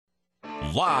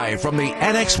Live from the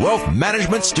Annex Wealth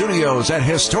Management Studios at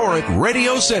historic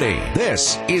Radio City,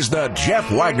 this is the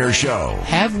Jeff Wagner Show.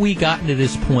 Have we gotten to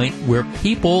this point where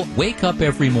people wake up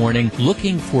every morning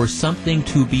looking for something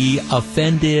to be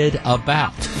offended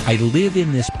about? I live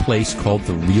in this place called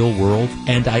the real world,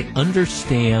 and I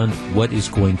understand what is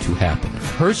going to happen.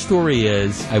 Her story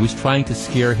is, I was trying to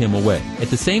scare him away.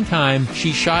 At the same time,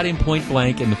 she shot him point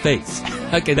blank in the face.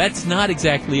 Okay, that's not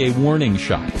exactly a warning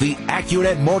shot. The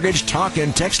AccuNet Mortgage Talk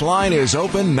and Text line is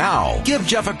open now. Give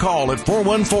Jeff a call at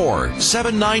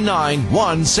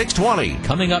 414-799-1620.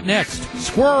 Coming up next,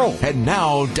 Squirrel. And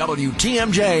now,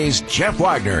 WTMJ's Jeff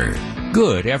Wagner.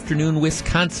 Good afternoon,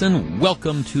 Wisconsin.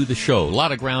 Welcome to the show. A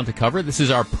lot of ground to cover. This is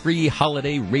our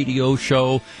pre-holiday radio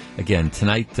show. Again,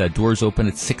 tonight, doors open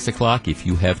at 6 o'clock. If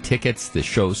you have tickets, the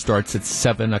show starts at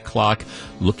 7 o'clock.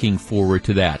 Looking forward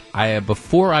to that.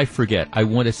 Before I forget, I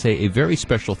want to say a very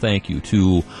special thank you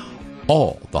to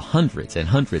all the hundreds and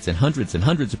hundreds and hundreds and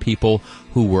hundreds of people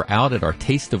who were out at our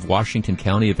Taste of Washington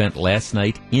County event last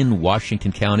night in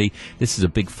Washington County. This is a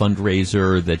big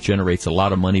fundraiser that generates a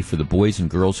lot of money for the Boys and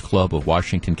Girls Club of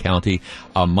Washington County.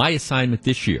 My assignment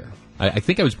this year, I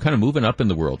think I was kind of moving up in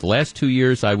the world. The last 2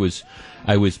 years I was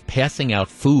passing out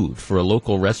food for a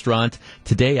local restaurant.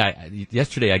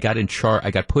 Yesterday I got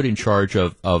put in charge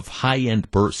of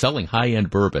selling high-end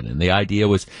bourbon, and the idea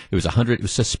was it was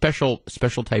a special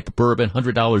type of bourbon,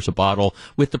 $100 a bottle,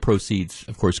 with the proceeds,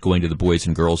 of course, going to the Boys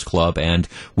and Girls Club, and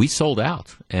we sold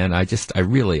out. And I'm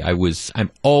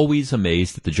always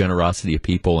amazed at the generosity of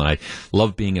people, and I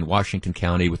love being in Washington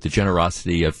County with the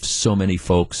generosity of so many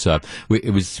folks. We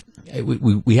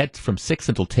had from 6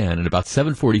 until 10, and about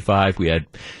 7:45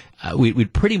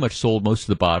 we'd pretty much sold most of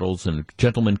the bottles, and a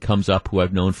gentleman comes up who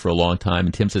I've known for a long time,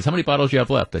 and Tim says, "How many bottles do you have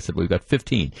left?" I said, "We've got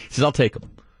 15. He says, "I'll take them."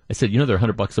 I said, "They're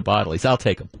 $100 a bottle." He said, "I'll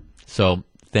take them." So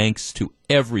thanks to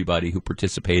everybody who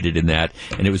participated in that,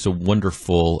 and it was a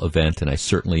wonderful event, and I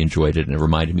certainly enjoyed it, and it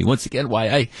reminded me once again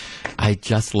why I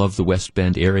just love the West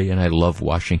Bend area, and I love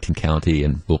Washington County,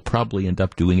 and we'll probably end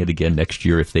up doing it again next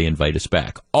year if they invite us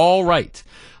back. All right,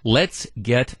 let's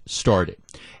get started.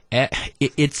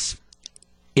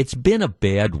 It's been a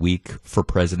bad week for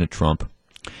President Trump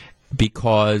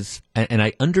because, and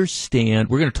I understand,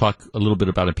 we're going to talk a little bit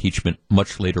about impeachment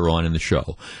much later on in the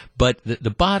show, but the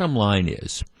bottom line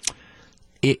is,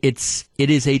 it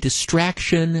is a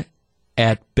distraction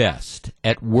at best.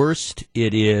 At worst,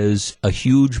 it is a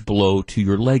huge blow to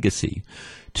your legacy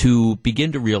to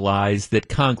begin to realize that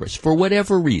Congress, for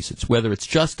whatever reasons, whether it's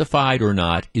justified or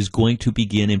not, is going to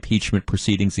begin impeachment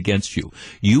proceedings against you.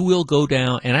 You will go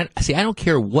down, and I don't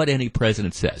care what any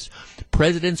president says.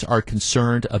 Presidents are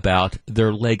concerned about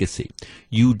their legacy.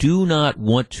 You do not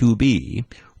want to be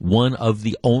one of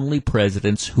the only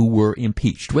presidents who were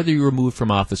impeached, whether you're removed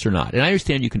from office or not. And I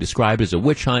understand you can describe it as a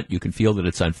witch hunt. You can feel that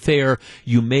it's unfair.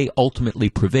 You may ultimately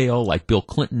prevail, like Bill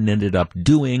Clinton ended up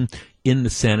doing in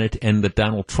the Senate, and that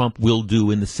Donald Trump will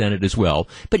do in the Senate as well.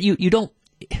 But you don't,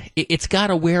 it's got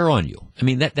to wear on you. I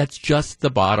mean, that's just the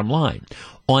bottom line.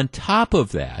 On top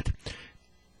of that,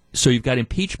 so you've got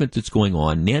impeachment that's going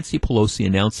on. Nancy Pelosi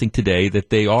announcing today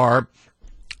that they are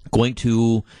going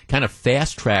to kind of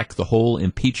fast-track the whole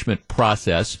impeachment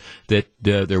process, that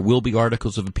there will be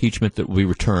articles of impeachment that will be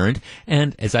returned.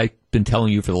 And as I've been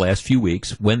telling you for the last few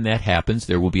weeks, when that happens,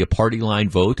 there will be a party line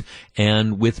vote.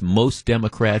 And with most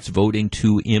Democrats voting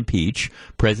to impeach,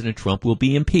 President Trump will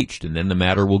be impeached. And then the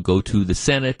matter will go to the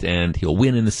Senate, and he'll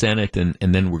win in the Senate, and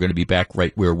then we're going to be back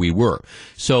right where we were.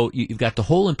 So you've got the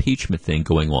whole impeachment thing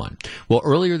going on. Well,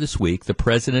 earlier this week, the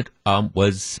president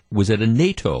was at a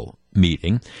NATO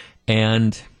meeting,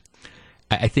 and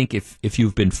I think if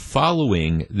you've been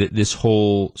following this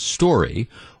whole story,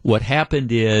 what happened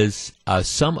is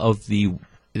some of the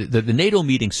NATO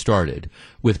meeting started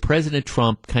with President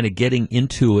Trump kind of getting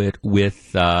into it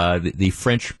with the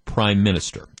French Prime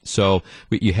Minister. So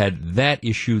you had that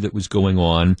issue that was going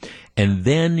on, and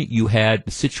then you had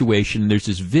the situation. There's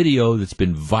this video that's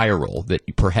been viral that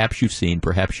perhaps you've seen,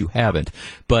 perhaps you haven't,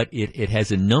 but it has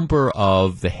a number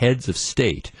of the heads of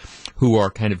state who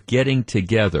are kind of getting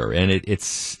together, and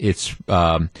it's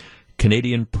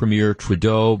Canadian Premier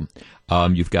Trudeau.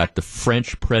 You've got the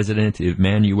French President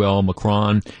Emmanuel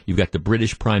Macron. You've got the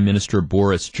British Prime Minister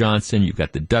Boris Johnson. You've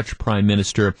got the Dutch Prime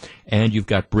Minister, and you've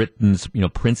got Britain's,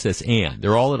 Princess Anne.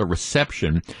 They're all at a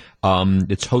reception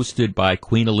that's hosted by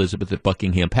Queen Elizabeth at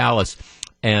Buckingham Palace.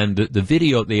 And the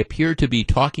video, they appear to be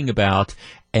talking about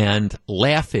and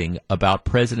laughing about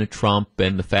President Trump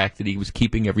and the fact that he was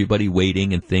keeping everybody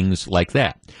waiting and things like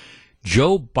that.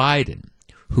 Joe Biden,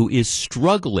 who is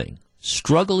struggling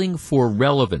for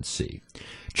relevancy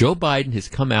Joe Biden has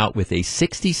come out with a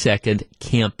 60-second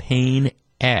campaign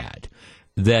ad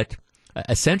that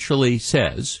essentially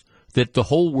says that the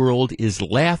whole world is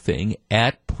laughing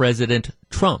at President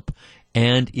Trump,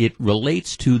 and it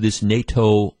relates to this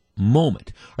NATO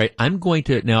moment. All right, I'm going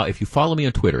to, now, if you follow me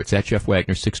on Twitter, it's at Jeff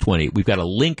Wagner 620. We've got a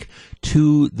link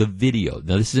to the video.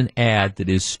 Now, this is an ad that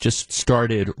is just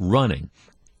started running,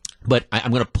 but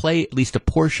I'm going to play at least a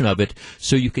portion of it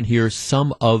so you can hear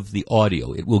some of the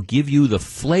audio. It will give you the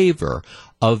flavor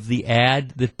of the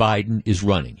ad that Biden is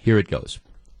running. Here it goes.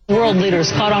 World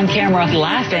leaders caught on camera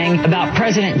laughing about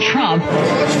President Trump.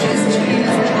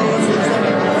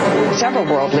 Several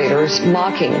world leaders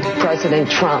mocking President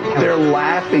Trump. They're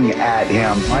laughing at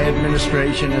him. My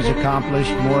administration has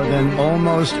accomplished more than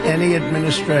almost any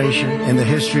administration in the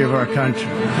history of our country.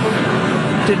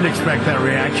 Didn't expect that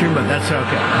reaction, but that's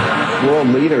okay. World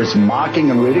leaders mocking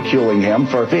and ridiculing him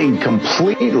for being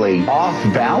completely off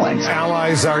balance.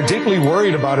 Allies are deeply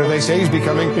worried about him. They say he's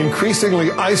becoming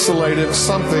increasingly isolated.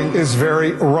 Something is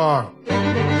very wrong.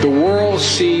 The world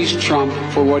sees Trump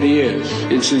for what he is: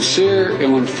 insincere,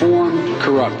 ill-informed,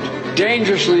 corrupt,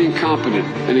 dangerously incompetent,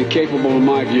 and incapable, in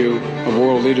my view, of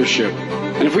world leadership.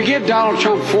 And if we give Donald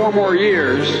Trump 4 more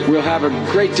years, we'll have a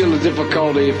great deal of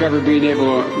difficulty, if ever, being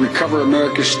able to recover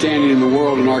America's standing in the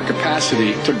world and our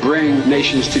capacity to bring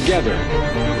nations together.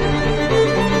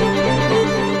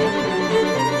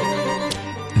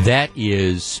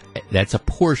 That's a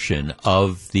portion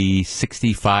of the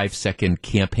 65-second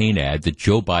campaign ad that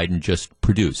Joe Biden just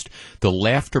produced. The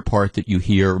laughter part that you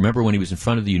hear, remember when he was in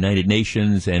front of the United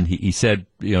Nations and he said,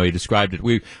 he described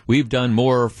it, we've done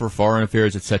more for foreign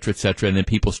affairs, et cetera, and then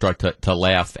people start to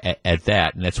laugh at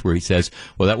that, and that's where he says,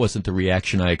 well, that wasn't the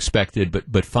reaction I expected,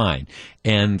 but fine.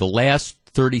 And the last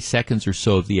 30 seconds or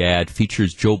so of the ad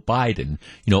features Joe Biden,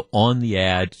 on the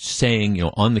ad saying,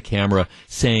 on the camera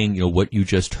saying, what you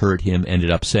just heard him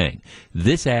ended up saying.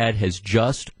 This ad has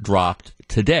just dropped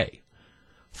today.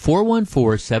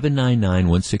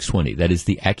 414-799-1620. That is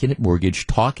the Acunet Mortgage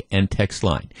talk and text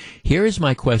line. Here is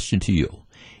my question to you.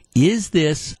 Is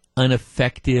this an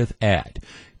effective ad?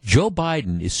 Joe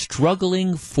Biden is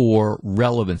struggling for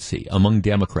relevancy among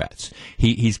Democrats.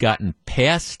 He's gotten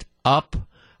passed up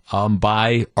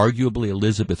by arguably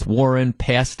Elizabeth Warren,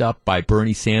 passed up by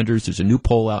Bernie Sanders. There's a new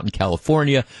poll out in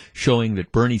California showing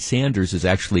that Bernie Sanders is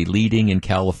actually leading in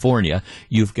California.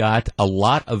 You've got a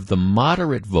lot of the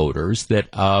moderate voters that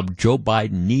Joe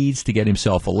Biden needs to get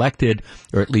himself elected,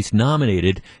 or at least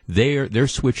nominated. They're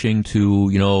switching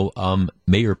to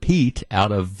Mayor Pete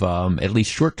out of at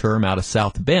least short term out of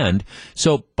South Bend.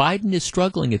 So Biden is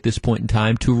struggling at this point in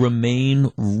time to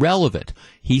remain relevant.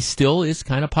 He still is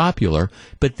kind of popular,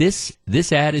 but this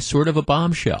ad is sort of a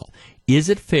bombshell. Is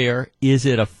it fair? Is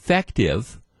it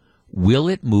effective? Will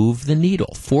it move the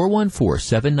needle?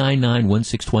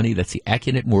 414-799-1620. That's the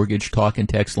Acunet Mortgage talk and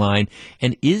text line.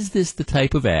 And is this the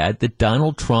type of ad that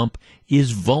Donald Trump is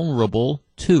vulnerable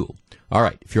to? All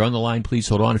right. If you're on the line, please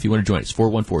hold on. If you want to join us,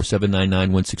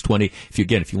 414-799-1620. If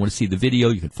you want to see the video,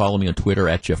 you can follow me on Twitter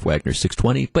at Jeff Wagner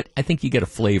 620. But I think you get a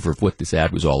flavor of what this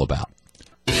ad was all about.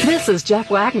 This is Jeff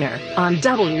Wagner on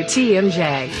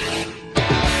WTMJ.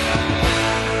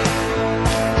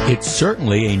 It's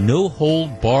certainly a no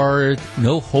holds barred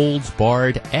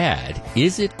ad.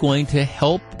 Is it going to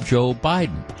help Joe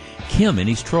Biden? Kim in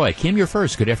East Troy. Kim, you're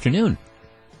first. Good afternoon.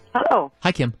 Hello.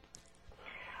 Hi, Kim.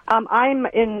 I'm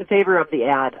in favor of the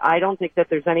ad. I don't think that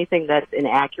there's anything that's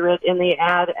inaccurate in the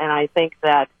ad, and I think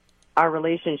that our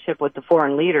relationship with the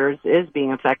foreign leaders is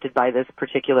being affected by this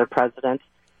particular president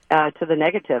to the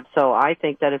negative. So I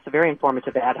think that it's a very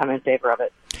informative ad. I'm in favor of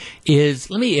it.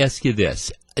 Let me ask you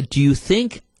this. Do you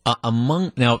think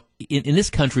now, in this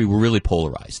country, we're really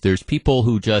polarized. There's people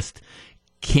who just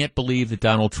can't believe that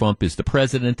Donald Trump is the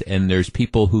president, and there's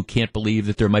people who can't believe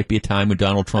that there might be a time when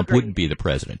Donald Trump wouldn't be the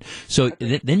president. So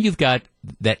then you've got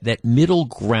that middle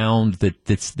ground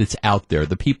that's out there,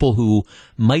 the people who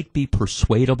might be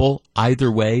persuadable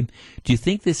either way. Do you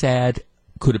think this ad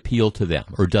could appeal to them,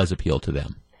 or does appeal to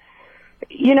them?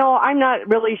 I'm not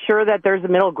really sure that there's a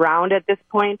middle ground at this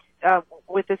point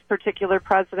with this particular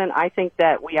president. I think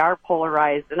that we are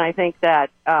polarized, and I think that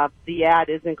the ad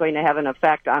isn't going to have an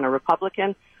effect on a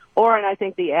Republican, and I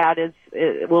think the ad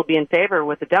will be in favor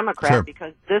with a Democrat. Sure.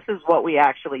 Because this is what we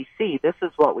actually see. This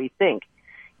is what we think.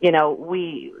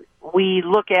 We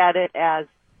look at it as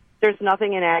there's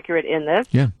nothing inaccurate in this.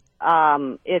 Yeah.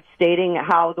 It's stating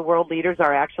how the world leaders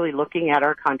are actually looking at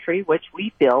our country, which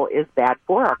we feel is bad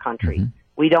for our country. Mm-hmm.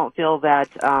 We don't feel that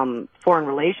foreign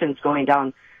relations going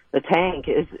down the tank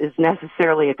is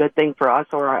necessarily a good thing for us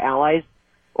or our allies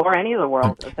or any of the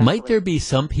world. Might there be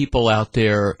some people out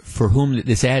there for whom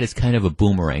this ad is kind of a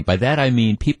boomerang? By that I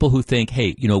mean people who think,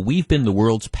 hey, we've been the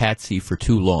world's patsy for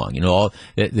too long.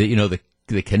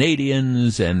 The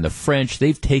Canadians and the French,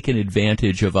 they've taken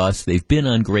advantage of us. They've been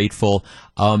ungrateful.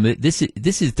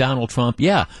 This is Donald Trump.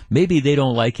 Yeah, maybe they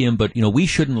don't like him, but, we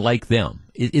shouldn't like them.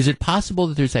 Is it possible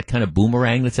that there's that kind of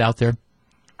boomerang that's out there?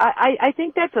 I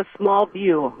think that's a small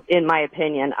view, in my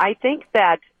opinion. I think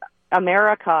that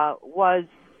America was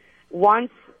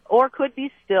once, or could be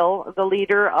still, the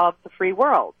leader of the free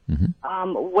world.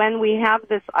 Mm-hmm. When we have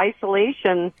this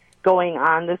isolation going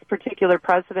on, this particular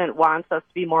president wants us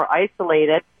to be more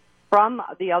isolated from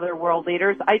the other world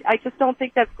leaders. I just don't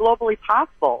think that's globally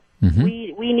possible. Mm-hmm.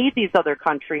 We need these other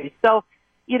countries. So,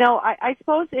 I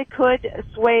suppose it could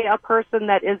sway a person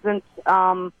that isn't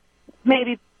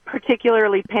maybe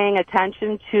particularly paying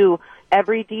attention to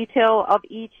every detail of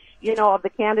each, of the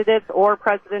candidates or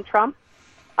President Trump.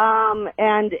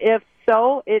 And if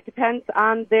so, it depends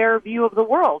on their view of the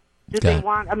world. Do they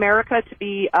want America to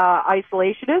be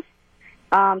isolationist,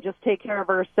 just take care of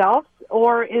ourselves,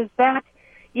 or is that,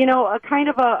 a kind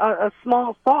of a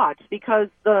small thought? Because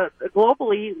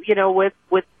globally,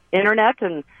 with internet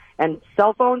and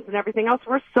cell phones and everything else,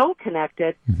 we're so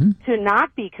connected. Mm-hmm. To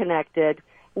not be connected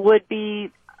would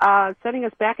be sending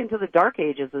us back into the dark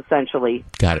ages, essentially.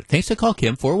 Got it. Thanks for the call,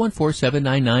 Kim.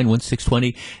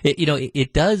 414-799-1620.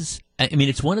 It does. I mean,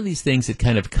 it's one of these things that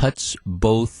kind of cuts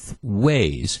both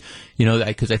ways,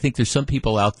 because I think there's some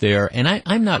people out there, and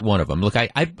I'm not one of them. Look,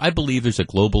 I believe there's a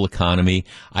global economy.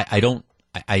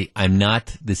 I'm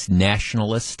not this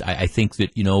nationalist. I think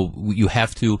that, you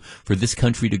have to, for this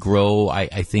country to grow,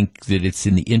 I think that it's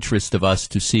in the interest of us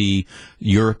to see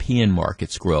European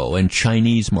markets grow and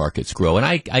Chinese markets grow. And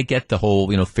I get the whole,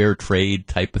 fair trade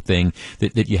type of thing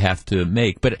that you have to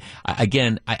make. But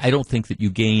again, I don't think that you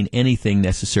gain anything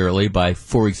necessarily by,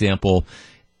 for example,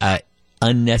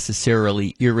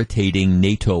 unnecessarily irritating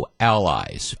NATO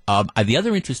allies. The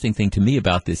other interesting thing to me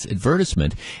about this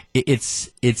advertisement,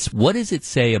 it's what does it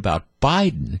say about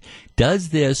Biden? Does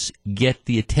this get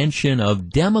the attention of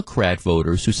Democrat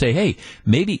voters who say, hey,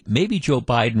 maybe Joe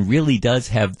Biden really does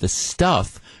have the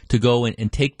stuff to go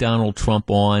and take Donald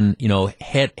Trump on,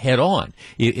 head on.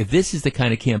 If this is the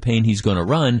kind of campaign he's going to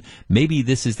run, maybe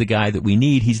this is the guy that we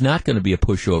need. He's not going to be a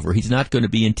pushover. He's not going to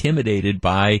be intimidated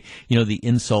by, the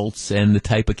insults and the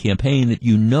type of campaign that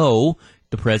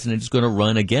the president is going to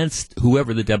run against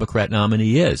whoever the Democrat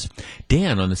nominee is.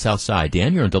 Dan on the South Side.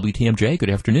 Dan, you're on WTMJ. Good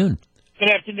afternoon. Good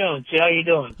afternoon. See, how you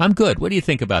doing? I'm good. What do you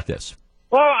think about this?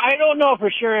 Well, I don't know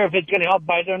for sure if it's going to help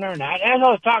Biden or not. As I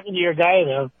was talking to your guy,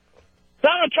 though,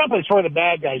 Donald Trump is for the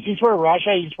bad guys. He's for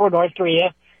Russia. He's for North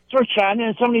Korea. He's for China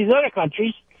and some of these other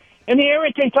countries. And he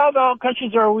irritates all the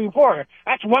countries are we for.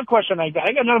 That's one question I got.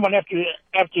 I got another one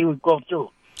after you go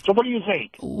through. So what do you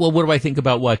think? Well, what do I think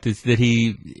about what? That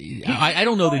he... I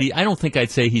don't know that he... I don't think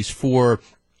I'd say he's for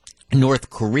North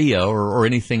Korea or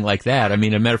anything like that. I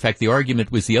mean, as a matter of fact, the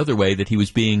argument was the other way, that he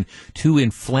was being too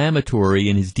inflammatory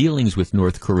in his dealings with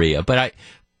North Korea. But I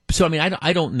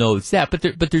don't know it's that,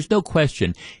 but there's no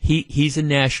question. He's a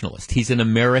nationalist. He's an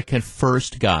American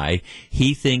first guy.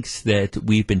 He thinks that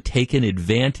we've been taken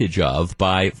advantage of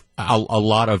by a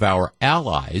lot of our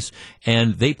allies,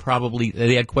 and they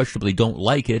unquestionably don't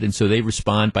like it, and so they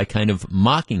respond by kind of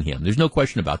mocking him. There's no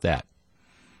question about that.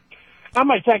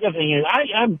 My second thing is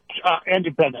I'm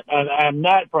independent. I'm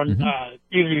not from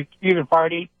either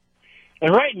party,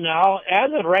 and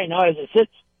as it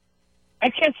sits, I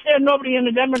can't stand nobody in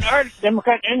the Democrat,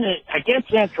 and I can't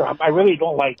stand Trump. I really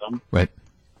don't like him. Right.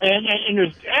 And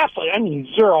there's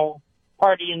absolutely, zero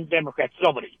party in Democrats,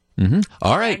 nobody. Mm-hmm.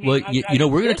 All right. We're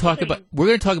going to talk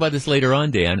about this later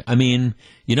on, Dan. I mean,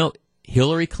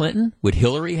 Hillary Clinton, would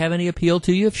Hillary have any appeal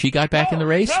to you if she got back in the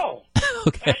race? No.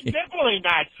 Okay. Definitely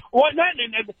not. Well, not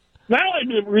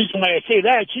only the reason I say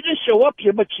that, she didn't show up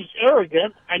here, but she's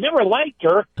arrogant. I never liked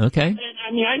her. Okay. And,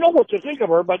 I know what to think of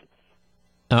her, but.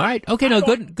 All right. Okay. No.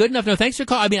 Good enough. No. Thanks for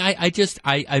calling. I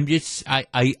mean,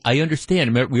 I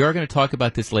understand. We are going to talk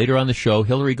about this later on the show.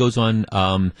 Hillary goes on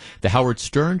the Howard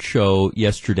Stern show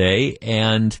yesterday,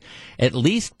 and at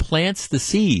least plants the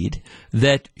seed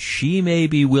that she may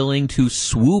be willing to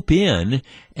swoop in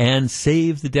and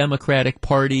save the Democratic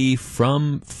Party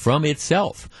from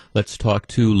itself. Let's talk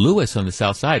to Lewis on the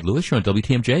South Side. Lewis, you're on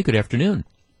WTMJ. Good afternoon.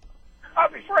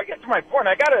 Before I get to my point,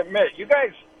 I got to admit, you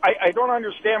guys. I don't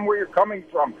understand where you're coming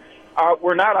from.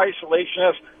 We're not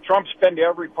isolationists. Trump's been to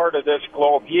every part of this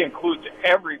globe. He includes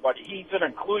everybody. He's an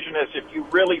inclusionist. If you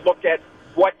really look at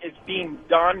what is being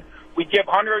done, we give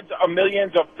hundreds of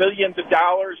millions of billions of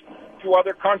dollars to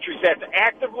other countries. That's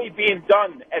actively being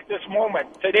done at this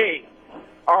moment, today.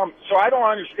 So I don't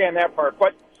understand that part.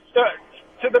 But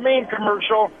to the main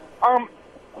commercial,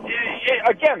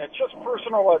 again, it's just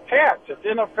personal attacks. It's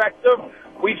ineffective.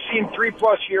 We've seen 3+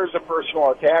 years of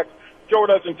personal attacks. Joe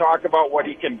doesn't talk about what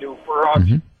he can do for us.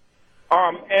 Mm-hmm.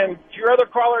 And your other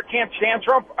caller can't stand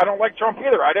Trump. I don't like Trump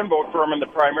either. I didn't vote for him in the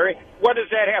primary. What does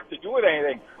that have to do with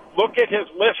anything? Look at his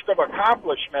list of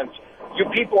accomplishments. You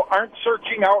people aren't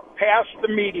searching out past the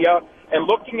media and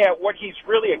looking at what he's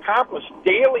really accomplished.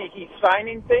 Daily, he's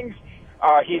signing things.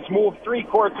 He's moved 3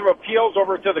 courts of appeals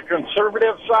over to the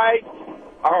conservative side.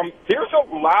 There's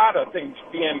a lot of things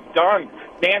being done.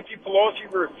 Nancy Pelosi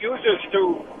refuses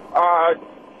to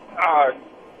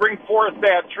bring forth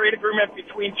that trade agreement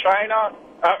between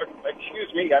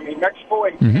Mexico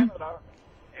and Canada.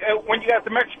 When you got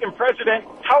the Mexican president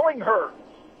telling her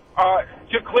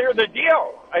to clear the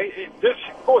deal. This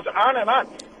goes on and on.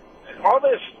 All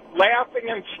this laughing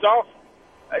and stuff.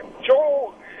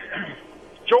 Joe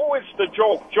is the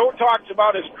joke. Joe talks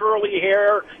about his curly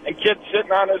hair and kids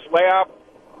sitting on his lap.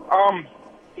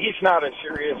 He's not a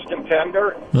serious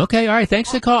contender. Okay, all right.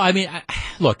 Thanks for the call. I mean,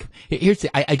 look,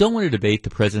 I don't want to debate the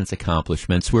president's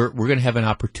accomplishments. We're going to have an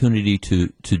opportunity to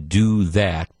do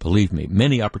that. Believe me,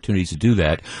 many opportunities to do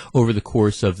that over the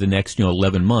course of the next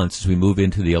 11 months as we move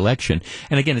into the election.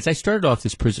 And again, as I started off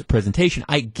this presentation,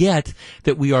 I get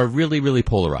that we are really, really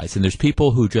polarized. And there's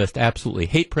people who just absolutely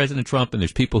hate President Trump, and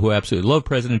there's people who absolutely love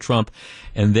President Trump.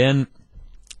 And then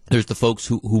there's the folks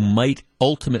who might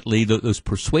ultimately, those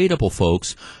persuadable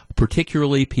folks,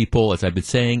 particularly people, as I've been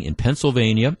saying, in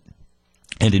Pennsylvania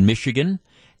and in Michigan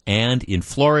and in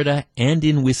Florida and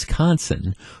in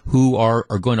Wisconsin, who are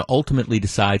going to ultimately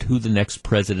decide who the next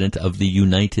president of the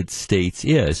United States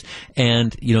is.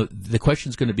 And, the question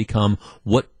is going to become,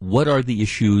 what are the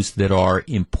issues that are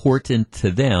important to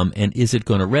them, and is it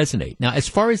going to resonate? Now, as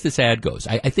far as this ad goes,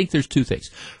 I think there's 2 things.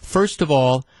 First of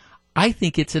all, I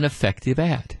think it's an effective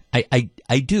ad.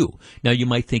 I do. Now, you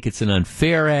might think it's an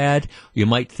unfair ad. You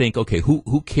might think, okay,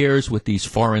 who cares what these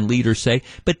foreign leaders say?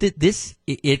 But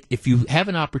if you have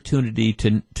an opportunity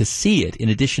to see it, in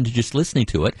addition to just listening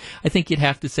to it, I think you'd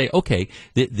have to say, okay,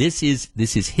 this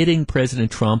is hitting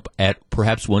President Trump at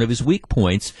perhaps one of his weak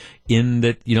points, in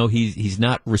that, he's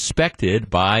not respected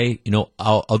by,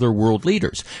 other world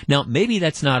leaders. Now, maybe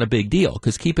that's not a big deal,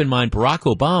 because keep in mind, Barack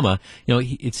Obama,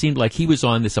 it seemed like he was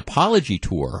on this apology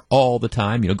tour all the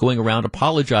time, going around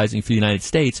apologizing for the United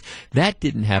States. That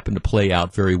didn't happen to play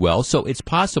out very well. So it's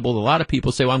possible a lot of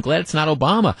people say, well, I'm glad it's not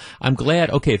Obama. I'm glad,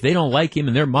 okay, if they don't like him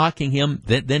and they're mocking him,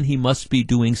 then he must be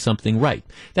doing something right.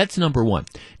 That's number one.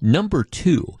 Number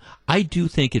 2, I do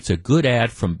think it's a good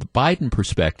ad from the Biden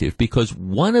perspective, because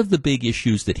one of the big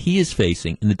issues that he is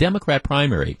facing in the Democrat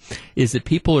primary is that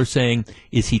people are saying,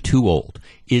 is he too old?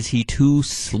 Is he too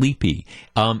sleepy?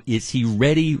 Is he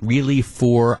ready really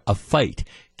for a fight?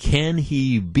 Can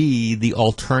he be the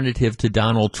alternative to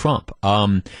Donald Trump?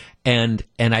 And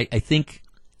I think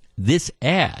this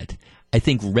ad,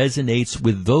 resonates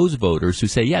with those voters who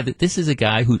say, yeah, this is a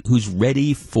guy who's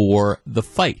ready for the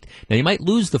fight. Now, he might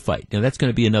lose the fight. Now, that's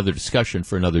going to be another discussion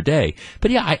for another day.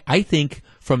 But yeah, I think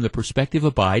from the perspective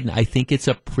of Biden, I think it's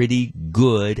a pretty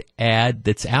good ad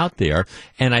that's out there.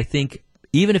 And I think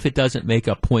even if it doesn't make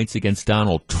up points against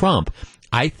Donald Trump,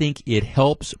 I think it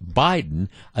helps Biden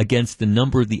against the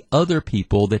number of the other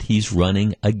people that he's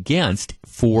running against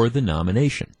for the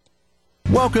nomination.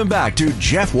 Welcome back to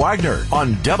Jeff Wagner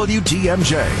on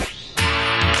WTMJ.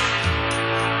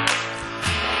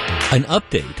 An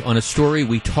update on a story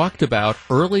we talked about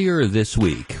earlier this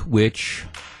week, which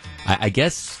I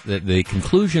guess the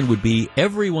conclusion would be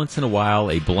every once in a while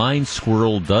a blind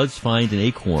squirrel does find an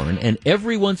acorn, and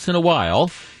every once in a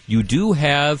while you do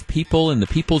have people in the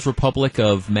People's Republic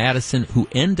of Madison who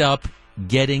end up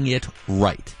getting it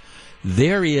right.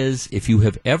 There is, if you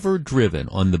have ever driven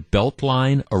on the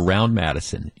Beltline around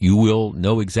Madison, you will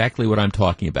know exactly what I'm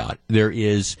talking about. It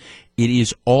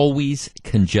is always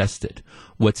congested.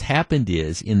 What's happened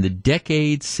is, in the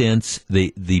decades since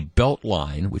the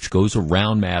Beltline, which goes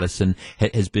around Madison,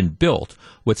 has been built,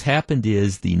 what's happened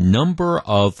is the number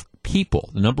of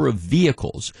people, the number of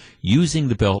vehicles using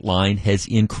the Beltline has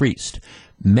increased.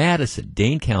 Madison,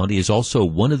 Dane County, is also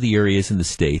one of the areas in the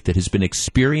state that has been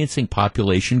experiencing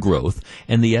population growth,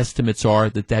 and the estimates are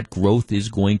that growth is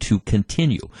going to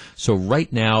continue. So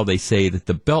right now they say that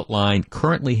the Beltline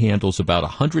currently handles about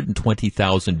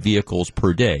 120,000 vehicles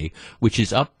per day, which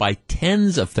is up by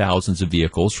tens of thousands of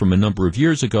vehicles from a number of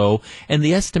years ago, and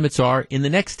the estimates are in the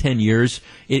next 10 years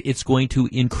it's going to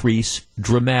increase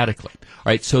dramatically. All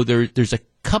right, so there's a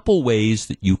couple ways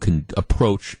that you can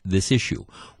approach this issue.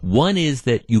 One is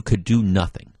that you could do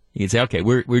nothing. You can say, okay,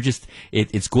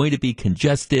 it's going to be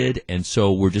congested, and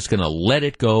so we're just going to let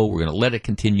it go. We're going to let it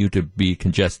continue to be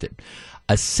congested.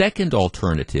 A second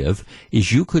alternative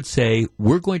is you could say,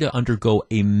 we're going to undergo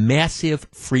a massive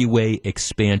freeway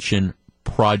expansion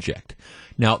project.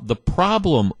 Now, the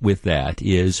problem with that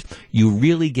is you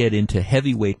really get into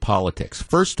heavyweight politics.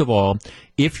 First of all,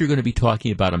 if you're going to be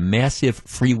talking about a massive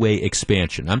freeway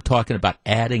expansion, I'm talking about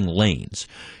adding lanes,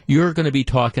 you're going to be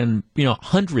talking,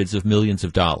 hundreds of millions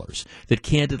of dollars that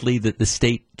candidly that the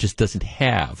state just doesn't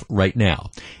have right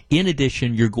now. In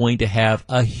addition, you're going to have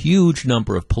a huge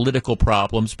number of political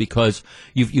problems because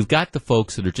you've got the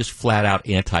folks that are just flat out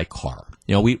anti-car.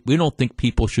 We don't think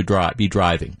people should be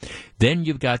driving. Then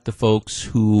you've got the folks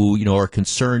who, are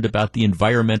concerned about the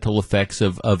environmental effects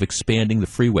of expanding the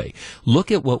freeway. Look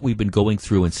at what we've been going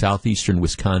through in southeastern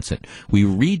Wisconsin. We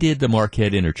redid the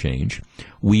Marquette interchange.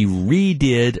 We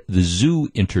redid the Zoo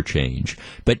interchange,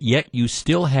 but yet you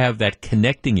still have that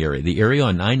connecting area, the area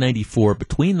on 994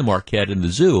 between the Marquette and the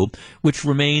Zoo, which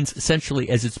remains essentially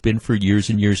as it's been for years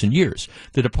and years and years.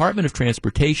 The Department of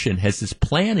Transportation has this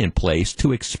plan in place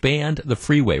to expand the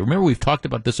freeway. Remember, we've talked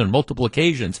about this on multiple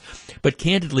occasions, but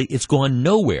candidly, it's gone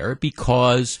nowhere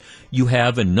because you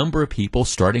have a number of people,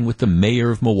 starting with the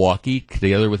mayor of Milwaukee,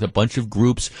 together with a bunch of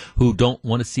groups who don't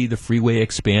want to see the freeway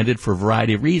expanded for a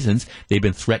variety of reasons. They've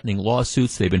been threatening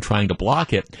lawsuits. They've been trying to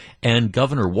block it. And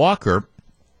Governor Walker,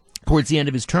 towards the end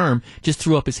of his term, just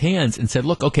threw up his hands and said,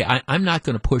 look, okay, I'm not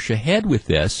going to push ahead with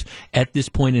this at this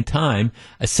point in time,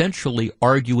 essentially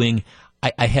arguing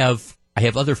I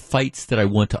have other fights that I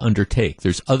want to undertake.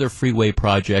 There's other freeway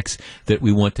projects that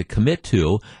we want to commit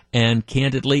to. And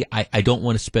candidly, I don't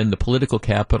want to spend the political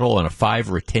capital on a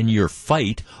 5 or a 10-year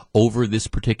fight over this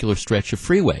particular stretch of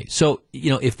freeway. So,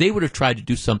 if they would have tried to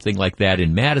do something like that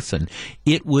in Madison,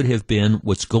 it would have been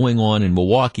what's going on in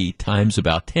Milwaukee times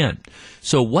about 10.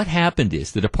 So what happened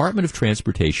is the Department of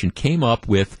Transportation came up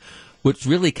with what's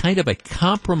really kind of a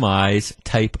compromise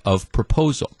type of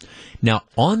proposal. Now,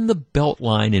 on the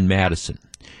Beltline in Madison,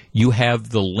 you have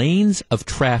the lanes of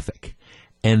traffic,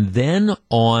 and then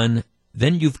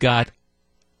you've got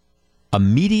a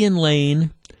median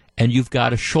lane and you've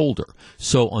got a shoulder.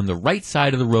 So on the right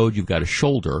side of the road, you've got a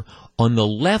shoulder. On the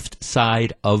left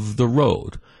side of the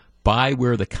road, by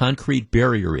where the concrete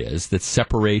barrier is that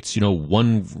separates,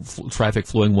 one traffic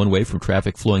flowing one way from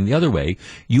traffic flowing the other way,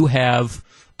 you have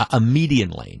a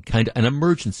median lane, kind of an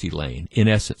emergency lane, in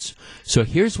essence. So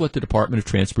here's what the Department of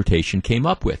Transportation came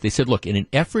up with. They said, look, in an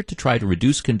effort to try to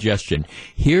reduce congestion,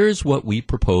 here's what we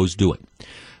propose doing.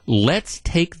 Let's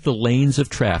take the lanes of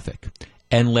traffic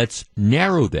and let's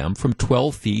narrow them from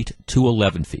 12 feet to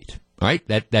 11 feet. All right?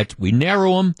 That we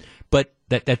narrow them, but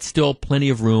that's still plenty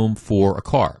of room for a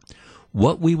car.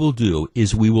 What we will do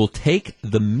is we will take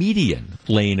the median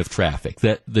lane of traffic,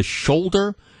 the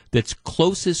shoulder that's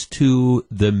closest to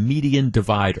the median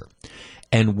divider,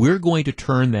 and we're going to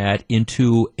turn that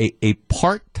into a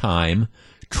part-time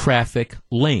traffic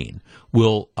lane.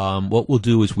 What we'll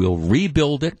do is we'll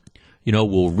rebuild it,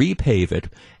 we'll repave it,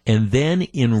 and then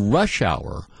in rush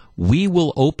hour, we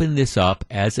will open this up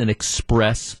as an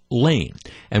express lane.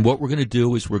 And what we're going to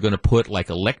do is we're going to put like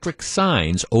electric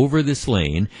signs over this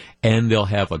lane, and they'll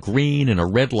have a green and a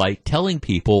red light telling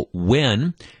people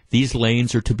when these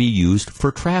lanes are to be used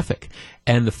for traffic.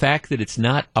 And the fact that it's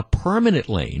not a permanent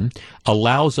lane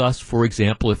allows us, for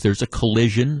example, if there's a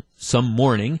collision some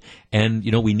morning and,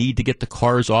 we need to get the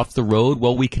cars off the road,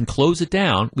 well, we can close it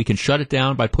down. We can shut it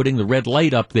down by putting the red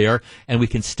light up there, and we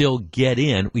can still get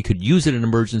in. We could use it in an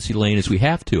emergency lane as we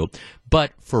have to.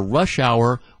 But for rush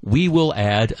hour, we will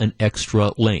add an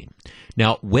extra lane.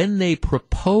 Now, when they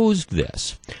proposed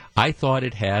this, I thought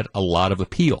it had a lot of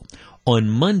appeal. On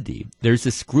Monday, there's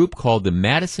this group called the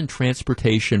Madison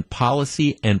Transportation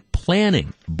Policy and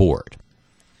Planning Board,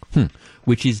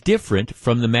 which is different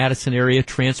from the Madison Area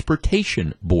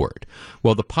Transportation Board.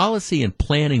 Well, the Policy and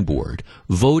Planning Board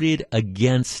voted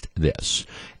against this.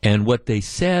 And what they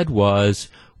said was,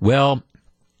 well,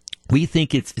 we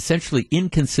think it's essentially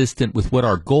inconsistent with what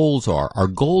our goals are. Our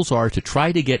goals are to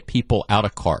try to get people out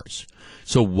of cars.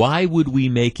 So why would we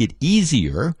make it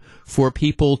easier for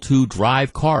people to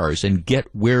drive cars and get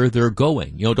where they're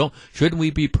going? Shouldn't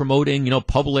we be promoting,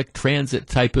 public transit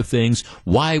type of things?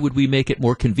 Why would we make it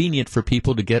more convenient for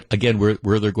people to get, again,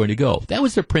 where they're going to go? That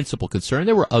was their principal concern.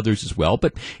 There were others as well,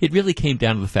 but it really came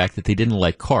down to the fact that they didn't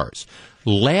like cars.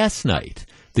 Last night,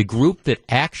 the group that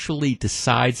actually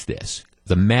decides this,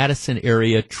 the Madison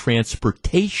Area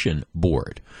Transportation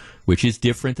Board, which is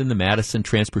different than the Madison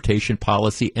Transportation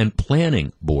Policy and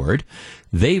Planning Board,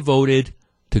 they voted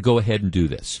to go ahead and do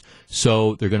this.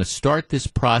 So they're going to start this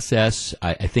process.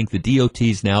 I think the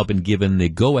DOT's now been given the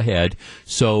go-ahead.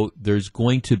 So there's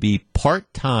going to be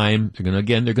part-time.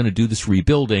 They're going to do this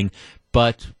rebuilding,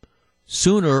 but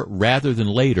sooner rather than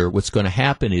later, what's going to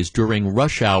happen is during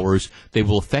rush hours, they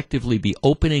will effectively be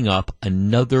opening up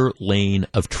another lane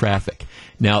of traffic.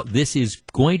 Now, this is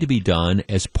going to be done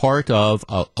as part of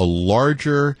a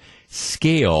larger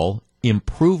scale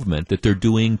improvement that they're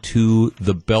doing to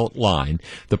the Belt Line.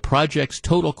 The project's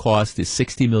total cost is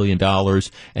 $60 million,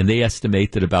 and they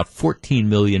estimate that about $14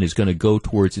 million is going to go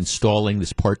towards installing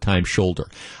this part-time shoulder.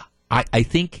 I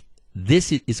think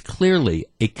this is clearly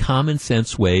a common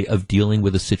sense way of dealing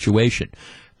with a situation.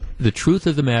 The truth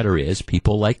of the matter is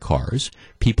people like cars.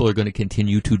 People are going to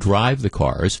continue to drive the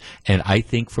cars. And I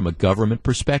think from a government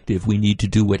perspective, we need to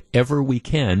do whatever we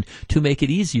can to make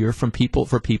it easier for people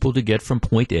to get from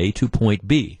point A to point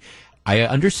B. I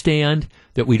understand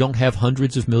that we don't have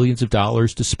hundreds of millions of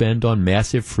dollars to spend on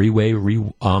massive freeway widening.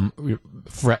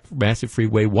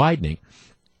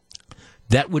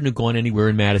 That wouldn't have gone anywhere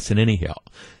in Madison anyhow.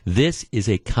 This is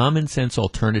a common sense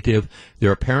alternative.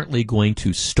 They're apparently going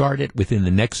to start it within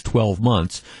the next 12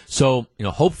 months. So,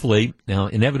 hopefully, now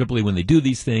inevitably when they do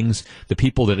these things, the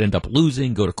people that end up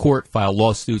losing go to court, file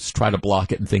lawsuits, try to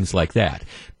block it and things like that.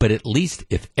 But at least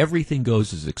if everything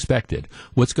goes as expected,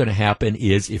 what's going to happen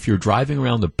is if you're driving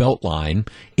around the Beltline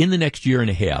in the next year and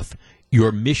a half,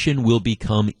 your mission will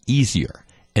become easier.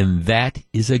 And that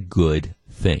is a good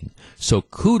thing. So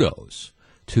kudos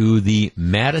to the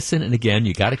Madison, and again,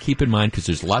 you got to keep in mind because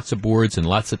there's lots of boards and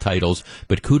lots of titles,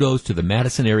 but kudos to the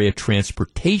Madison Area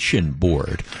Transportation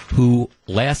Board, who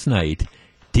last night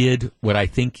did what I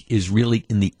think is really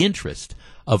in the interest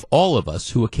of all of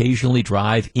us who occasionally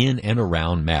drive in and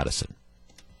around Madison.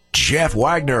 Jeff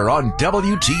Wagner on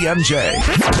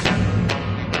WTMJ.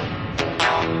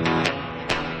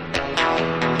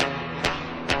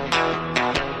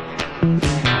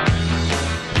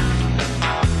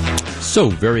 So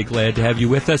very glad to have you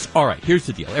with us. All right, here's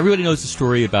the deal. Everybody knows the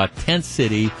story about Tent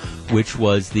City, which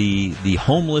was the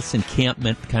homeless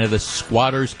encampment, kind of the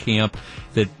squatters camp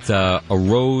that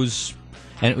arose.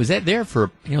 And it was there for,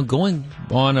 going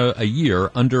on a year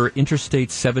under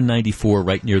Interstate 794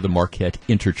 right near the Marquette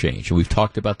interchange. And we've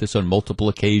talked about this on multiple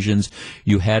occasions.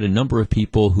 You had a number of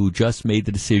people who just made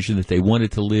the decision that they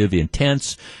wanted to live in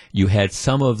tents. You had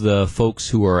some of the folks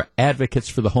who are advocates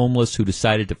for the homeless who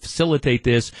decided to facilitate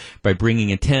this by bringing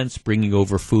in tents, bringing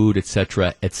over food, et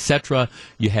cetera, et cetera.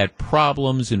 You had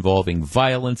problems involving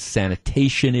violence,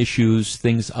 sanitation issues,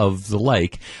 things of the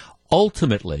like.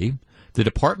 Ultimately, the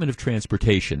Department of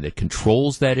Transportation that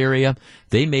controls that area,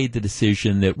 they made the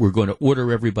decision that we're going to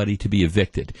order everybody to be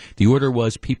evicted. The order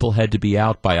was people had to be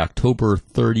out by October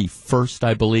 31st,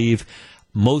 I believe.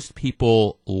 Most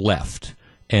people left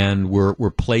and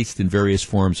were placed in various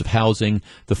forms of housing.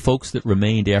 The folks that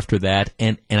remained after that,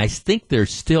 and I think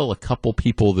there's still a couple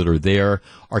people that are there,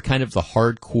 are kind of the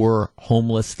hardcore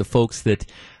homeless, the folks that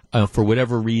for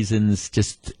whatever reasons,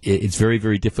 just it's very,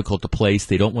 very difficult to place.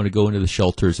 They don't want to go into the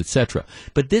shelters, etc.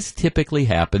 But this typically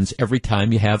happens every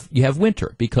time you have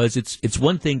winter, because it's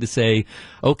one thing to say,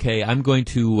 okay, I'm going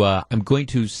to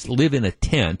live in a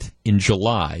tent in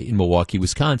July in Milwaukee,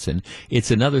 Wisconsin.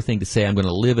 It's another thing to say I'm going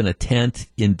to live in a tent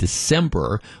in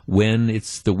December when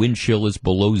the wind chill is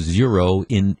below zero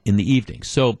in the evening.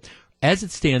 So as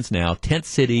it stands now, Tent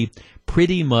City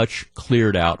pretty much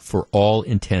cleared out for all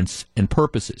intents and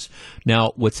purposes.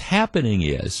 Now, what's happening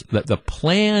is that the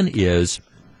plan is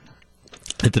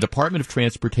that the Department of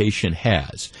Transportation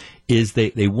is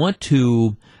they want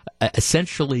to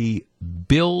essentially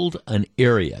build an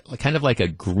area, kind of like a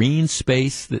green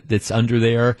space that's under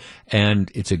there,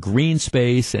 and it's a green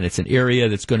space, and it's an area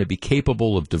that's going to be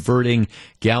capable of diverting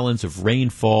gallons of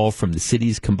rainfall from the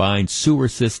city's combined sewer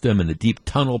system and the deep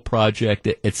tunnel project,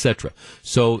 etc.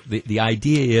 So the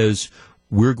idea is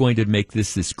we're going to make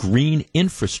this green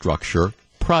infrastructure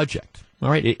project. All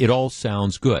right, it all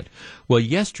sounds good. Well,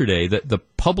 yesterday, the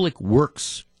Public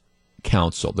Works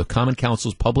Council, the Common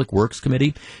Council's Public Works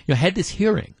Committee, had this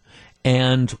hearing.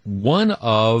 And one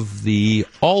of the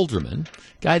aldermen,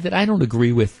 guy that I don't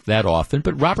agree with that often,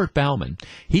 but Robert Bauman,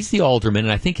 he's the alderman,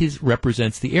 and I think he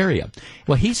represents the area.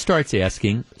 Well, he starts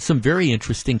asking some very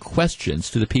interesting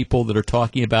questions to the people that are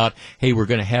talking about, hey, we're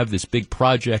going to have this big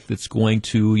project that's going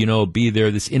to, be there,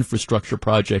 this infrastructure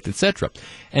project, etc.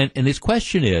 And his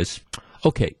question is,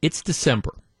 okay, it's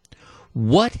December.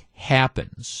 What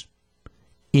happens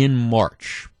in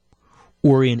March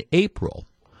or in April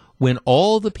when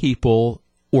all the people,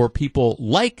 or people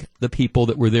like the people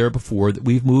that were there before that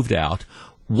we've moved out,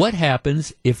 what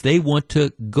happens if they want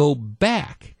to go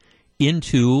back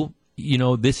into,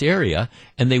 this area,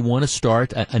 and they want to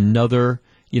start another,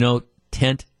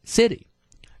 tent city.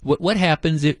 What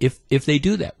happens if they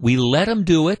do that? We let them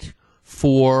do it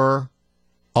for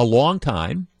a long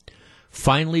time.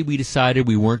 Finally, we decided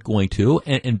we weren't going to,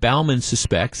 and Bauman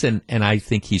suspects, and I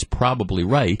think he's probably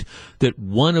right, that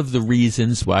one of the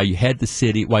reasons why you had the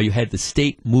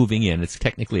state moving in, it's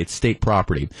state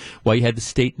property, why you had the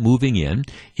state moving in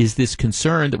is this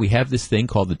concern that we have this thing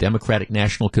called the Democratic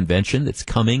National Convention that's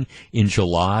coming in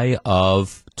July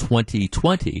of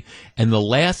 2020, and the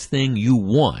last thing you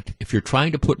want, if you're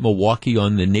trying to put Milwaukee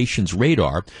on the nation's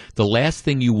radar, the last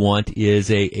thing you want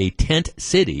is a tent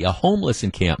city, a homeless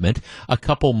encampment, a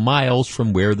couple miles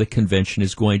from where the convention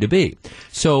is going to be.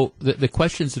 So the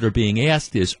questions that are being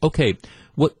asked is, okay,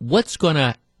 what's going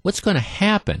to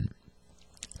happen?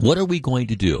 What are we going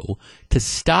to do to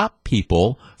stop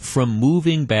people from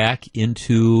moving back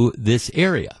into this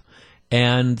area?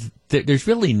 And there's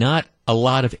really not a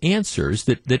lot of answers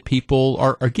that people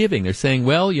are giving. They're saying,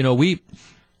 well, we're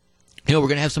going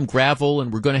to have some gravel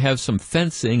and we're going to have some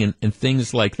fencing and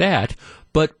things like that.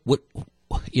 But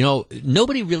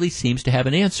nobody really seems to have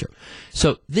an answer.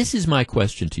 So this is my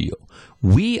question to you.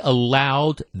 We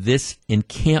allowed this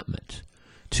encampment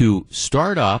to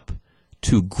start up,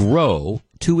 to grow,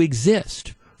 to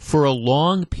exist for a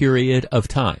long period of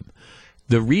time.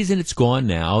 The reason it's gone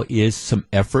now is some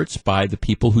efforts by the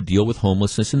people who deal with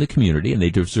homelessness in the community, and they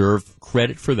deserve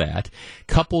credit for that,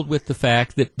 coupled with the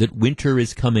fact that winter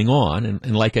is coming on.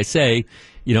 And like I say,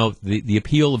 the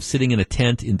appeal of sitting in a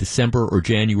tent in December or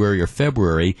January or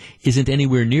February isn't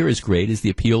anywhere near as great as the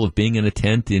appeal of being in a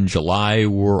tent in July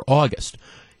or August.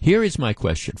 Here is my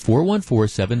question,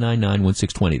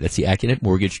 414-799-1620. That's the Accunet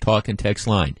Mortgage talk and text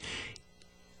line.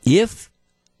 If,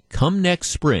 come next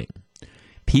spring,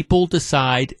 people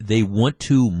decide they want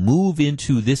to move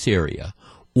into this area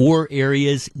or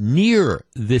areas near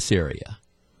this area,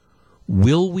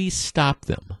 will we stop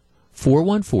them?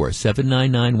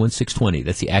 414-799-1620.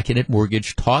 That's the Accunet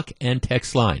Mortgage talk and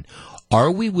text line. Are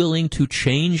we willing to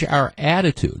change our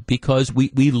attitude? Because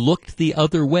we looked the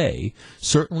other way,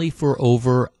 certainly for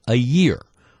over a year.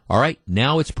 All right,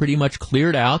 now it's pretty much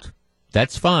cleared out.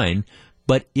 That's fine.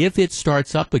 But if it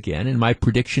starts up again, and my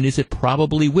prediction is it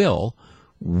probably will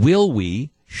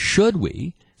should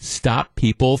we stop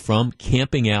people from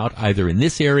camping out either in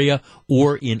this area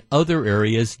or in other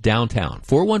areas downtown?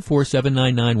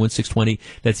 414-799-1620.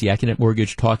 That's the Accunet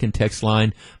Mortgage talk and text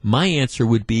line. My answer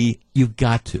would be you've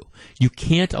got to. You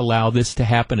can't allow this to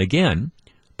happen again.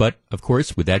 But, of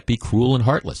course, would that be cruel and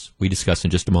heartless? We discuss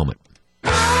in just a moment.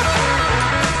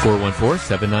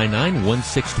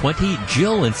 414-799-1620.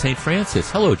 Jill in St.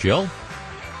 Francis. Hello, Jill.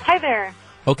 Hi there.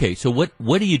 Okay, so what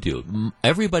do you do?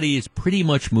 Everybody is pretty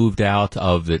much moved out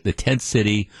of the tent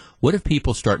city. What if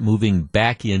people start moving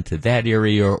back into that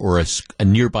area or a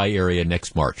nearby area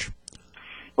next March?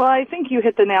 Well, I think you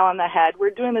hit the nail on the head. We're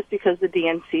doing this because the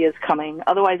DNC is coming.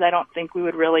 Otherwise, I don't think we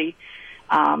would really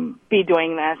be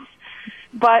doing this.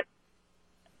 But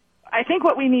I think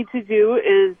what we need to do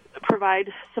is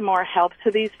provide some more help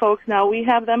to these folks. Now, we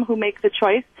have them who make the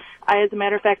choice. As a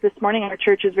matter of fact, this morning our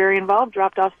church is very involved,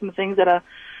 dropped off some things at a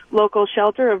local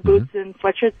shelter of boots and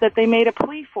sweatshirts that they made a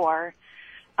plea for.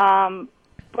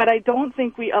 But I don't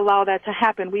think we allow that to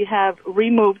happen. We have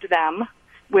removed them,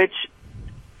 which,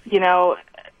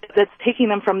 that's taking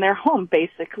them from their home,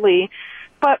 basically.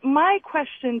 But my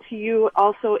question to you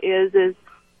also is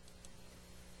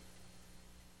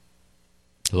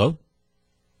Hello?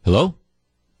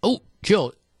 Oh,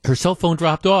 Jill. Her cell phone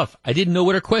dropped off. I didn't know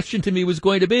what her question to me was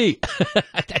going to be.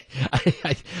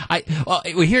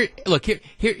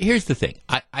 Here's the thing.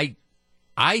 I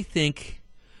think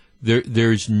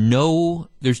there's no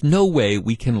way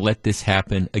we can let this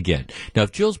happen again. Now,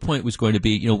 if Jill's point was going to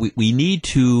be, we need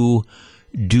to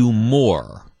do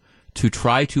more to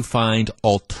try to find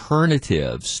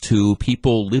alternatives to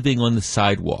people living on the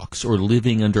sidewalks or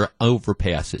living under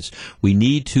overpasses. We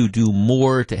need to do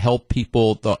more to help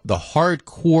people, the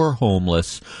hardcore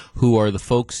homeless, who are the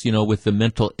folks, with the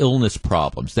mental illness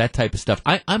problems, that type of stuff.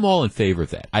 I'm all in favor of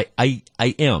that. I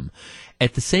am.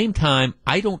 At the same time,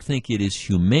 I don't think it is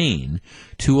humane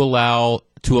to allow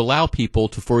people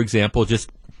to, for example,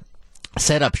 just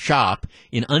set up shop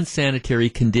in unsanitary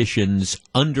conditions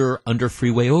under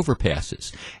freeway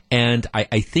overpasses. And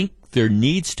I think there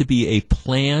needs to be a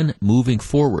plan moving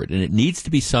forward, and it needs to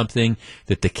be something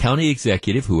that the county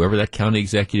executive, whoever that county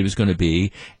executive is going to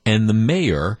be, and the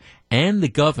mayor and the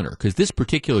governor, because this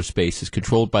particular space is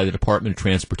controlled by the Department of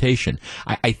Transportation,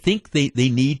 I think they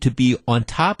need to be on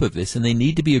top of this, and they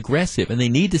need to be aggressive, and they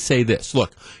need to say this: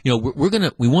 look,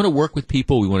 we want to work with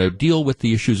people, we want to deal with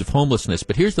the issues of homelessness,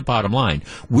 but here's the bottom line: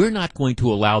 we're not going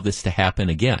to allow this to happen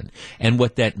again. And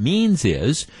what that means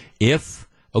is, if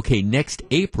next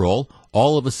April,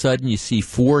 all of a sudden you see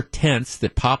 4 tents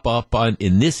that pop up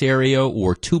in this area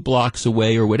or 2 blocks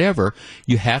away or whatever,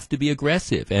 you have to be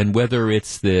aggressive. And whether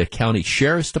it's the county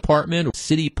sheriff's department or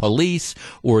city police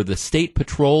or the state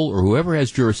patrol or whoever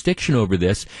has jurisdiction over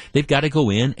this, they've got to go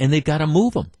in and they've got to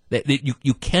move them.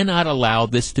 You cannot allow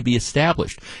this to be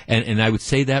established. And I would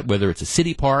say that whether it's a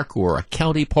city park or a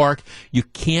county park, you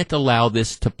can't allow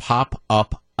this to pop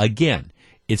up again.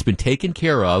 It's been taken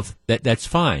care of. That's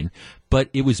fine. But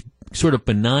it was sort of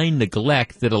benign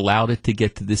neglect that allowed it to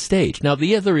get to this stage. Now,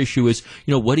 the other issue is,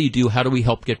 what do you do? How do we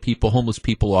help get homeless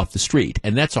people off the street?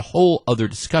 And that's a whole other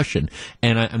discussion.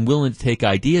 And I'm willing to take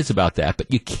ideas about that.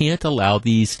 But you can't allow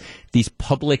these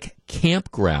public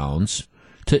campgrounds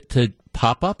to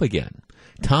pop up again.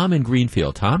 Tom in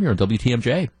Greenfield. Tom, you're on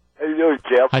WTMJ. How you doing,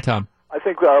 Jeff? Hi, Tom. I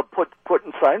think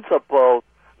putting signs up,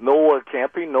 no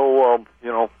camping, no,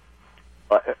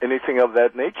 anything of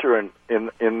that nature in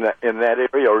that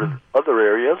area or other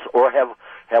areas, or have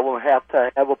them have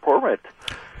to have a permit.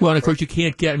 Well, and of course you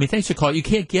can't get. Thanks for calling. You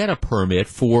can't get a permit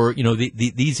for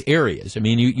these areas.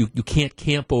 You can't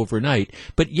camp overnight.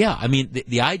 But yeah,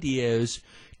 the idea is,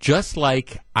 just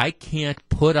like I can't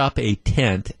put up a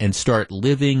tent and start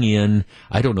living in,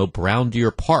 Brown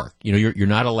Deer Park. You're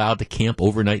not allowed to camp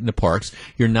overnight in the parks.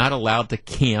 You're not allowed to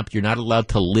camp. You're not allowed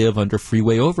to live under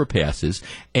freeway overpasses.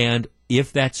 And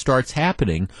if that starts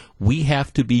happening, we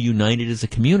have to be united as a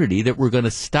community that we're going to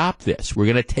stop this. We're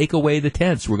going to take away the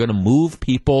tents. We're going to move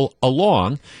people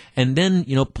along. And then,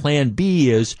 plan B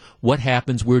is what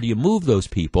happens? Where do you move those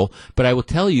people? But I will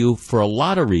tell you, for a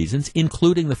lot of reasons,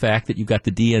 including the fact that you've got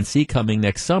the DNC coming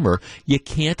next summer, you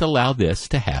can't allow this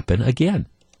to happen again.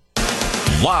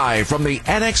 Live from the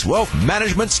Annex Wealth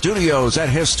Management Studios at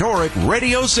historic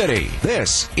Radio City,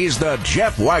 this is the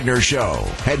Jeff Wagner Show.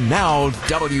 And now,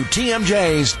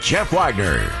 WTMJ's Jeff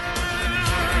Wagner.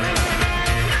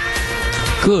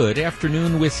 Good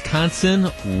afternoon, Wisconsin.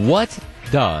 What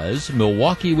does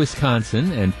Milwaukee,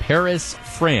 Wisconsin and Paris,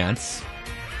 France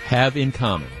have in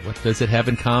common? What does it have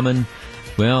in common?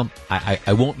 Well,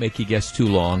 I won't make you guess too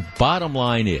long. Bottom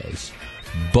line is,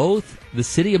 both the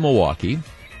city of Milwaukee,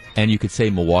 and you could say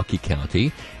Milwaukee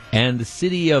County, and the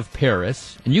city of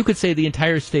Paris, and you could say the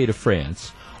entire state of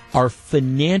France, are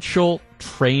financial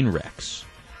train wrecks.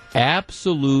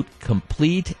 Absolute,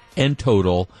 complete, and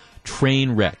total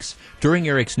train wrecks. During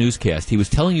Eric's newscast, he was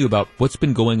telling you about what's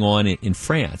been going on in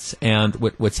France. And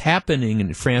what's happening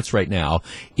in France right now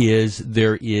is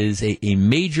there is a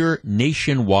major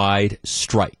nationwide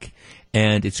strike.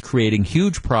 And it's creating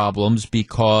huge problems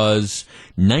because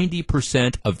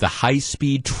 90% of the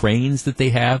high-speed trains that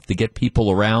they have to get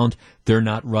people around, they're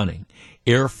not running.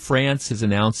 Air France has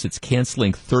announced it's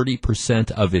canceling 30%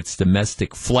 of its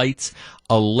domestic flights.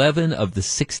 11 of the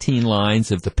 16 lines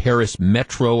of the Paris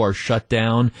metro are shut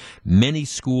down. Many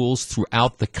schools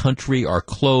throughout the country are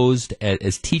closed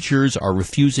as teachers are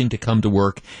refusing to come to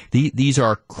work. These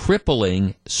are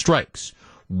crippling strikes.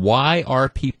 Why are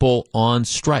people on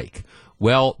strike?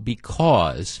 Well,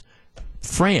 because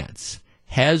France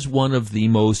has one of the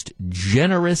most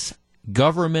generous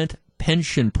government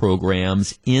pension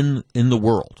programs in the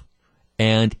world,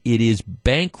 and it is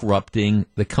bankrupting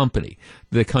the country.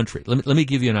 Let me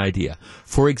give you an idea.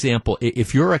 For example,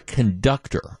 if you're a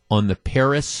conductor on the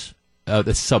Paris,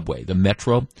 the subway, the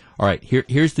metro, all right,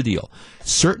 here's the deal.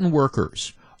 Certain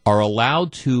workers are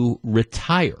allowed to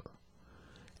retire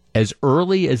as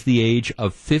early as the age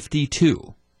of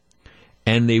 52,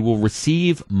 and they will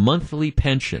receive monthly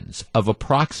pensions of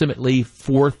approximately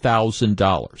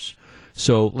 $4,000.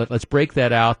 So let's break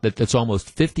that out. That's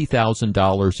almost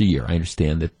 $50,000 a year. I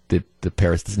understand that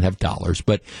Paris doesn't have dollars,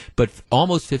 but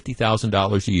almost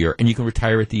 $50,000 a year, and you can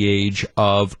retire at the age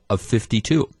of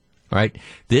 52. All right,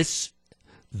 this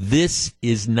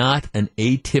is not an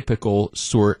atypical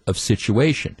sort of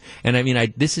situation.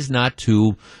 And this is not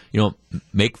to,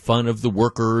 make fun of the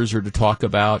workers or to talk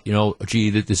about,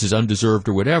 that this is undeserved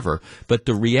or whatever. But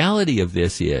the reality of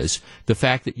this is the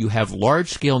fact that you have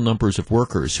large-scale numbers of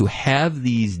workers who have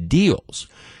these deals,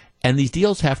 and these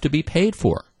deals have to be paid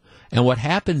for. And what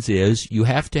happens is you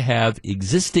have to have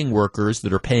existing workers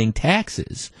that are paying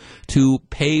taxes to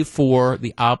pay for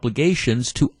the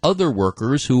obligations to other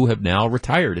workers who have now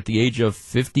retired at the age of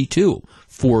 52,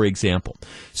 for example.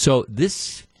 So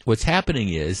what's happening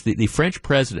is the French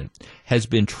president has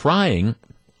been trying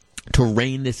to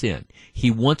rein this in.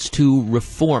 He wants to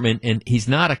reform, and he's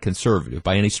not a conservative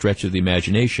by any stretch of the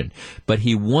imagination, but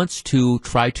he wants to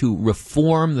try to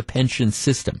reform the pension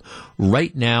system.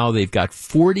 Right now, they've got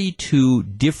 42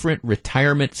 different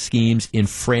retirement schemes in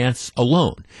France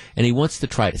alone, and he wants to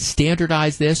try to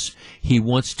standardize this. He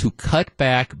wants to cut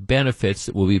back benefits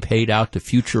that will be paid out to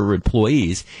future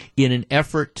employees in an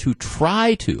effort to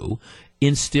try to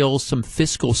instill some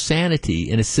fiscal sanity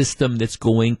in a system that's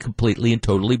going completely and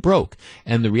totally broke.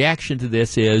 And the reaction to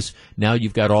this is now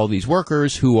you've got all these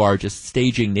workers who are just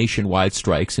staging nationwide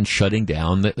strikes and shutting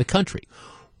down the country.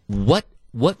 What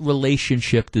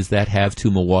relationship does that have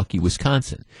to Milwaukee,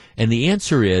 Wisconsin? And the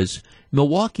answer is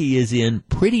Milwaukee is in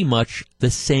pretty much the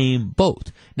same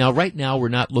boat. Now, right now, we're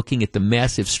not looking at the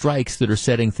massive strikes that are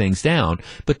setting things down,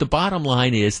 but the bottom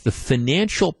line is the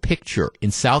financial picture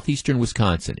in southeastern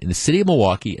Wisconsin, in the city of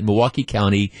Milwaukee, in Milwaukee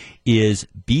County, is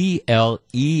BLEAK.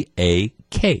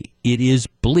 It is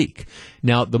bleak.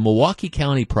 Now, the Milwaukee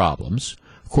County problems,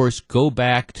 of course, go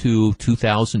back to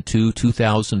 2002,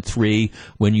 2003,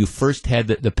 when you first had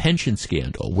the pension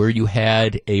scandal, where you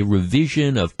had a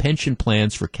revision of pension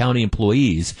plans for county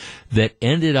employees that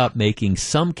ended up making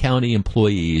some county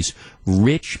employees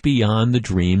rich beyond the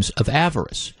dreams of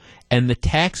avarice. And the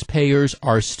taxpayers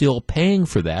are still paying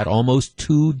for that almost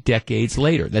 2 decades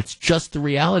later. That's just the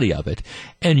reality of it.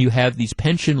 And you have these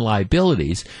pension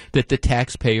liabilities that the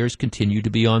taxpayers continue to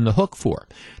be on the hook for.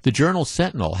 The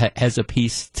Journal-Sentinel has a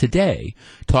piece today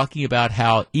talking about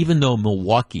how even though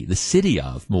Milwaukee, the city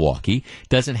of Milwaukee,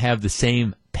 doesn't have the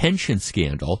same pension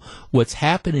scandal, what's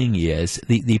happening is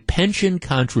the pension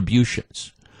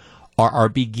contributions are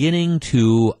beginning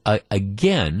to,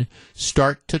 again,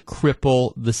 start to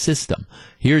cripple the system.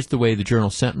 Here's the way the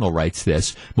Journal-Sentinel writes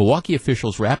this. Milwaukee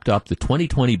officials wrapped up the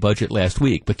 2020 budget last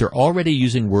week, but they're already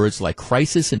using words like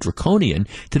crisis and draconian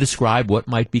to describe what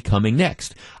might be coming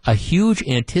next. A huge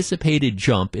anticipated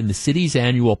jump in the city's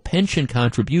annual pension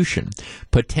contribution,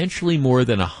 potentially more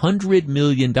than $100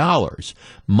 million,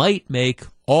 might make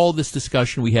all this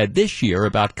discussion we had this year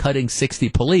about cutting 60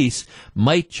 police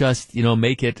might just,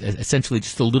 make it essentially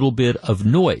just a little bit of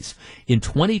noise. In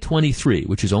 2023,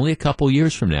 which is only a couple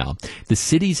years from now, the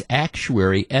city's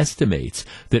actuary estimates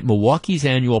that Milwaukee's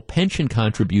annual pension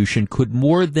contribution could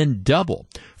more than double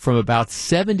from about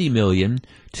 $70 million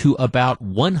to about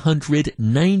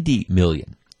 $190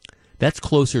 million. That's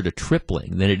closer to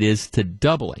tripling than it is to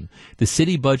doubling. The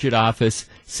city budget office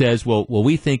says, well,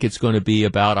 we think it's going to be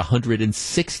about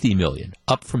 $160 million,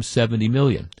 up from $70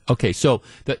 million. Okay, so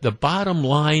the bottom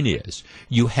line is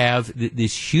you have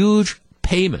these huge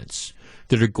payments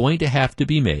that are going to have to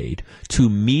be made to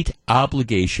meet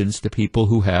obligations to people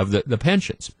who have the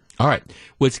pensions. All right,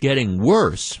 what's getting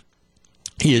worse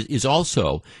is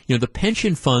also, the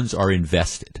pension funds are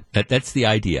invested. That's the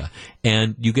idea.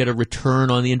 And you get a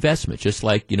return on the investment. Just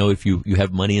like, if you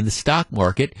have money in the stock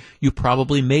market, you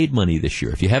probably made money this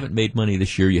year. If you haven't made money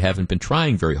this year, you haven't been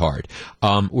trying very hard.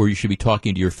 Or you should be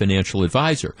talking to your financial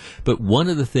advisor. But one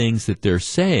of the things that they're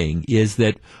saying is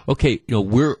that, okay,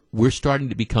 we're starting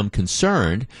to become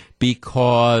concerned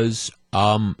because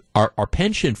our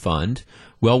pension fund,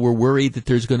 well, we're worried that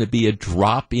there's going to be a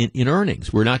drop in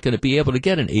earnings. We're not going to be able to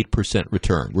get an 8%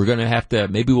 return. We're going to have to,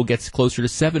 maybe we'll get closer to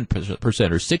 7% or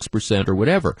 6% or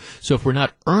whatever. So if we're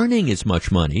not earning as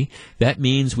much money, that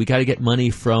means we got to get money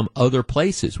from other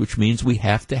places, which means we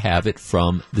have to have it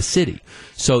from the city.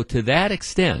 So to that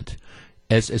extent,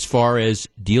 as far as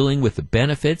dealing with the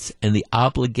benefits and the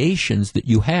obligations that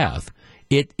you have,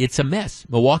 it's a mess.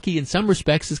 Milwaukee, in some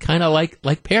respects, is kind of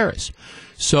like Paris.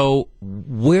 So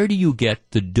where do you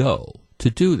get the dough to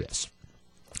do this?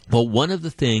 Well, one of the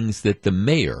things that the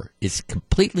mayor is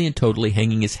completely and totally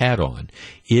hanging his hat on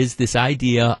is this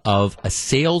idea of a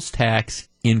sales tax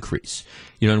increase.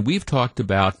 And we've talked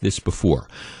about this before.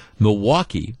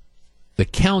 Milwaukee, the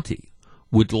county,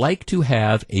 would like to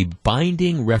have a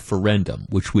binding referendum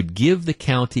which would give the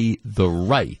county the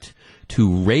right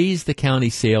to raise the county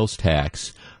sales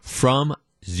tax from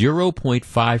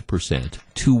 0.5%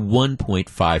 to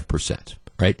 1.5%,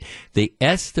 right? They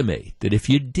estimate that if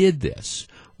you did this,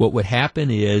 what would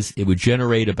happen is it would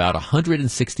generate about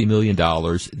 $160 million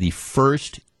the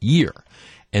first year.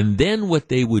 And then what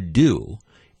they would do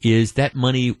is that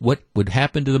money, what would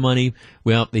happen to the money?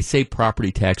 Well, they say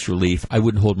property tax relief. I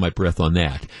wouldn't hold my breath on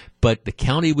that. But the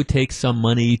county would take some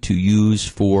money to use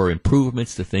for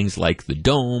improvements to things like the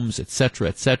domes, et cetera,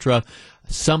 et cetera.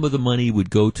 Some of the money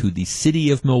would go to the city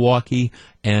of Milwaukee,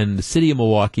 and the city of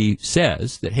Milwaukee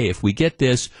says that, hey, if we get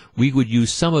this, we would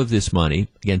use some of this money,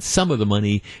 again, some of the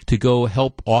money, to go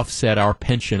help offset our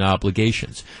pension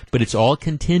obligations. But it's all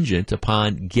contingent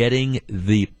upon getting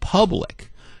the public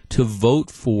to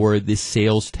vote for this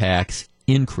sales tax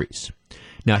increase.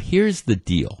 Now, here's the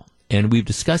deal. And we've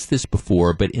discussed this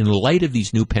before, but in light of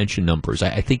these new pension numbers,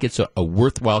 I think it's a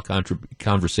worthwhile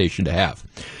conversation to have.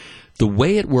 The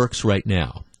way it works right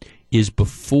now is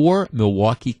before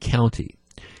Milwaukee County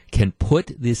can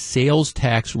put this sales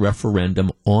tax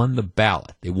referendum on the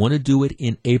ballot, they want to do it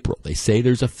in April. They say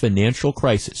there's a financial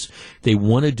crisis. They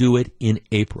want to do it in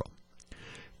April.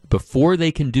 Before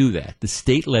they can do that, the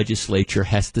state legislature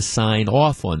has to sign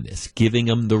off on this, giving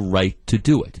them the right to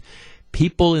do it.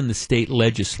 People in the state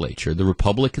legislature, the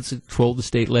Republicans that control the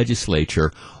state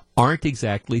legislature, aren't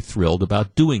exactly thrilled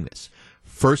about doing this.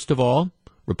 First of all,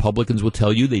 Republicans will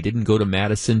tell you they didn't go to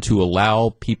Madison to allow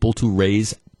people to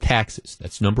raise taxes.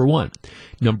 That's number one.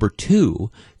 Number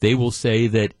two, they will say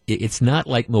that it's not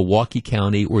like Milwaukee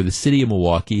County or the city of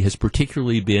Milwaukee has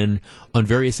particularly been, on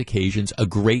various occasions, a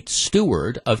great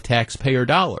steward of taxpayer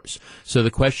dollars. So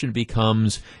the question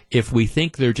becomes, if we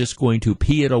think they're just going to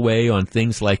pee it away on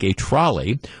things like a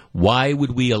trolley, why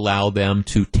would we allow them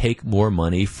to take more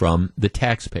money from the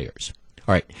taxpayers?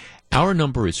 All right. Our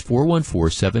number is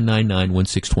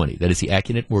 414-799-1620. That is the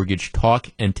Acunet Mortgage talk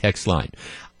and text line.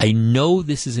 I know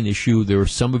this is an issue there are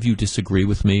some of you disagree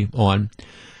with me on.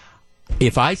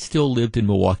 If I still lived in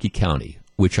Milwaukee County,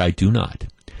 which I do not,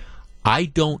 I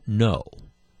don't know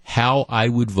how I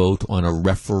would vote on a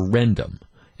referendum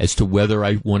as to whether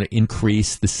I want to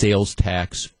increase the sales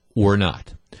tax or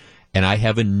not. And I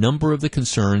have a number of the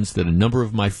concerns that a number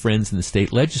of my friends in the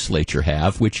state legislature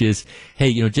have, which is,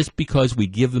 hey, just because we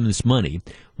give them this money,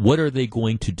 what are they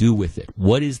going to do with it?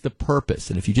 What is the purpose?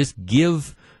 And if you just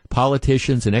give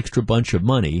politicians an extra bunch of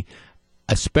money,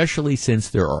 especially since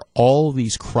there are all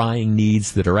these crying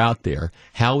needs that are out there,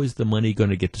 how is the money going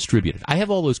to get distributed? I have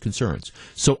all those concerns.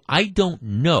 So I don't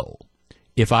know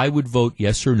if I would vote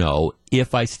yes or no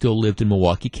if I still lived in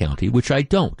Milwaukee County, which I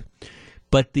don't.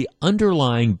 But the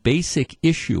underlying basic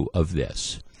issue of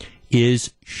this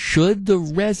is, should the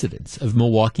residents of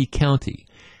Milwaukee County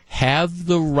have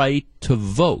the right to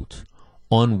vote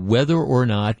on whether or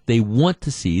not they want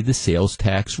to see the sales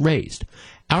tax raised?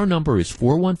 Our number is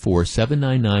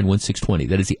 414-799-1620.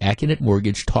 That is the Acunet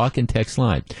Mortgage talk and text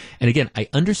line. And again, I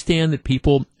understand that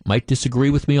people might disagree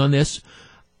with me on this.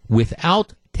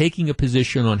 Without taking a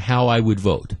position on how I would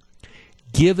vote,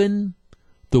 given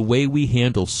the way we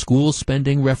handle school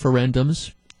spending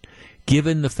referendums,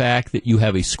 given the fact that you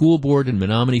have a school board in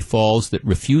Menominee Falls that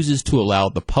refuses to allow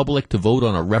the public to vote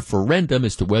on a referendum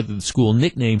as to whether the school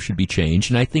nickname should be changed,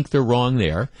 and I think they're wrong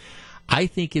there, I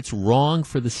think it's wrong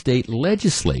for the state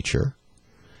legislature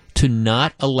to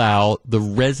not allow the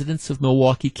residents of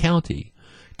Milwaukee County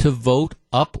to vote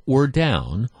up or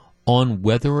down on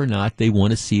whether or not they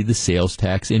want to see the sales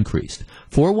tax increased.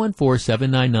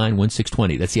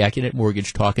 414-799-1620. That's the Acunet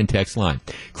Mortgage talk and text line.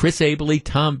 Chris Abele,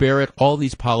 Tom Barrett, all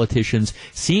these politicians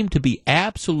seem to be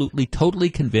absolutely, totally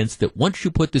convinced that once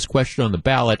you put this question on the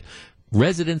ballot,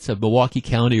 residents of Milwaukee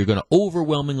County are going to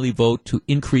overwhelmingly vote to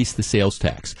increase the sales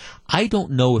tax. I don't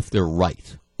know if they're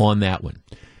right on that one.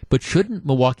 But shouldn't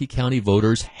Milwaukee County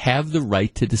voters have the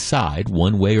right to decide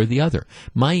one way or the other?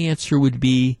 My answer would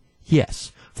be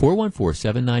yes.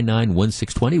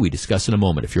 414-799-1620. We discuss in a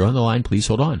moment. If you're on the line, please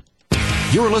hold on.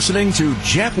 You're listening to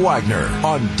Jeff Wagner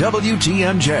on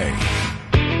WTMJ.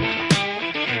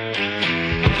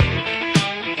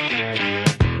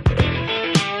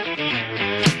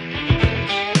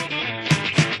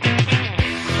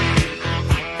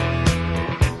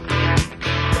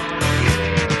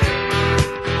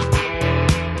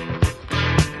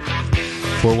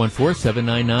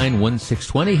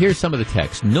 414-799-1620. Here's some of the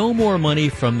text. No more money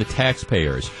from the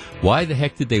taxpayers. Why the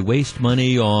heck did they waste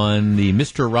money on the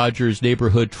Mr. Rogers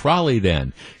neighborhood trolley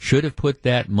then? Should have put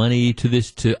that money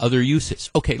to other uses.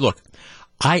 Okay, look,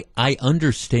 I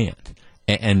understand.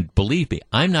 And believe me,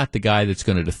 I'm not the guy that's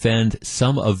going to defend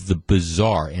some of the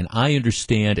bizarre, and I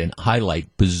understand and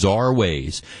highlight bizarre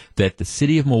ways that the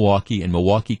city of Milwaukee and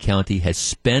Milwaukee County has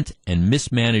spent and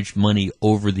mismanaged money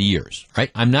over the years. Right?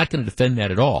 I'm not going to defend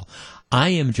that at all. I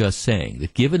am just saying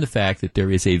that given the fact that there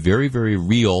is a very, very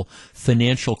real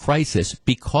financial crisis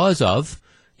because of,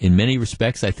 in many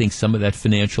respects, I think some of that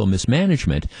financial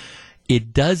mismanagement,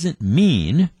 it doesn't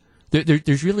mean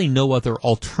There's really no other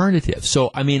alternative.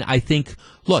 So, I mean, I think,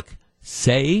 look,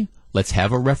 let's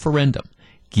have a referendum.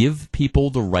 Give people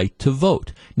the right to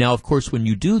vote. Now, of course, when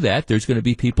you do that, there's going to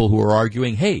be people who are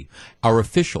arguing, hey, our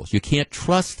officials, you can't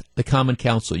trust the Common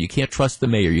Council, you can't trust the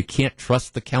mayor, you can't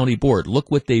trust the county board.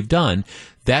 Look what they've done.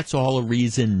 That's all a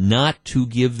reason not to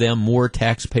give them more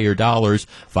taxpayer dollars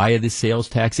via the sales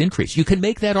tax increase. You can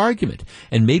make that argument,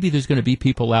 and maybe there's going to be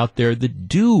people out there that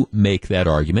do make that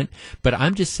argument, but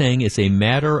I'm just saying it's a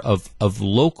matter of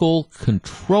local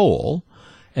control.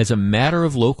 As a matter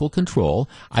of local control,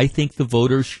 I think the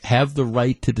voters have the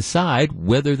right to decide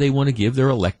whether they want to give their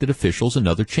elected officials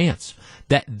another chance.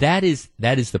 That is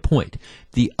the point.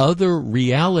 The other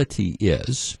reality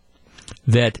is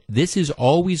that this is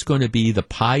always going to be the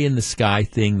pie in the sky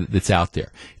thing that's out there.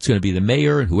 It's going to be the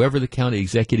mayor and whoever the county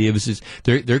executive is.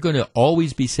 They're going to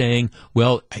always be saying,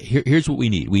 well, here's what we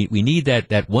need. We need that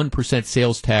 1%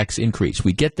 sales tax increase.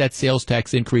 We get that sales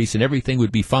tax increase and everything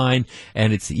would be fine.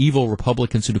 And it's the evil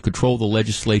Republicans who control the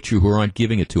legislature who aren't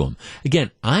giving it to them.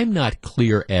 Again, I'm not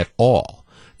clear at all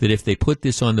that if they put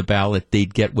this on the ballot,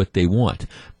 they'd get what they want.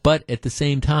 But at the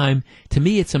same time, to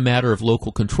me, it's a matter of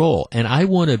local control. And I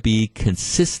want to be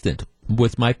consistent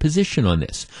with my position on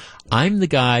this. I'm the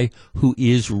guy who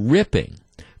is ripping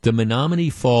the Menominee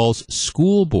Falls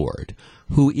School Board,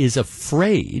 who is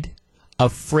afraid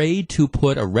to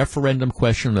put a referendum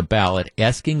question on the ballot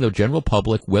asking the general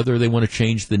public whether they want to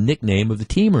change the nickname of the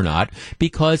team or not,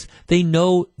 because they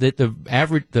know that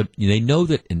they know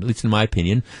that, at least in my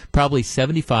opinion, probably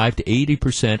 75 to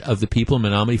 80% of the people in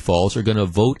Menominee Falls are going to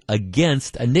vote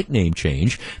against a nickname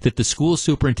change that the school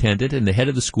superintendent and the head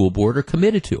of the school board are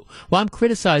committed to. Well, I'm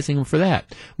criticizing them for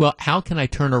that. Well, how can I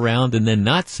turn around and then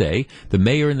not say the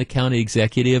mayor and the county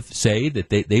executive say that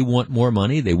they want more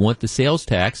money, they want the sales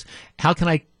tax? How can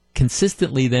I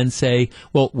consistently then say,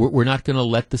 well, we're not going to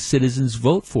let the citizens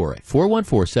vote for it?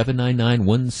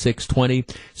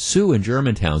 414-799-1620. Sue in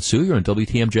Germantown. Sue, you're on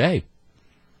WTMJ.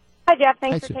 Hi, Jeff.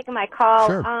 Thanks for taking my call.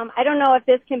 Sure. I don't know if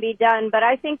this can be done, but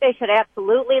I think they should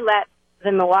absolutely let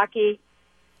the Milwaukee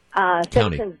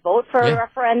citizens vote for a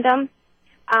referendum.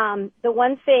 The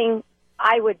one thing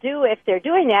I would do if they're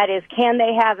doing that is, can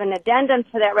they have an addendum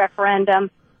to that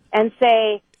referendum and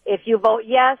say, if you vote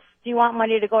yes, do you want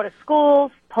money to go to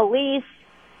schools, police,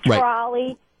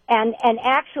 trolley, and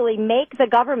actually make the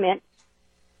government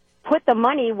put the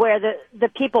money where the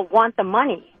people want the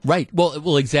money? Right.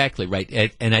 Well, exactly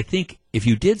right. And I think if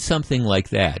you did something like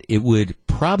that, it would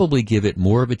probably give it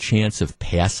more of a chance of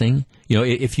passing. You know,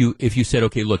 if you said,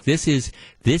 okay, look, this is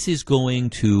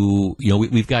going to, you know,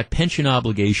 we've got pension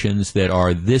obligations that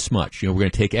are this much. You know, we're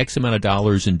going to take X amount of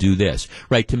dollars and do this,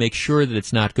 right, to make sure that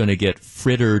it's not going to get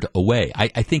frittered away.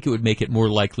 I think it would make it more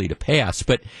likely to pass.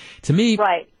 But to me,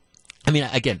 right. I mean,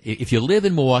 again, if you live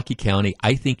in Milwaukee County,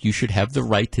 I think you should have the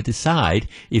right to decide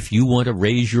if you want to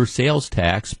raise your sales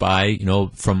tax by, you know,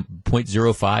 from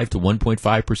 0.05 to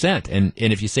 1.5%. And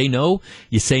if you say no,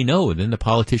 you say no. And then the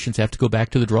politicians have to go back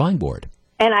to the drawing board.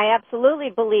 And I absolutely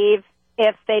believe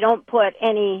if they don't put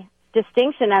any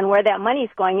distinction on where that money's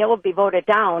going, it will be voted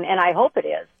down, and I hope it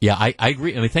is. Yeah, I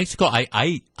agree. I mean, thanks for the call.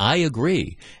 I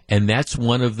agree. And that's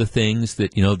one of the things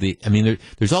that, you know,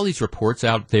 there's all these reports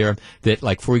out there that,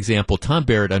 like, for example, Tom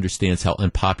Barrett understands how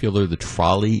unpopular the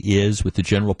trolley is with the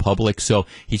general public. So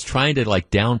he's trying to, like,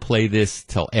 downplay this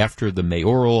till after the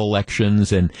mayoral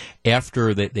elections and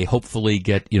after they hopefully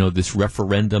get, you know, this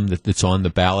referendum that's on the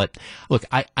ballot. Look,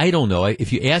 I don't know.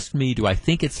 If you ask me, do I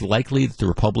think it's likely that the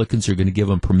Republicans are going to give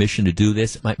them permission to do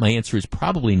this? My answer is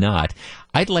probably not.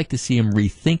 I'd like to see him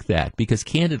rethink that because,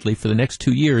 candidly, for the next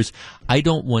 2 years, I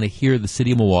don't want to hear the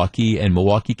city of Milwaukee and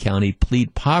Milwaukee County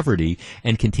plead poverty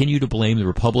and continue to blame the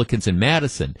Republicans in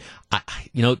Madison.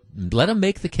 Let them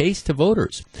make the case to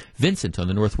voters. Vincent on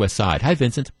the Northwest Side. Hi,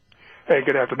 Vincent. Hey,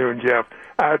 good afternoon, Jeff.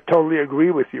 I totally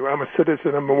agree with you. I'm a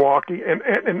citizen of Milwaukee, and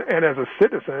as a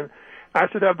citizen, I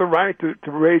should have the right to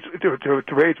raise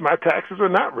my taxes or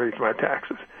not raise my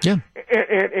taxes. Yeah.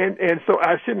 And so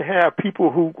I shouldn't have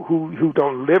people who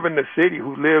don't live in the city,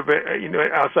 who live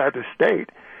outside the state,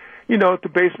 to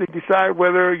basically decide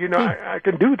whether I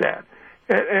can do that.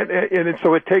 And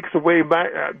so it takes away my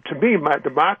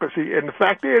democracy. And the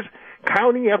fact is,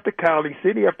 county after county,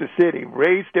 city after city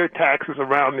raised their taxes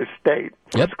around this state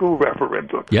for school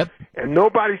referendum. Yep. And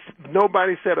nobody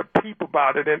said a peep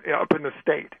about it up in the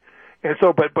state. And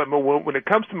so, but when it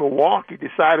comes to Milwaukee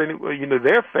deciding,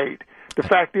 their fate, the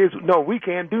fact is, no, we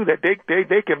can't do that. They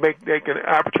can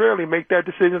arbitrarily make that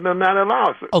decision and not allow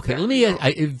us. Okay, let me,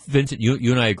 Vincent,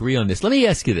 you and I agree on this. Let me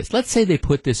ask you this. Let's say they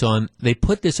put this on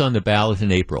the ballot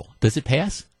in April. Does it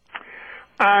pass?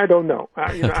 I don't know.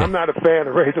 Okay. I'm not a fan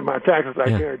of raising my taxes. I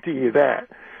guarantee you that.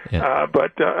 Yeah.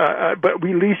 But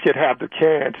we at least should have the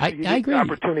chance. I agree. The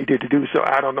opportunity to do so.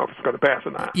 I don't know if it's going to pass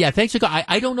or not. Yeah, thanks.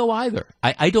 I don't know either.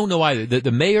 I don't know either.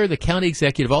 The mayor, the county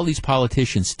executive, all these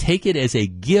politicians take it as a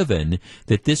given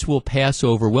that this will pass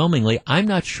overwhelmingly. I'm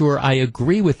not sure I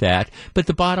agree with that. But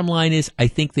the bottom line is I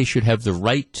think they should have the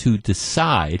right to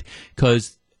decide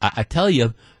because I tell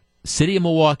you, city of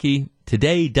Milwaukee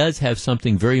today does have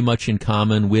something very much in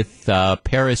common with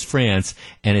Paris, France,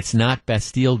 and it's not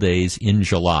Bastille Days in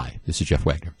July. This is Jeff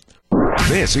Wagner.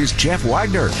 This is Jeff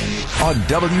Wagner on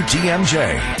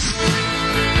WTMJ.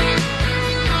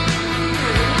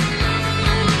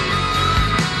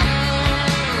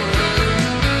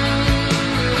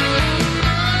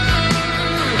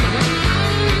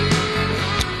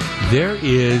 There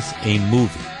is a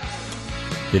movie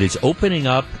that is opening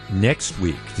up next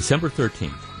week, December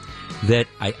 13th, that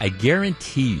I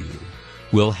guarantee you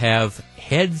will have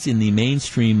heads in the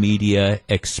mainstream media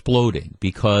exploding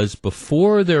because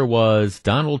before there was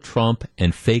Donald Trump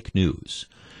and fake news,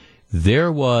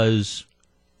 there was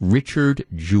Richard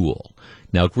Jewell.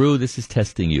 Now, Gru, this is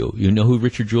testing you. You know who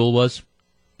Richard Jewell was?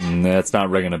 That's not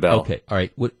ringing a bell. Okay, all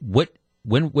right. What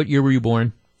year were you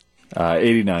born?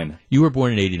 89. You were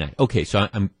born in 89. Okay, so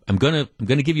I'm gonna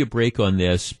give you a break on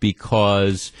this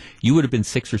because you would have been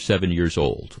 6 or 7 years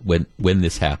old when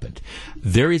this happened.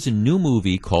 There is a new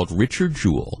movie called Richard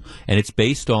Jewell, and it's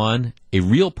based on a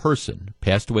real person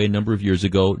passed away a number of years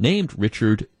ago named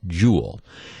Richard Jewell,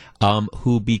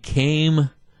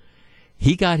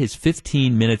 he got his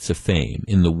 15 minutes of fame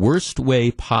in the worst way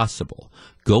possible,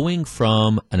 going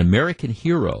from an American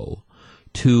hero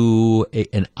to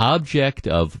an object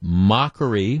of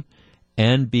mockery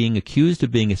and being accused of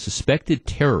being a suspected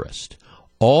terrorist,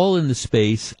 all in the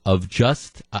space of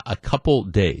just a couple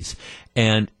days.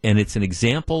 And it's an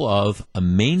example of a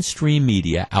mainstream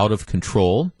media out of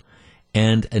control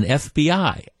and an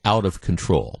FBI out of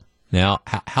control. Now,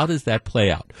 how does that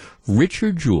play out?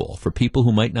 Richard Jewell, for people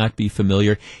who might not be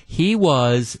familiar, he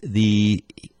was the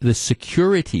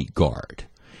security guard.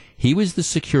 He was the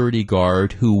security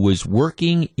guard who was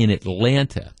working in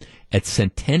Atlanta at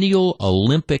Centennial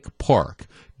Olympic Park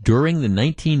during the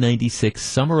 1996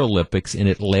 Summer Olympics in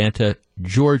Atlanta,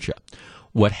 Georgia.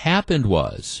 What happened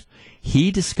was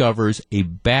he discovers a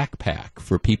backpack.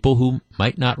 For people who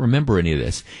might not remember any of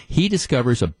this, he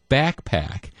discovers a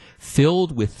backpack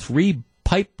filled with 3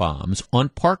 pipe bombs on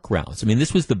park grounds. I mean,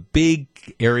 this was the big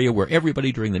area where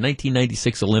everybody during the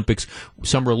 1996 Olympics,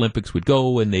 Summer Olympics, would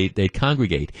go and they'd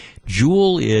congregate.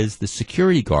 Jewell is the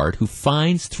security guard who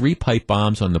finds 3 pipe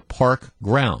bombs on the park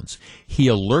grounds. He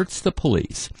alerts the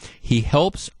police. He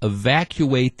helps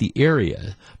evacuate the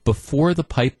area before the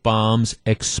pipe bombs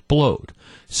explode.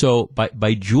 So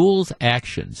by Jewell's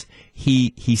actions,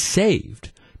 he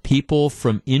saved people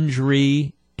from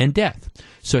injury and death.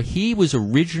 So he was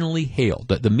originally hailed.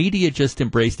 The media just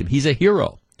embraced him. He's a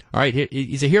hero. All right,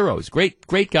 he's a hero. He's a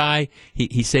great guy.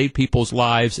 He saved people's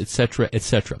lives, etc.,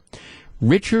 etc.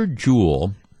 Richard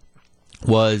Jewell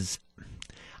was,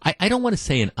 I don't want to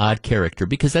say an odd character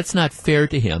because that's not fair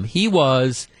to him. He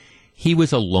was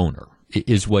a loner,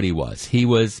 is what he was. He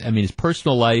was, I mean, his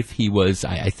personal life, he was,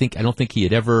 I don't think he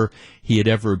had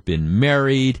ever been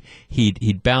married.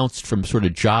 He'd bounced from sort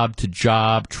of job to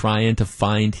job trying to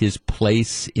find his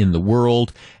place in the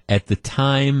world. At the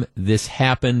time this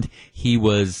happened, he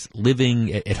was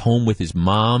living at home with his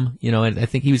mom, and I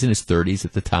think he was in his 30s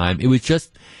at the time. It was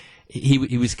just,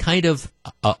 he was kind of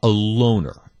a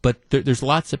loner. But there's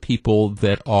lots of people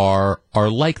that are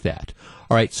like that.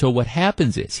 All right, so what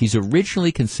happens is he's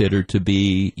originally considered to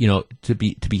be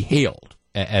hailed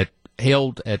as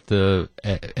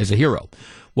a hero.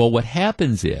 Well, what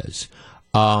happens is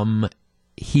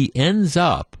he ends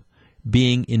up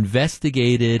being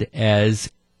investigated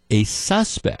as a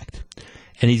suspect,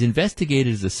 and he's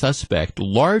investigated as a suspect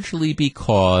largely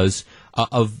because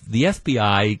of the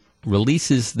FBI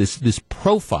releases this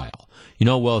profile.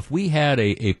 Well, if we had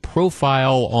a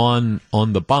profile on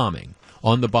the bombing,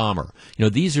 on the bomber,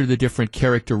 these are the different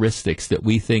characteristics that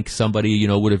we think somebody,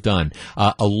 would have done.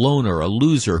 A loner, a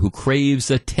loser who craves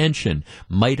attention,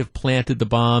 might have planted the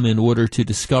bomb in order to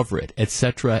discover it,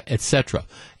 etc., etc.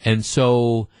 And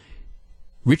so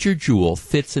Richard Jewell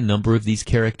fits a number of these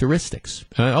characteristics.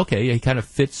 He kind of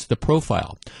fits the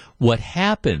profile. What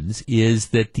happens is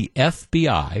that the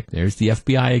FBI, there's the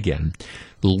FBI again,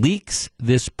 leaks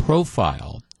this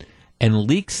profile and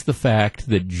leaks the fact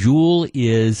that Jewell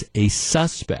is a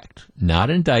suspect,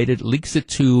 not indicted, leaks it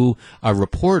to a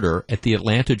reporter at the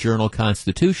Atlanta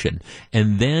Journal-Constitution.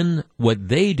 And then what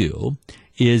they do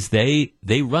is they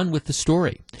run with the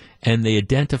story. And they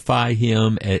identify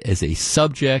him as a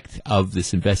subject of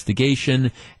this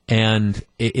investigation, and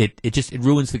it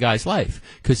ruins the guy's life,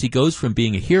 because he goes from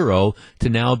being a hero to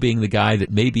now being the guy that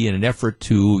maybe in an effort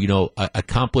to,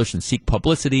 accomplish and seek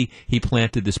publicity, he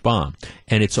planted this bomb.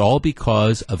 And it's all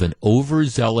because of an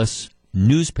overzealous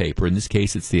newspaper. In this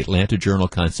case, it's the Atlanta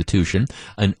Journal-Constitution,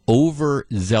 an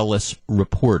overzealous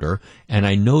reporter. And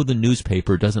I know the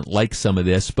newspaper doesn't like some of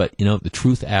this, but, the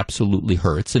truth absolutely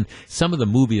hurts. And some of the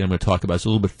movie that I'm going to talk about is a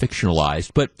little bit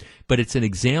fictionalized, but it's an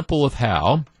example of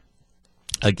how,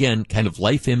 again, kind of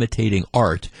life-imitating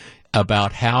art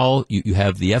about how you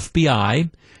have the FBI,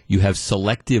 you have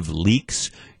selective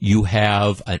leaks, you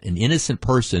have an innocent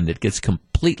person that gets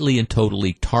completely and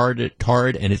totally tarred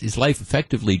and his life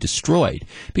effectively destroyed.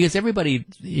 Because everybody,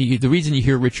 the reason you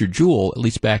hear Richard Jewell, at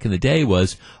least back in the day,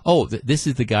 was, this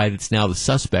is the guy that's now the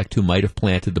suspect who might have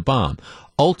planted the bomb.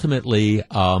 Ultimately,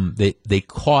 they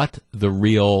caught the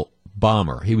real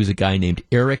bomber. He was a guy named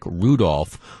Eric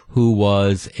Rudolph, who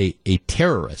was a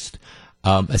terrorist.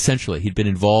 Essentially,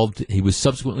 he was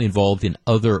subsequently involved in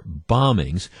other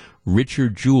bombings.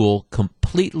 Richard Jewell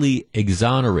completely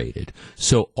exonerated.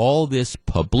 So all this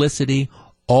publicity,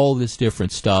 all this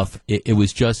different stuff,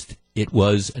 it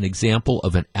was an example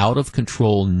of an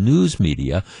out-of-control news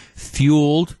media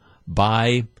fueled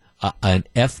by an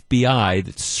FBI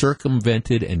that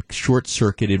circumvented and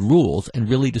short-circuited rules and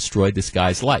really destroyed this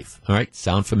guy's life. All right,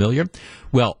 sound familiar?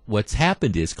 Well, what's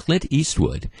happened is Clint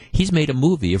Eastwood, he's made a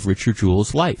movie of Richard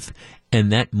Jewell's life,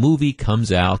 and that movie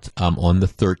comes out on the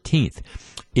 13th.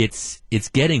 It's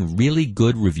getting really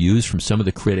good reviews from some of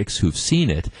the critics who've seen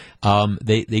it.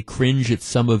 They cringe at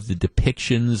some of the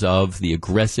depictions of the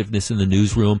aggressiveness in the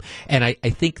newsroom, and I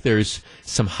think there's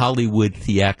some Hollywood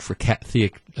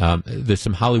there's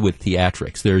some Hollywood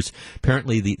theatrics. There's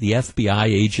apparently the FBI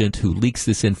agent who leaks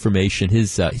this information.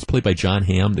 He's played by John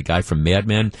Hamm, the guy from Mad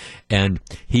Men, and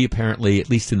he apparently, at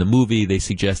least in the movie, they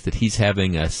suggest that he's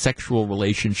having a sexual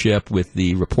relationship with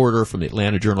the reporter from the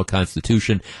Atlanta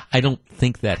Journal-Constitution. I don't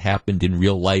think that happened in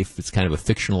real life. It's kind of a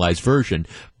fictionalized version.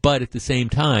 But at the same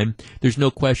time, there's no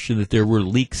question that there were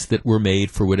leaks that were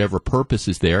made for whatever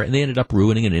purposes there, and they ended up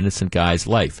ruining an innocent guy's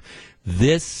life.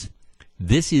 This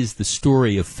is the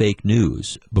story of fake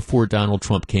news before Donald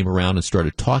Trump came around and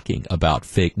started talking about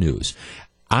fake news.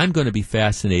 I'm going to be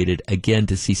fascinated, again,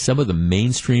 to see some of the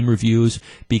mainstream reviews,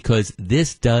 because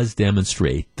this does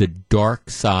demonstrate the dark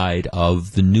side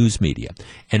of the news media.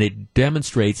 And it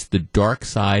demonstrates the dark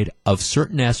side of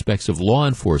certain aspects of law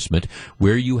enforcement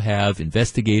where you have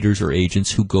investigators or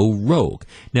agents who go rogue.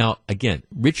 Now, again,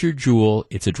 Richard Jewell,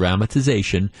 it's a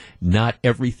dramatization. Not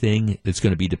everything that's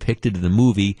going to be depicted in the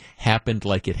movie happened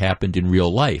like it happened in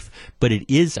real life. But it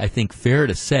is, I think, fair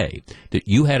to say that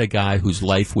you had a guy whose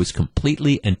life was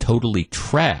completely and totally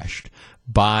trashed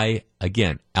by,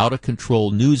 again,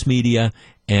 out-of-control news media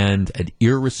and an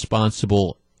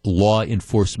irresponsible law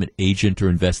enforcement agent or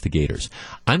investigators.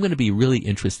 I'm going to be really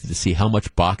interested to see how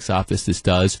much box office this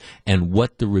does and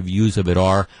what the reviews of it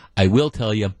are. I will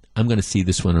tell you, I'm going to see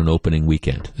this one on opening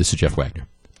weekend. This is Jeff Wagner.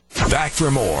 Back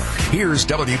for more. Here's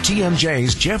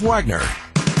WTMJ's Jeff Wagner.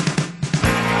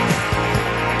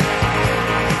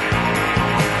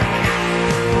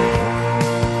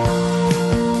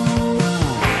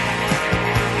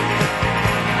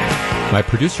 My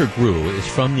producer, Gru, is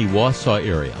from the Wausau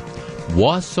area.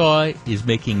 Wausau is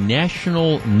making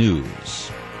national news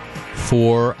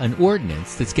for an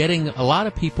ordinance that's getting a lot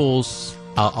of people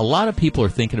are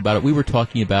thinking about it. We were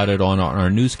talking about it on our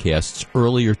newscasts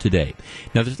earlier today.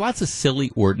 Now, there's lots of silly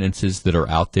ordinances that are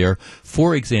out there.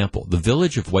 For example, the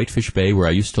village of Whitefish Bay, where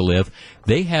I used to live,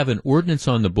 they have an ordinance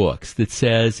on the books that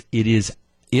says it is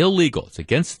illegal, it's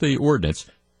against the ordinance,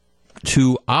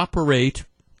 to operate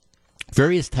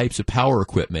various types of power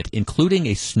equipment, including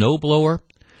a snowblower,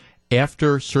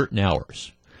 after certain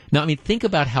hours. Now, I mean, think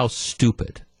about how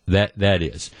stupid that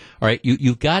is. All right,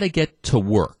 you've got to get to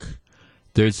work.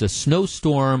 There's a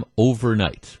snowstorm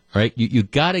overnight. All right, you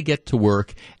got to get to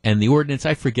work, and the ordinance,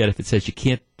 I forget if it says you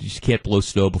can't blow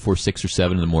snow before 6 or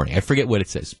 7 in the morning. I forget what it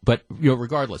says, but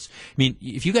regardless, I mean,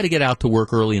 if you got to get out to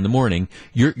work early in the morning,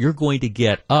 you're going to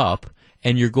get up.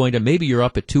 And maybe you're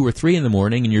up at 2 or 3 in the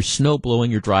morning and you're snow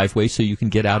blowing your driveway so you can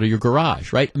get out of your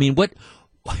garage, right? I mean,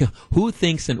 who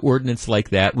thinks an ordinance like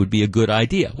that would be a good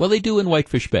idea? Well, they do in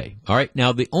Whitefish Bay. All right.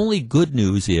 Now, the only good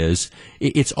news is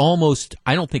it's almost,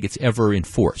 I don't think it's ever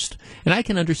enforced. And I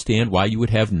can understand why you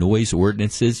would have noise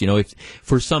ordinances,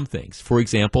 for some things. For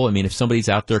example, I mean, if somebody's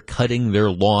out there cutting their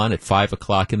lawn at 5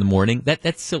 o'clock in the morning,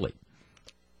 that's silly.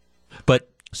 But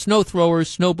snow throwers,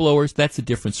 snow blowers, that's a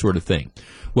different sort of thing.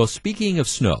 Well, speaking of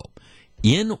snow,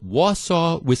 In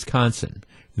Wausau, Wisconsin,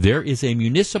 there is a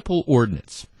municipal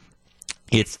ordinance.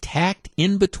 It's tacked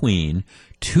in between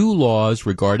two laws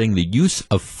regarding the use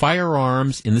of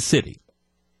firearms in the city.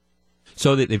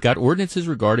 So that they've got ordinances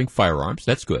regarding firearms.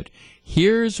 That's good.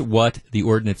 Here's what the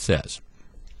ordinance says.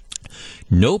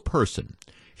 No person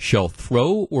shall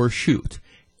throw or shoot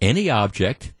any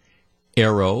object,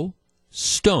 arrow,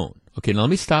 stone. Okay, now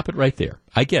let me stop it right there.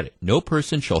 I get it. No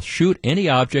person shall shoot any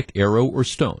object, arrow, or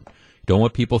stone. Don't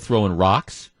want people throwing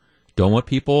rocks. Don't want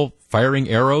people firing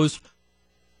arrows.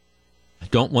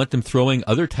 Don't want them throwing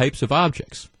other types of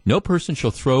objects. No person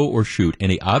shall throw or shoot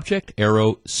any object,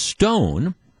 arrow,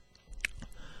 stone,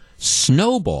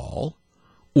 snowball,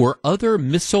 or other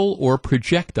missile or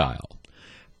projectile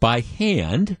by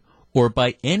hand or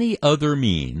by any other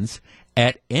means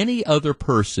at any other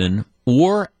person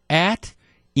or at,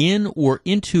 in, or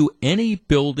into any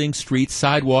building, street,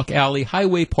 sidewalk, alley,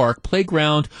 highway, park,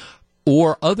 playground,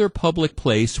 or other public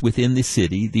place within the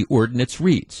city, the ordinance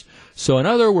reads. So in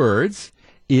other words,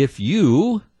 if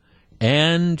you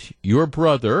and your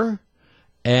brother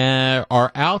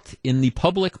are out in the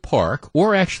public park,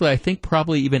 or actually I think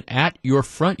probably even at your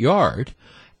front yard,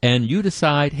 and you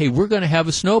decide, hey, we're going to have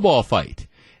a snowball fight,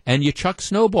 and you chuck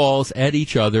snowballs at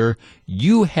each other,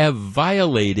 you have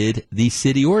violated the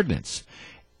city ordinance.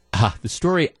 The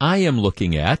story I am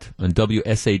looking at on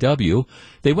WSAW,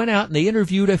 they went out and they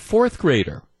interviewed a fourth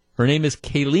grader. Her name is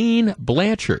Kayleen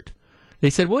Blanchard. They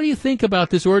said, what do you think about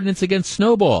this ordinance against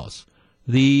snowballs?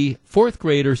 The fourth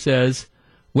grader says,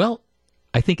 well,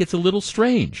 I think it's a little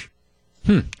strange.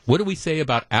 What do we say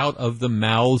about out of the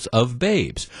mouths of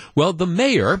babes? Well, the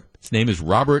mayor, his name is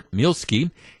Robert Mielski,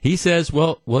 he says,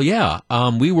 well, yeah,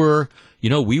 we were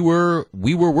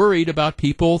worried about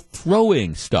people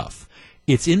throwing stuff.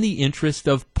 It's in the interest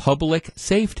of public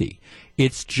safety.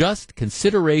 It's just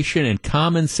consideration and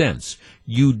common sense.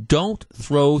 You don't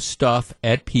throw stuff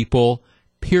at people,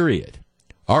 period.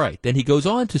 All right, then he goes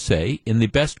on to say, in the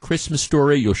best Christmas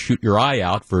story, you'll shoot your eye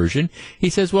out version, he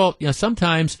says, well,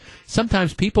 sometimes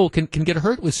people can get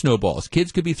hurt with snowballs.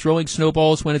 Kids could be throwing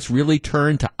snowballs when it's really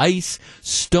turned to ice.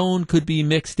 Stone could be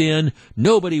mixed in.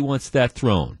 Nobody wants that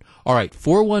thrown. All right,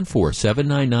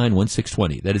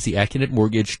 414-799-1620. That is the Acunet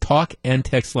Mortgage talk and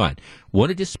text line.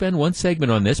 Wanted to spend one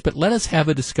segment on this, but let us have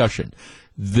a discussion.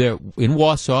 There, in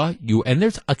Wausau, and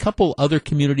there's a couple other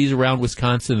communities around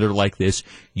Wisconsin that are like this,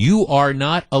 you are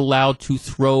not allowed to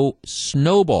throw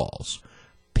snowballs,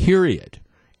 period.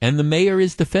 And the mayor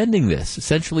is defending this,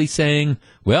 essentially saying,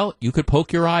 well, you could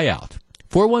poke your eye out.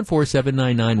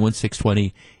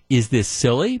 414-799-1620. Is this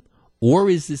silly,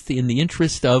 or is this in the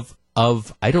interest of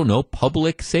I don't know,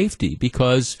 public safety?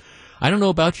 Because I don't know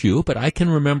about you, but I can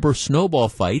remember snowball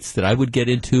fights that I would get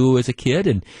into as a kid,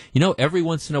 and every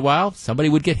once in a while somebody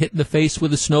would get hit in the face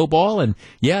with a snowball, and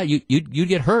yeah, you'd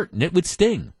get hurt and it would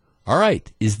sting. All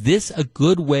right, is this a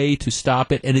good way to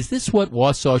stop it, and is this what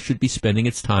Wausau should be spending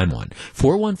its time on?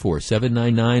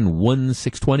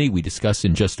 414-799-1620. We discuss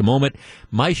in just a moment.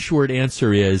 My short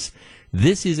answer is,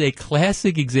 this is a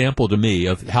classic example to me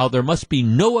of how there must be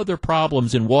no other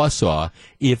problems in Wausau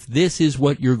if this is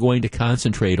what you're going to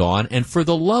concentrate on. And for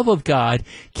the love of God,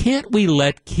 can't we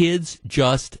let kids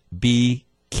just be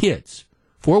kids?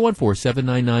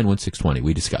 414-799-1620.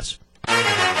 We discuss.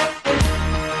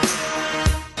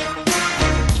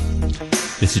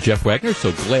 This is Jeff Wagner,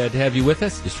 so glad to have you with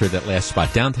us. Just heard that last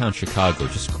spot. Downtown Chicago,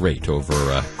 just great over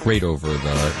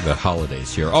the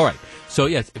holidays here. All right. So,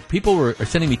 yes, if people are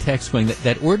sending me texts going,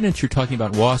 that ordinance you're talking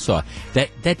about in Wausau,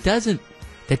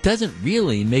 that doesn't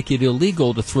really make it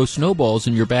illegal to throw snowballs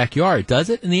in your backyard, does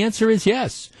it? And the answer is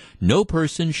yes. No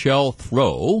person shall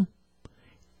throw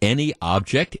any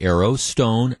object, arrow,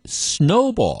 stone,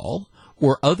 snowball,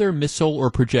 or other missile or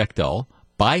projectile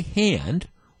by hand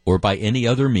or by any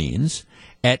other means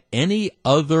at any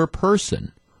other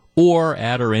person or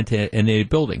at or into a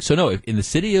building. So no, in the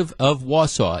city of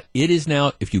Wausau, it is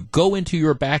now, if you go into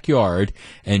your backyard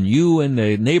and you and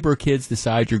the neighbor kids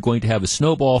decide you're going to have a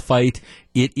snowball fight,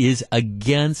 it is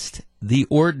against the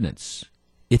ordinance.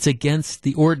 It's against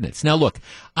the ordinance. Now look,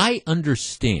 I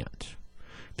understand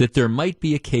that there might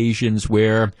be occasions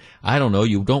where, I don't know,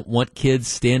 you don't want kids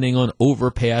standing on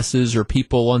overpasses or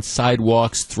people on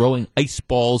sidewalks throwing ice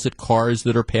balls at cars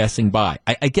that are passing by.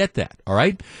 I get that, all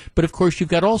right? But, of course, you've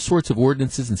got all sorts of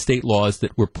ordinances and state laws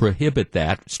that will prohibit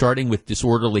that, starting with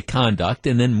disorderly conduct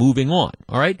and then moving on,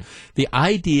 all right? The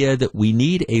idea that we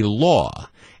need a law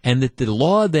and that the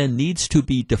law then needs to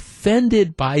be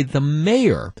defended by the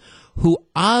mayor, who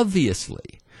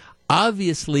obviously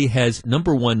obviously has,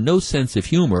 number one, no sense of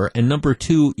humor, and number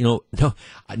two,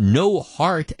 no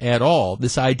heart at all.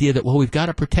 This idea that, well, we've got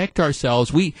to protect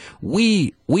ourselves. We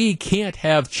can't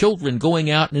have children going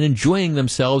out and enjoying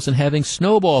themselves and having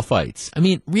snowball fights. I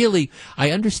mean, really,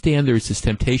 I understand there's this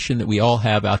temptation that we all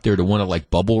have out there to want to like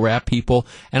bubble wrap people,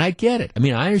 and I get it. I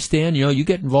mean, I understand, you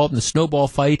get involved in a snowball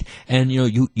fight and,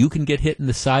 you can get hit in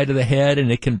the side of the head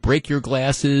and it can break your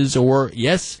glasses, or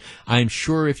yes, I'm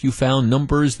sure if you found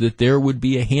numbers that there would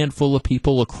be a handful of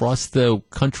people across the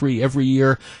country every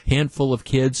year, handful of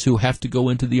kids who have to go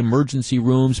into the emergency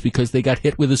rooms because they got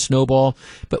hit with a snowball.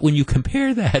 But when you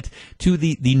compare that to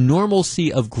the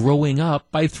normalcy of growing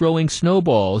up by throwing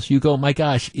snowballs, you go, my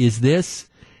gosh, is this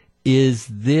just,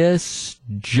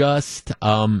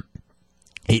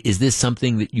 is this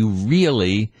something that you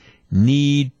really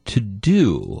need to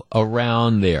do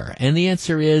around there? And the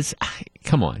answer is,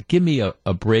 come on, give me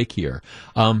a break here.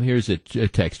 Here's a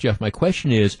text. Jeff, my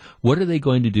question is, what are they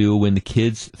going to do when the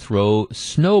kids throw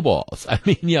snowballs? I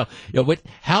mean,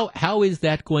 how is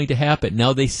that going to happen?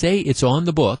 Now, they say it's on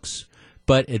the books,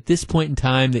 but at this point in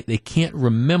time, they can't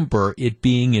remember it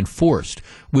being enforced,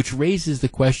 which raises the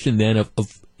question then of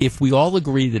if we all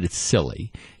agree that it's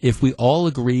silly, if we all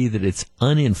agree that it's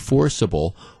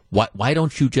unenforceable, why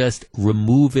don't you just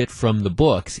remove it from the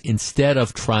books instead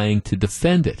of trying to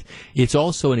defend it? It's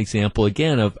also an example,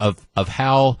 again, of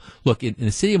how, look, in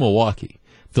the city of Milwaukee,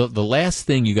 the last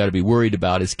thing you got to be worried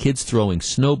about is kids throwing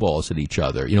snowballs at each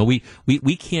other.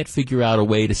 We can't figure out a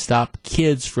way to stop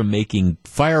kids from making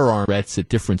firearm threats at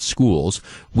different schools.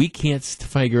 We can't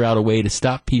figure out a way to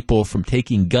stop people from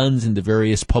taking guns into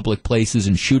various public places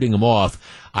and shooting them off.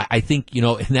 I think,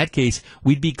 in that case,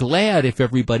 we'd be glad if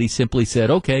everybody simply said,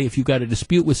 okay, if you've got a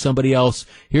dispute with somebody else,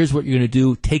 here's what you're going to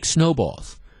do. Take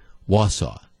snowballs.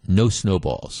 Wausau, no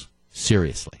snowballs.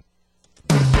 Seriously.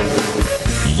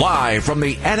 Live from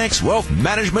the Annex Wealth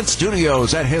Management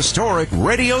Studios at historic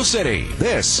Radio City,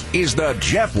 this is the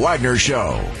Jeff Wagner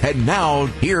Show. And now,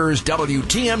 here's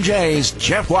WTMJ's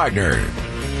Jeff Wagner.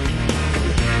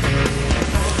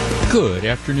 Good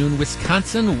afternoon,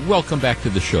 Wisconsin. Welcome back to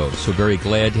the show. So very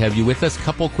glad to have you with us.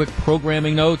 Couple quick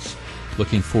programming notes.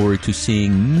 Looking forward to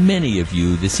seeing many of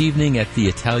you this evening at the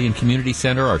Italian Community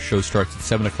Center. Our show starts at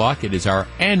 7 o'clock. It is our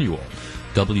annual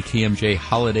WTMJ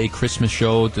Holiday Christmas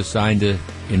Show designed to,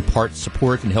 in part,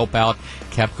 support and help out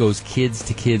Capco's Kids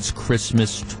to Kids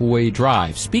Christmas Toy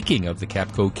Drive. Speaking of the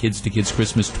Capco Kids to Kids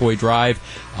Christmas Toy Drive,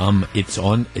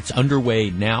 it's underway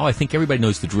now. I think everybody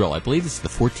knows the drill. I believe this is the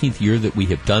 14th year that we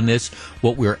have done this.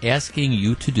 What we're asking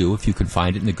you to do, if you can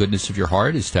find it in the goodness of your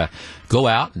heart, is to go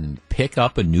out and pick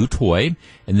up a new toy,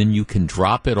 and then you can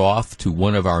drop it off to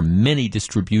one of our many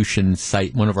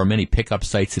one of our many pickup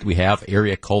sites that we have,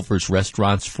 area Culver's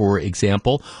restaurants, for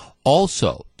example.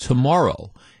 Also,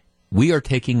 tomorrow, we are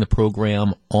taking the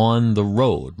program on the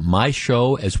road. My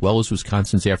show, as well as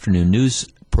Wisconsin's Afternoon News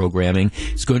programming,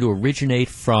 is going to originate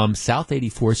from South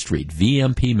 84th Street,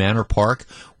 VMP Manor Park.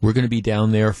 We're going to be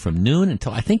down there from noon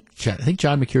until I think John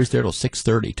McKeer's there till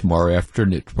 6:30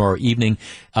 tomorrow evening.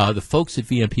 The folks at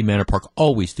VMP Manor Park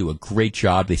always do a great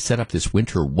job. They set up this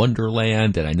winter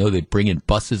wonderland, and I know they bring in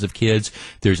buses of kids.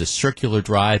 There's a circular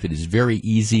drive. It is very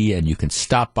easy, and you can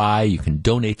stop by. You can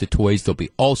donate the toys. There'll be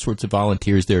all sorts of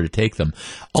volunteers there to take them.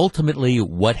 Ultimately,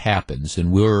 what happens,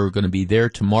 and we're going to be there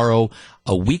tomorrow.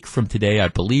 A week from today, I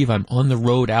believe I'm on the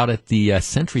road out at the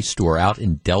Century Store out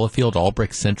in Delafield,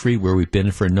 Albrecht Century, where we've been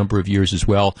for a number of years as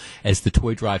well, as the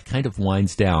toy drive kind of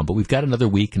winds down. But we've got another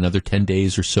week, another 10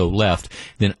 days or so left.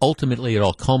 Then ultimately it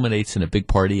all culminates in a big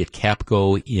party at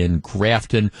Capco in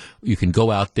Grafton. You can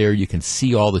go out there. You can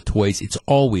see all the toys. It's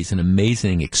always an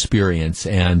amazing experience.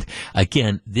 And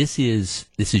again, this is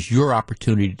your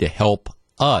opportunity to help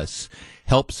us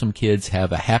help some kids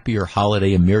have a happier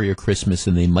holiday, a merrier Christmas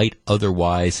than they might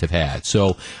otherwise have had.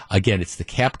 So, again, it's the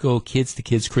Capco Kids to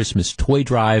Kids Christmas Toy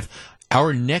Drive.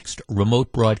 Our next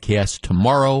remote broadcast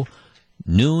tomorrow,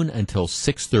 noon until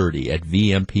 6:30 at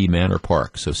VMP Manor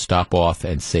Park. So stop off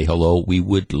and say hello. We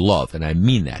would love, and I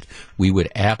mean that, we would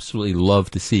absolutely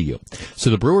love to see you. So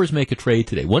the Brewers make a trade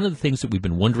today. One of the things that we've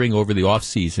been wondering over the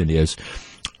offseason is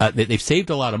that they've saved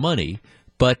a lot of money,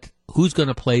 but who's going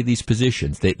to play these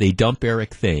positions? They dump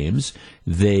Eric Thames.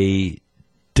 They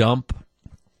dump.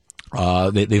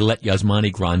 They let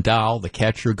Yasmani Grandal, the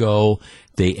catcher, go.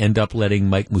 They end up letting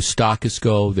Mike Moustakas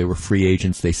go. They were free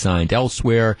agents. They signed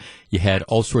elsewhere. You had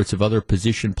all sorts of other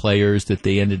position players that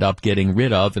they ended up getting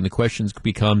rid of. And the question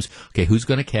becomes, okay, who's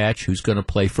going to catch? Who's going to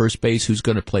play first base? Who's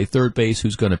going to play third base?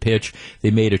 Who's going to pitch?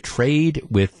 They made a trade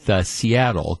with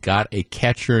Seattle, got a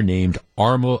catcher named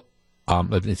Omar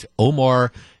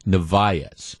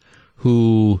Narvaez,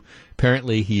 who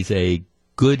apparently he's a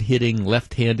good hitting,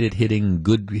 left-handed hitting,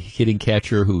 good hitting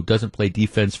catcher who doesn't play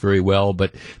defense very well,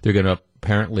 but they're going to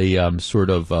apparently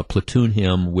platoon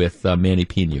him with Manny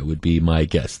Pena would be my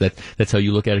guess. That's how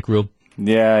you look at it, Gru?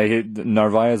 Yeah,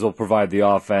 Narvaez will provide the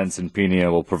offense, and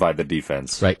Pena will provide the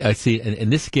defense. Right. I see.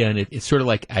 And this again, it's sort of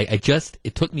like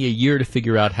it took me a year to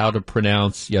figure out how to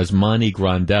pronounce Yasmani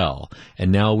Grandal,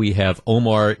 and now we have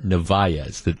Omar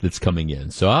Narvaez that's coming in.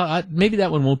 So maybe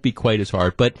that one won't be quite as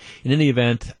hard. But in any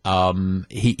event,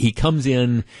 he comes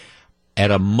in at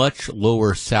a much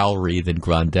lower salary than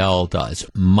Grandal does.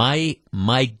 My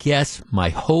guess, my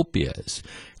hope is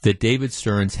that David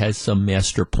Stearns has some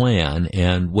master plan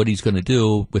and what he's going to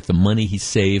do with the money he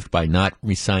saved by not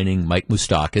re-signing Mike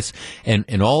Moustakas.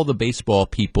 And all the baseball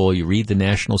people, you read the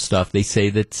national stuff, they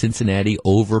say that Cincinnati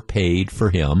overpaid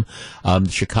for him. The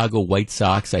Chicago White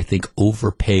Sox, I think,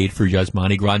 overpaid for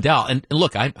Yasmani Grandal. And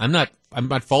look, I'm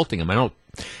not faulting him.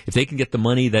 If they can get the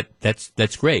money,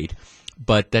 that's great.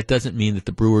 But that doesn't mean that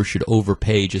the Brewers should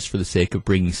overpay just for the sake of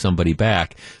bringing somebody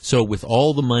back. So with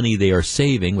all the money they are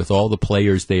saving, with all the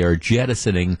players they are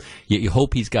jettisoning, you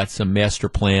hope he's got some master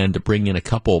plan to bring in a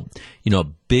couple,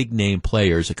 big name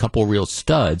players, a couple real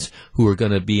studs who are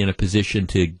going to be in a position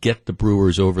to get the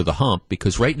Brewers over the hump.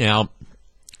 Because right now,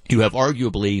 you have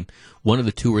arguably one of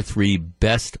the two or three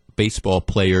best baseball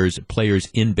players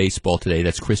in baseball today.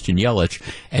 That's Christian Yelich.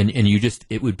 And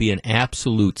it would be an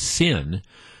absolute sin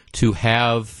to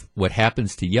have what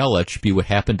happens to Yelich be what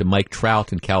happened to Mike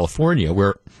Trout in California,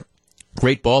 where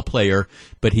great ball player,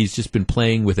 but he's just been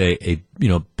playing with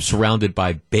surrounded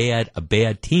by a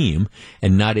bad team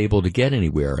and not able to get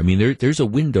anywhere. I mean, there's a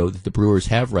window that the Brewers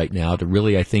have right now to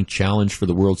really, I think, challenge for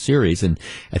the World Series, and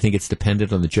I think it's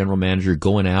dependent on the general manager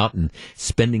going out and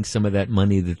spending some of that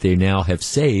money that they now have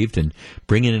saved and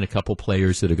bringing in a couple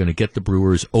players that are going to get the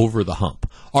Brewers over the hump.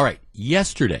 All right,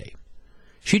 yesterday,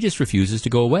 she just refuses to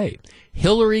go away.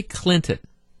 Hillary Clinton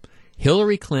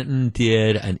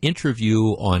did an interview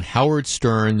on Howard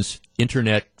Stern's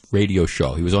internet radio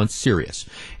show. He was on Sirius.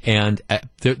 And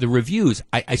the reviews,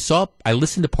 I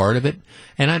listened to part of it,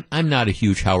 and I'm not a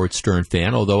huge Howard Stern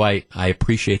fan, although I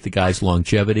appreciate the guy's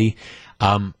longevity.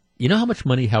 You know how much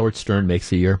money Howard Stern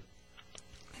makes a year?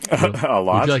 A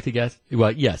lot? Would you like to guess?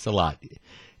 Well, yes, a lot.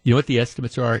 You know what the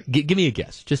estimates are? Give me a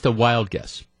guess, just a wild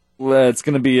guess. Well, it's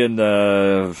going to be in,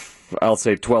 I'll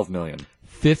say $12 million.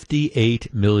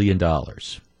 $58 million.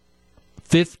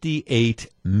 $58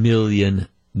 million.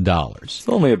 It's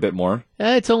only a bit more.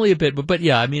 It's only a bit, but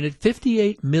yeah, I mean, at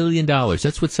 $58 million,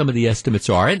 that's what some of the estimates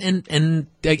are. And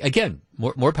again,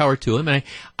 more power to him. And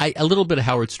a little bit of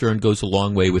Howard Stern goes a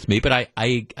long way with me, but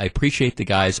I appreciate the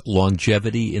guy's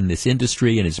longevity in this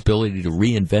industry and his ability to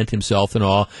reinvent himself and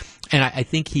all. And I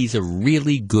think he's a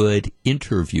really good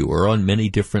interviewer on many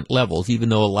different levels, even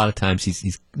though a lot of times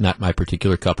he's not my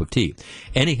particular cup of tea.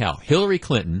 Anyhow, Hillary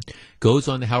Clinton goes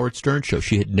on the Howard Stern show.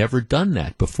 She had never done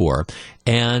that before.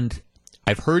 And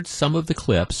I've heard some of the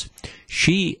clips.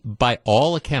 She, by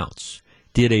all accounts,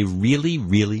 did a really,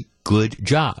 really good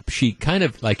job. She kind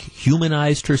of like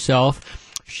humanized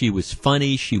herself. She was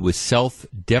funny. She was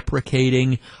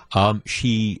self-deprecating.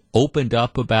 She opened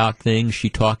up about things. She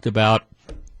talked about,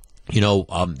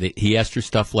 he asked her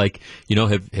stuff like,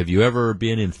 have you ever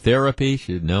been in therapy?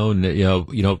 She said, no.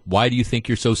 Why do you think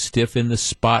you're so stiff in the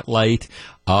spotlight?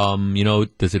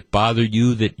 Does it bother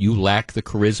you that you lack the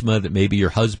charisma that maybe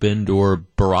your husband or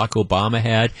Barack Obama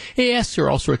had? He asked her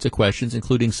all sorts of questions,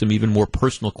 including some even more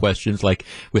personal questions, like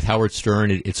with Howard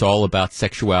Stern, it's all about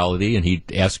sexuality, and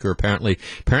he'd ask her apparently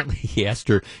he asked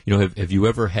her, have you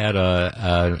ever had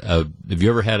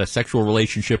a sexual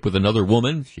relationship with another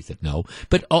woman? She said no,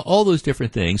 but all those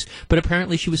different things. But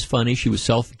apparently she was funny, she was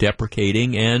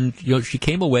self-deprecating, and she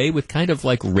came away with kind of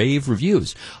like rave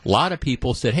reviews. A lot of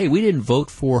people said, hey, we didn't vote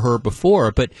for her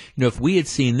before, but if we had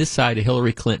seen this side of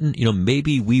Hillary Clinton,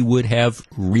 maybe we would have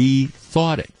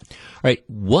rethought it. All right,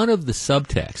 one of the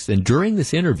subtexts, and during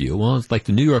this interview, well, it's like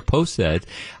the New York Post said,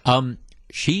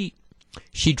 she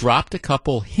dropped a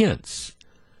couple hints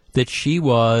that she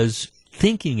was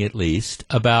thinking, at least,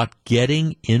 about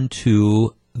getting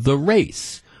into the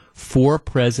race for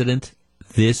president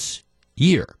this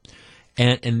year,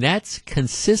 and that's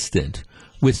consistent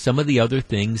with some of the other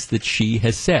things that she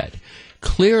has said.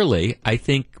 Clearly, I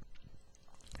think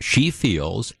she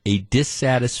feels a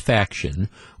dissatisfaction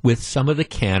with some of the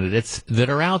candidates that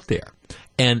are out there.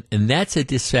 And that's a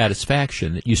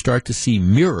dissatisfaction that you start to see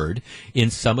mirrored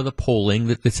in some of the polling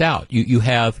that's out. You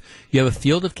have a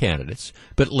field of candidates,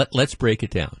 but let's break it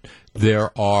down.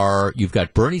 You've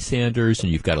got Bernie Sanders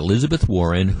and you've got Elizabeth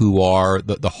Warren, who are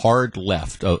the hard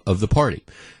left of the party.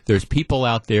 There's people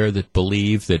out there that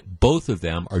believe that both of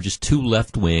them are just too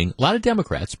left-wing. A lot of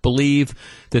Democrats believe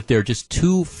that they're just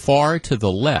too far to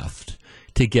the left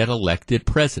to get elected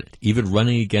president, even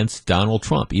running against Donald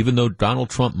Trump. Even though Donald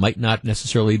Trump might not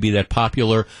necessarily be that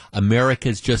popular,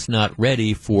 America's just not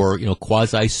ready for,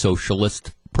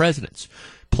 quasi-socialist presidents.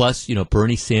 Plus,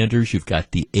 Bernie Sanders, you've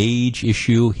got the age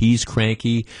issue. He's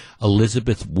cranky.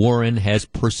 Elizabeth Warren has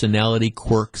personality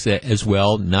quirks as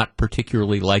well, not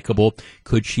particularly likable.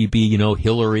 Could she be,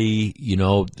 Hillary,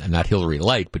 not Hillary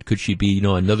Light, but could she be,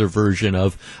 another version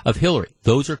of Hillary?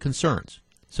 Those are concerns.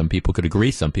 Some people could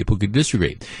agree, some people could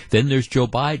disagree. Then there's Joe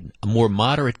Biden, a more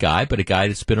moderate guy, but a guy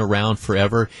that's been around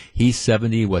forever. He's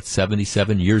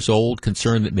 77 years old,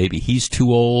 concerned that maybe he's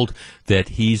too old, that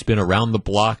he's been around the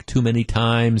block too many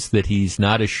times, that he's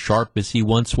not as sharp as he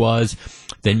once was.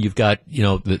 Then you've got,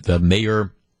 the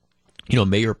mayor,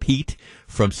 Mayor Pete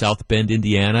from South Bend,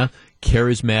 Indiana,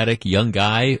 charismatic young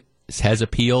guy, has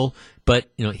appeal.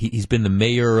 But, he's been the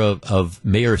mayor of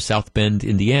South Bend,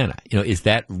 Indiana. Is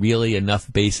that really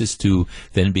enough basis to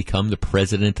then become the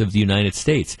president of the United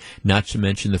States? Not to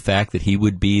mention the fact that he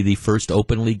would be the first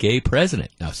openly gay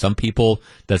president. Now, some people,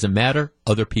 doesn't matter.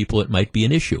 Other people, it might be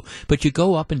an issue. But you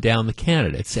go up and down the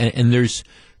candidates, and there's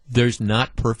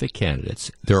not perfect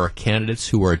candidates. There are candidates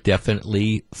who are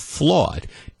definitely flawed.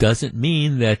 Doesn't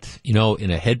mean that, in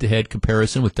a head-to-head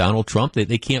comparison with Donald Trump,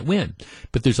 they can't win.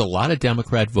 But there's a lot of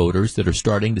Democrat voters that are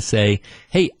starting to say,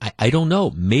 hey, I don't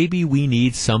know, maybe we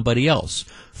need somebody else.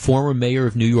 Former mayor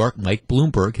of New York, Mike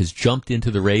Bloomberg, has jumped into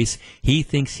the race. He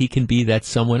thinks he can be that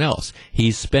someone else.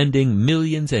 He's spending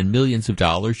millions and millions of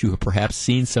dollars. You have perhaps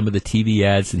seen some of the TV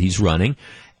ads that he's running.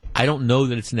 I don't know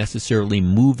that it's necessarily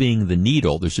moving the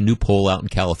needle. There's a new poll out in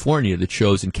California that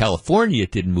shows in California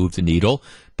it didn't move the needle,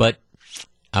 but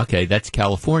okay, that's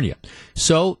California.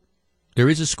 So there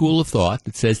is a school of thought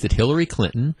that says that Hillary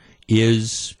Clinton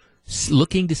is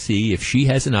looking to see if she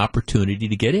has an opportunity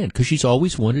to get in, because she's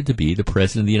always wanted to be the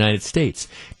president of the United States.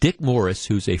 Dick Morris,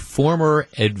 who's a former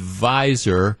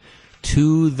advisor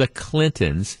to the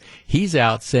Clintons, he's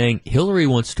out saying Hillary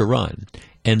wants to run.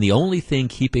 And the only thing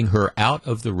keeping her out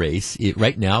of the race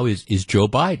right now is Joe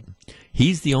Biden.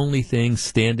 He's the only thing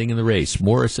standing in the race.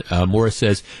 Morris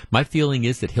says, my feeling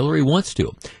is that Hillary wants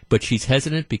to, but she's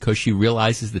hesitant because she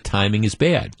realizes the timing is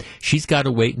bad. She's got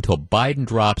to wait until Biden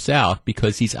drops out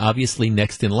because he's obviously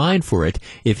next in line for it.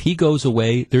 If he goes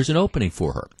away, there's an opening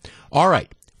for her. All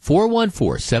right.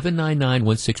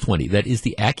 414-799-1620. That is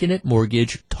the Accunet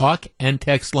Mortgage talk and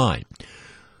text line.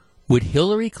 Would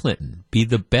Hillary Clinton be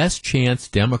the best chance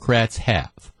Democrats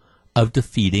have of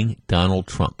defeating Donald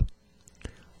Trump?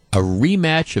 A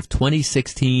rematch of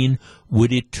 2016,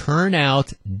 would it turn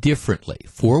out differently?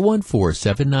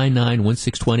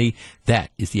 414-799-1620.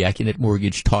 That is the Accunet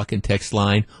Mortgage talk and text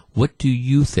line. What do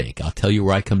you think? I'll tell you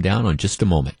where I come down on just a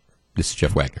moment. This is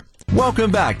Jeff Wagner.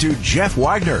 Welcome back to Jeff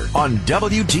Wagner on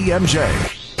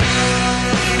WTMJ.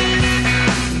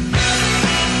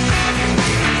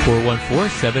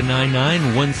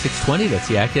 414-799-1620. That's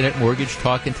the Accunet Mortgage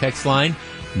talk and text line.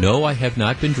 No, I have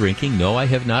not been drinking. No, I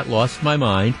have not lost my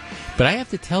mind. But I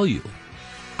have to tell you,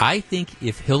 I think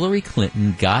if Hillary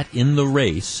Clinton got in the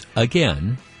race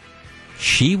again,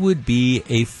 she would be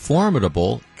a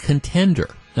formidable contender.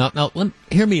 Now,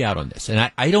 hear me out on this.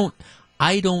 And I don't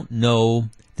know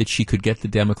that she could get the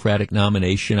Democratic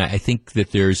nomination. I think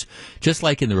that there's, just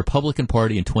like in the Republican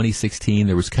Party in 2016,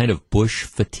 there was kind of Bush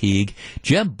fatigue.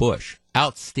 Jeb Bush,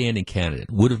 outstanding candidate,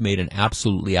 would have made an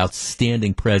absolutely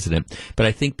outstanding president. But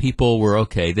I think people were,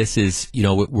 okay, this is,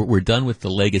 we're done with the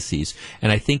legacies.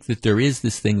 And I think that there is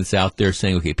this thing that's out there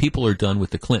saying, okay, people are done with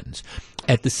the Clintons.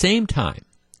 At the same time,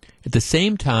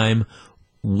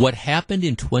 what happened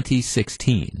in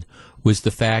 2016 was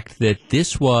the fact that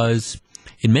this was,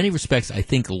 in many respects, I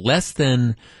think less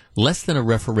than a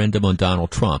referendum on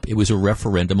Donald Trump. It was a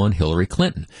referendum on Hillary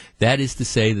Clinton. That is to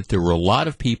say that there were a lot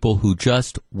of people who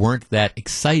just weren't that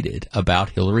excited about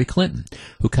Hillary Clinton,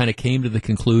 who kind of came to the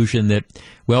conclusion that,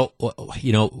 well,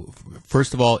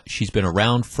 first of all, she's been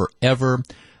around forever.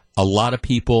 A lot of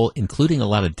people, including a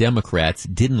lot of Democrats,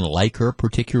 didn't like her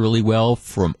particularly well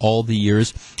from all the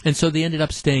years, and so they ended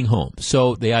up staying home.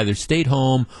 So they either stayed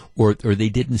home or they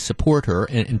didn't support her,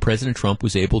 and President Trump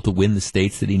was able to win the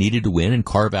states that he needed to win and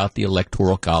carve out the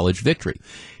Electoral College victory.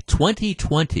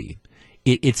 2020,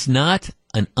 it's not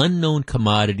an unknown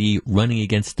commodity running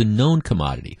against a known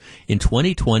commodity. In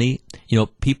 2020,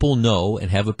 people know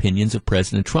and have opinions of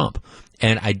President Trump.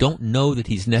 And I don't know that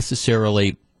he's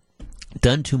necessarily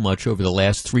done too much over the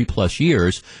last 3+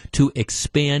 years to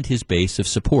expand his base of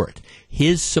support.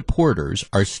 His supporters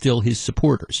are still his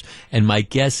supporters. And my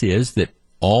guess is that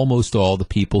almost all the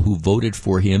people who voted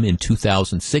for him in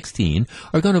 2016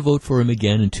 are going to vote for him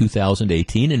again in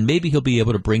 2018, and maybe he'll be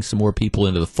able to bring some more people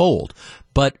into the fold.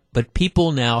 But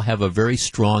people now have a very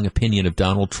strong opinion of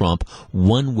Donald Trump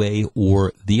one way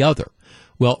or the other.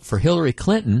 Well, for Hillary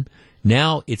Clinton,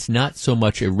 now it's not so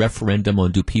much a referendum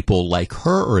on do people like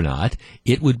her or not.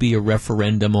 It would be a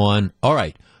referendum on, all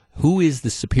right, who is the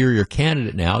superior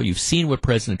candidate now? You've seen what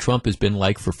President Trump has been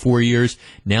like for 4 years.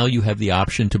 Now you have the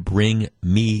option to bring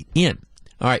me in.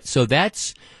 All right, so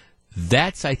that's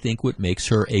I think what makes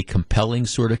her a compelling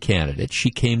sort of candidate. She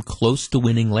came close to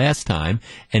winning last time,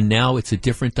 and now it's a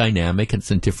different dynamic and it's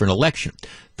a different election.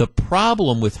 The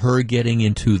problem with her getting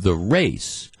into the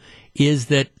race is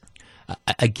that,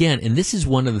 again, and this is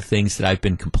one of the things that I've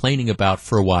been complaining about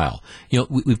for a while.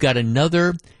 We've got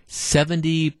another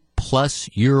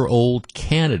 70-plus-year-old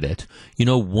candidate,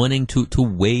 wanting to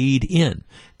wade in.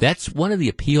 That's one of the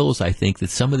appeals, I think, that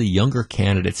some of the younger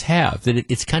candidates have,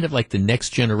 that it's kind of like the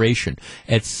next generation.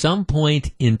 At some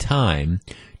point in time,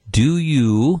 do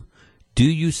you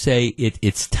say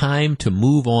it's time to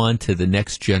move on to the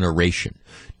next generation?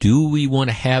 Do we want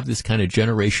to have this kind of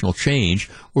generational change,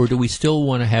 or do we still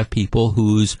want to have people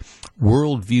whose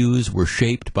worldviews were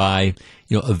shaped by,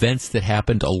 events that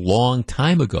happened a long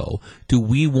time ago? Do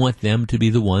we want them to be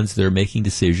the ones that are making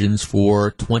decisions for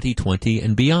 2020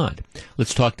 and beyond?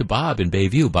 Let's talk to Bob in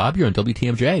Bayview. Bob, you're on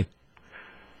WTMJ.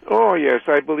 Oh, yes.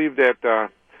 I believe that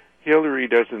Hillary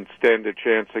doesn't stand a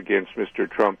chance against Mr.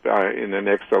 Trump in the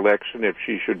next election if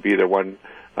she should be the one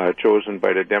chosen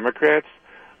by the Democrats.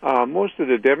 Most of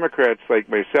the Democrats, like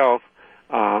myself,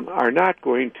 are not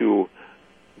going to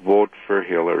vote for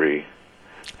Hillary.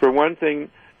 For one thing,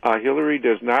 Hillary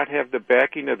does not have the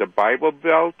backing of the Bible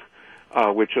Belt,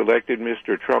 which elected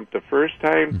Mr. Trump the first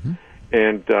time. Mm-hmm.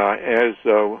 And as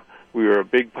we were a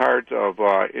big part of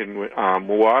in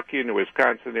Milwaukee in the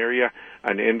Wisconsin area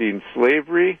on ending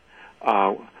slavery,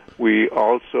 we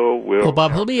also will. Well,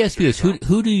 Bob, let me ask you this: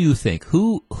 Who do you think?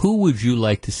 Who would you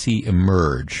like to see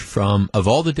emerge of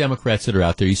all the Democrats that are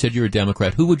out there? You said you're a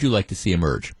Democrat. Who would you like to see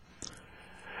emerge?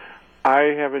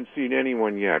 I haven't seen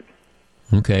anyone yet.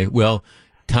 Okay, well,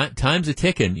 time's a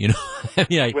ticking.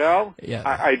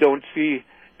 I don't see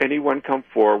anyone come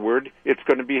forward. It's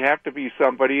going to have to be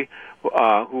somebody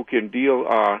who can deal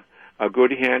a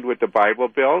good hand with the Bible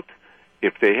Belt.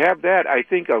 If they have that, I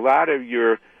think a lot of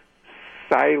your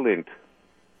silent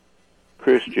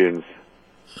Christians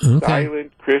who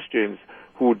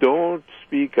don't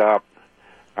speak up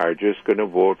are just going to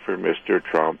vote for Mr.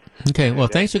 Trump. Okay, well,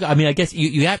 thanks for. I guess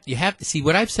you have to see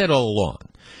what I've said all along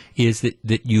is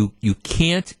that you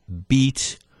can't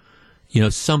beat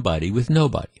somebody with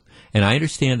nobody. And I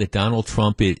understand that Donald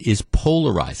Trump is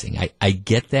polarizing. I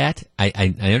get that.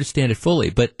 I understand it fully.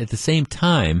 But at the same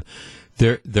time,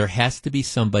 there has to be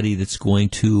somebody that's going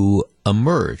to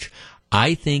emerge.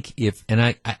 I think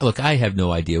I have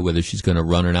no idea whether she's going to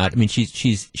run or not. I mean,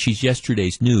 she's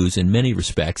yesterday's news in many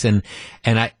respects, and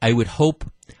I would hope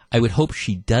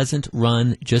she doesn't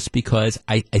run just because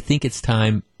I think it's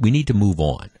time. We need to move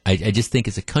on. I just think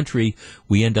as a country,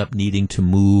 we end up needing to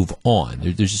move on.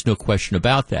 There's just no question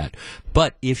about that.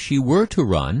 But if she were to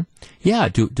run,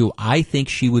 do I think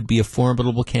she would be a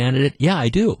formidable candidate? Yeah, I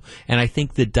do. And I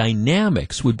think the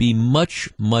dynamics would be much,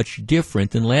 much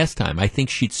different than last time. I think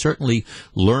she'd certainly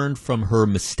learn from her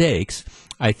mistakes.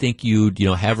 I think you'd,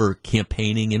 have her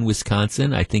campaigning in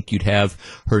Wisconsin. I think you'd have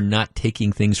her not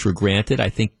taking things for granted. I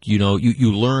think, you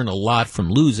learn a lot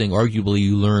from losing. Arguably,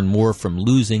 you learn more from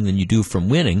losing than you do from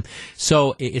winning.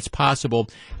 So it's possible.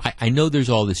 I know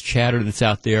there's all this chatter that's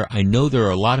out there. I know there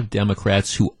are a lot of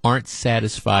Democrats who aren't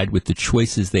satisfied with the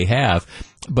choices they have.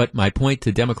 But my point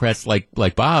to Democrats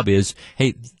like Bob is,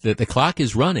 hey, the clock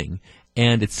is running.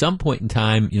 And at some point in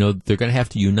time, they're going to have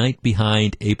to unite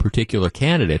behind a particular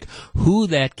candidate. Who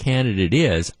that candidate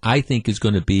is, I think, is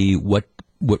going to be what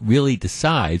really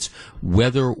decides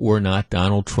whether or not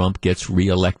Donald Trump gets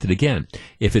reelected again.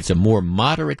 If it's a more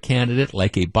moderate candidate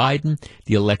like a Biden,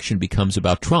 the election becomes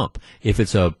about Trump. If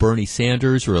it's a Bernie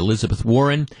Sanders or Elizabeth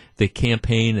Warren, the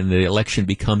campaign and the election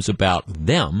becomes about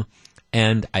them.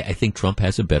 And I think Trump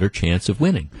has a better chance of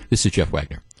winning. This is Jeff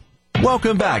Wagner.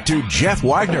 Welcome back to Jeff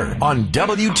Wagner on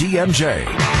WTMJ.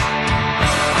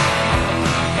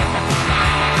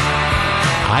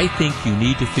 I think you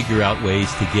need to figure out ways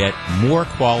to get more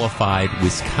qualified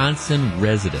Wisconsin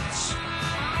residents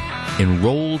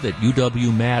enrolled at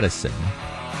UW-Madison,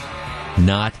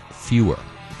 not fewer.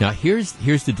 Now, here's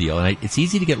the deal, and it's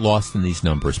easy to get lost in these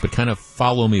numbers, but kind of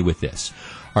follow me with this.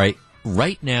 All right,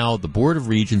 right now, the Board of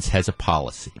Regents has a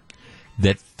policy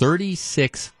that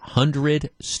 3,600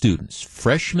 students,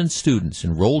 freshman students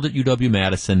enrolled at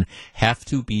UW-Madison, have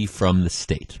to be from the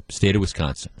state of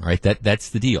Wisconsin. All right, that's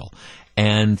the deal.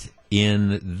 And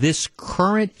in this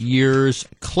current year's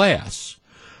class,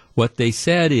 what they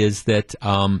said is that,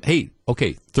 almost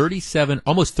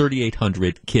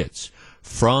 3,800 kids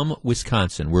from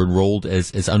Wisconsin were enrolled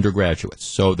as undergraduates.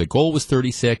 So the goal was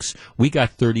 36. We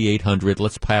got 3,800.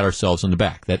 Let's pat ourselves on the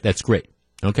back. That's great.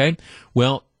 Okay?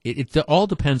 Well, it all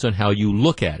depends on how you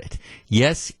look at it.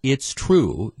 Yes, it's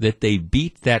true that they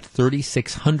beat that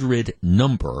 3,600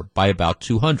 number by about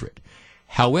 200.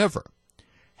 However,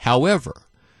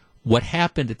 what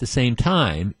happened at the same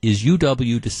time is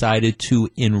UW decided to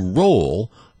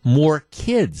enroll more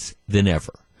kids than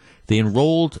ever. They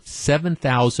enrolled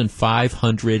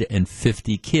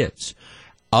 7,550 kids.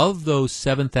 Of those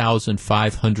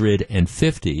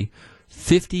 7,550,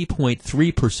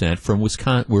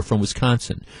 50.3% were from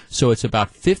Wisconsin. So it's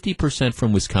about 50%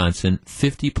 from Wisconsin,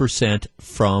 50%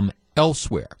 from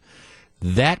elsewhere.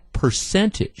 That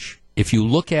percentage, if you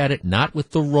look at it not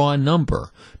with the raw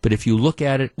number, but if you look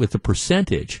at it with the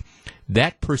percentage,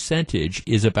 that percentage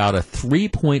is about a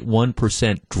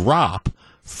 3.1% drop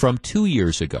from 2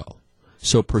 years ago.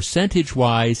 So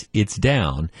percentage-wise, it's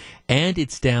down, and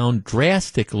it's down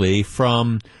drastically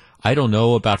from,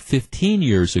 about 15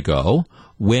 years ago,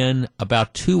 when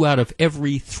about 2 out of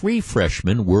every 3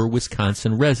 freshmen were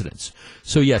Wisconsin residents.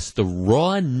 So yes, the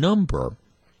raw number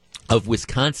of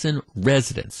Wisconsin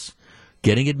residents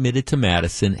getting admitted to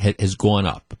Madison has gone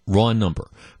up, raw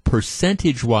number.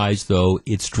 Percentage-wise, though,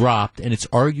 it's dropped, and it's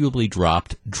arguably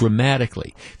dropped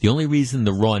dramatically. The only reason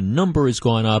the raw number has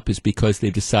gone up is because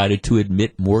they've decided to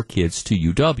admit more kids to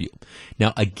UW.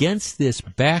 Now, against this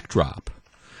backdrop,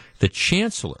 the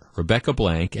chancellor, Rebecca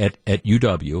Blank, at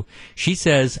UW, she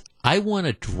says, I want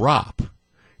to drop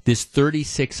this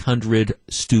 3,600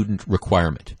 student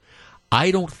requirement. I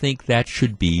don't think that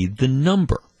should be the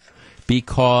number,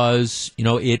 because,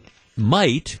 it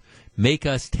might make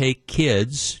us take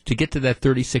kids to get to that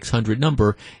 3,600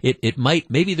 number. It might,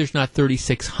 maybe there's not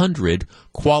 3,600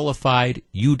 qualified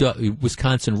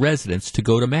Wisconsin residents to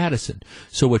go to Madison.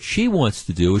 So what she wants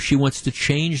to do is she wants to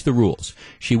change the rules.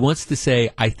 She wants to say,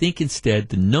 I think instead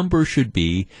the number should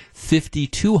be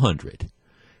 5,200.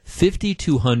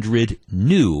 5,200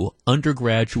 new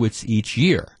undergraduates each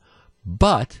year.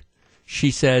 But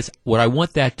she says, what I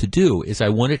want that to do is I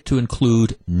want it to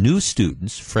include new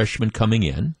students, freshmen coming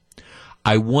in.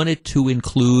 I want it to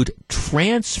include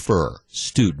transfer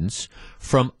students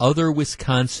from other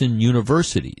Wisconsin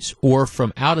universities or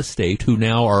from out of state who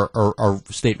now are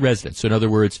state residents. So in other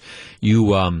words,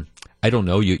 you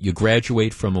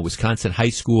graduate from a Wisconsin high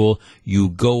school, you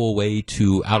go away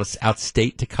to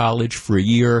outstate to college for a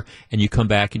year, and you come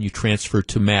back and you transfer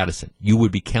to Madison. You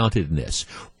would be counted in this.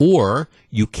 Or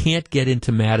you can't get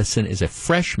into Madison as a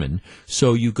freshman,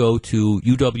 so you go to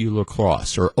UW-La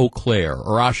Crosse or Eau Claire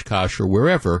or Oshkosh or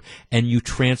wherever, and you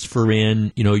transfer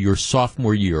in, your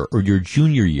sophomore year or your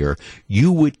junior year.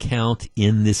 You would count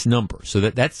in this number. So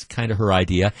that's kind of her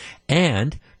idea.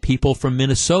 And people from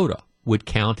Minnesota would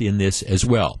count in this as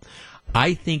well.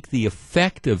 I think the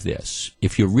effect of this,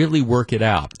 if you really work it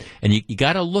out, and you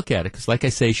got to look at it, because like I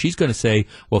say, she's going to say,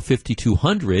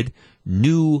 5,200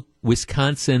 new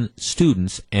Wisconsin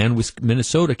students and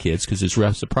Minnesota kids, because there's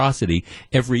reciprocity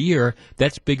every year,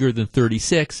 that's bigger than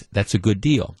 36. That's a good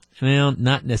deal. Well,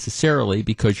 not necessarily,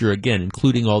 because you're, again,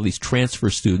 including all these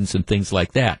transfer students and things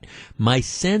like that. My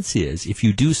sense is, if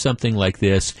you do something like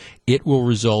this, it will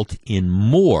result in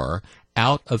more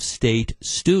out-of-state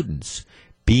students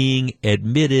being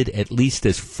admitted at least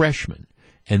as freshmen.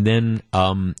 And then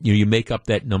you make up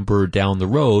that number down the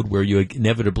road where you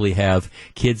inevitably have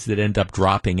kids that end up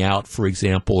dropping out, for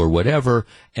example, or whatever,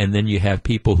 and then you have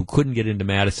people who couldn't get into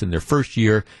Madison their first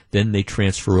year, then they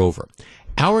transfer over.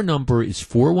 Our number is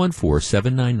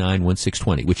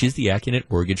 414-799-1620, which is the Accunet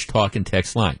Mortgage talk and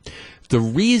text line. The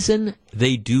reason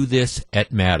they do this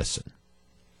at Madison,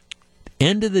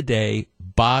 end of the day,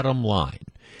 bottom line,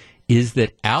 is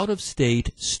that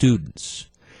out-of-state students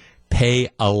pay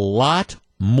a lot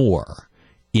more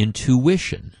in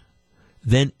tuition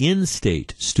than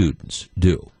in-state students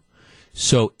do.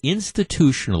 So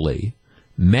institutionally,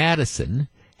 Madison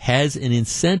has an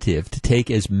incentive to take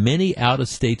as many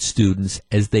out-of-state students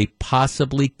as they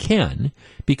possibly can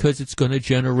because it's going to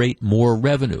generate more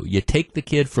revenue. You take the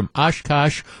kid from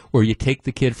Oshkosh or you take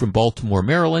the kid from Baltimore,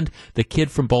 Maryland. The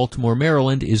kid from Baltimore,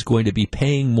 Maryland is going to be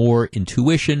paying more in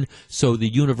tuition, so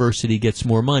the university gets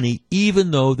more money,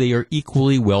 even though they are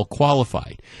equally well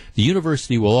qualified. The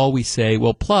university will always say,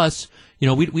 well, plus,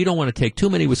 we don't want to take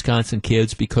too many Wisconsin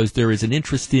kids because there is an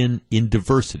interest in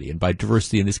diversity. And by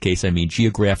diversity in this case, I mean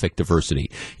geographic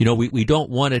diversity. We don't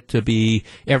want it to be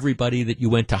everybody that you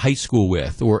went to high school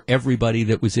with or everybody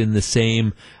that was in the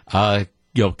same,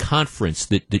 conference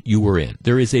that you were in.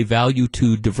 There is a value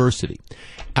to diversity.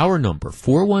 Our number,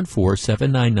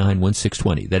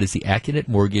 414-799-1620. That is the Accunet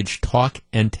Mortgage talk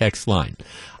and text line.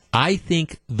 I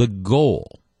think the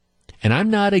goal, and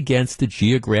I'm not against a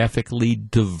geographically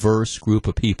diverse group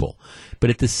of people,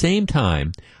 but at the same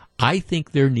time, I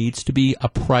think there needs to be a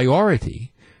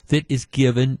priority that is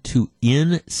given to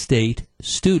in-state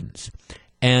students.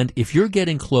 And if you're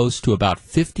getting close to about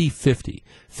 50-50,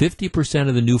 50%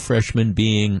 of the new freshmen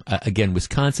being, again,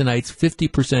 Wisconsinites,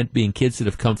 50% being kids that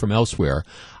have come from elsewhere,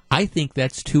 I think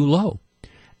that's too low.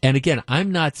 And again,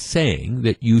 I'm not saying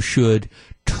that you should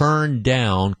turn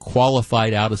down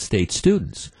qualified out-of-state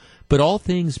students. But all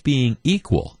things being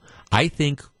equal, I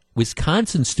think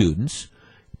Wisconsin students,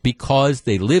 because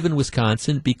they live in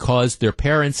Wisconsin, because their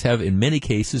parents have, in many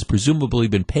cases, presumably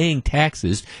been paying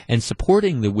taxes and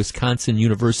supporting the Wisconsin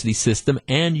university system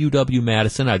and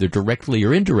UW-Madison, either directly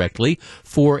or indirectly,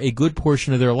 for a good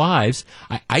portion of their lives,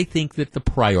 I think that the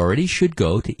priority should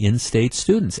go to in-state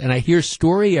students. And I hear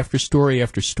story after story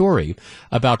after story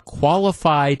about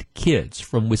qualified kids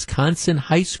from Wisconsin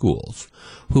high schools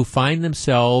who find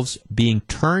themselves being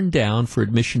turned down for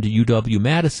admission to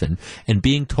UW-Madison and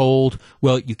being told,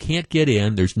 well, you can't get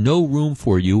in, there's no room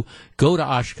for you, go to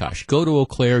Oshkosh, go to Eau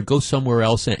Claire, go somewhere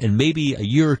else, and maybe a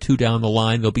year or two down the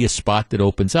line there'll be a spot that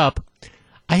opens up.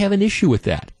 I have an issue with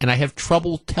that, and I have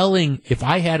trouble telling if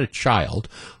I had a child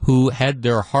who had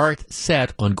their heart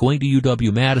set on going to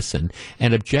UW-Madison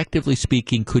and objectively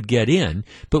speaking could get in,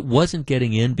 but wasn't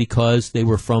getting in because they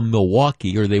were from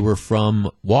Milwaukee or they were from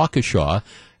Waukesha,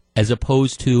 as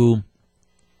opposed to,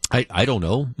 I don't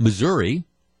know, Missouri,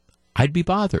 I'd be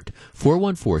bothered.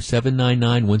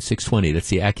 414-799-1620. That's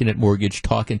the Accunet Mortgage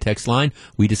talk and text line.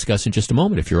 We discuss in just a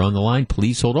moment. If you're on the line,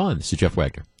 please hold on. This is Jeff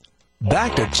Wagner.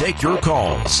 Back to take your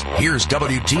calls. Here's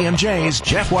WTMJ's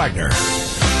Jeff Wagner.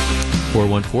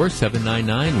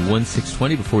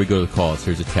 414-799-1620. Before we go to the calls,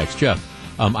 here's a text. Jeff,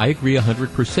 I agree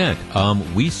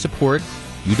 100%. We support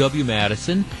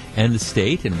UW-Madison and the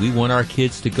state, and we want our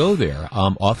kids to go there.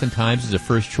 Oftentimes as a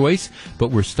first choice,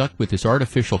 but we're stuck with this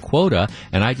artificial quota,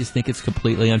 and I just think it's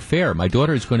completely unfair. My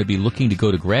daughter is going to be looking to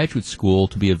go to graduate school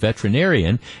to be a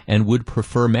veterinarian and would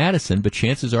prefer Madison, but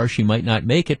chances are she might not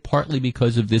make it, partly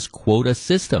because of this quota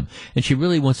system. And she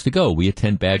really wants to go. We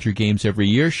attend Badger games every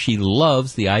year. She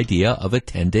loves the idea of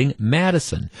attending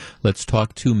Madison. Let's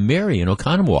talk to Mary in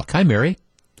Oconomowoc. Hi, Mary.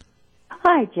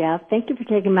 Hi, Jeff. Thank you for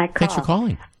taking my call. Thanks for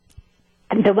calling.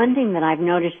 The one thing that I've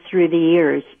noticed through the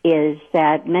years is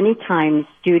that many times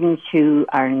students who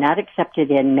are not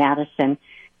accepted in Madison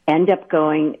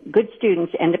good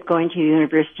students end up going to the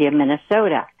University of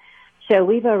Minnesota. So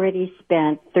we've already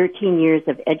spent 13 years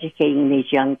of educating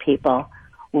these young people.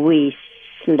 We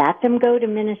let them go to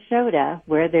Minnesota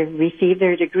where they receive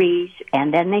their degrees,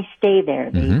 and then they stay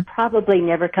there. They probably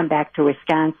never come back to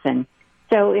Wisconsin.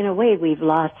 So in a way, we've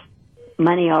lost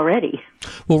money already.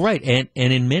 Well, right. And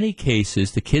in many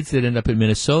cases, the kids that end up in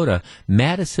Minnesota,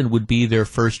 Madison would be their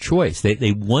first choice.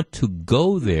 They want to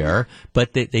go there,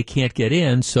 but they can't get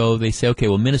in. So they say, okay,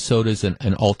 well, Minnesota is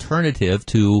an alternative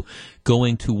to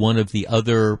going to one of the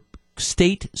other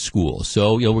state schools.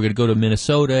 So, we're going to go to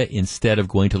Minnesota instead of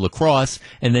going to La Crosse,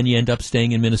 and then you end up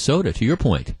staying in Minnesota, to your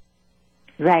point.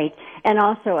 Right. And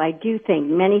also, I do think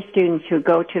many students who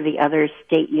go to the other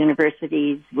state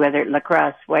universities, whether La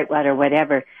Crosse, Whitewater,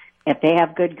 whatever, if they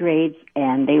have good grades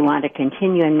and they want to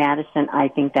continue in Madison, I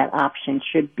think that option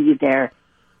should be there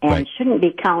and shouldn't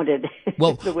be counted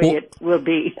the way it will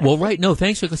be. Well, right. No,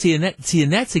 thanks for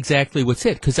and that's exactly what's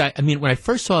it. Because I mean, when I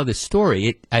first saw this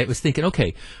story, I was thinking,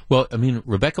 okay, well, I mean,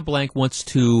 Rebecca Blank wants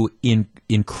to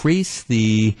increase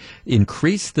the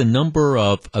number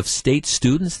of state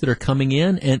students that are coming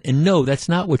in, and no, that's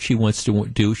not what she wants to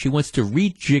do. She wants to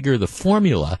rejigger the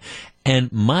formula,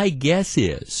 and my guess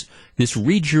is this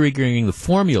rejiggering the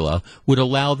formula would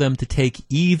allow them to take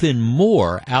even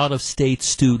more out-of-state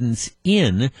students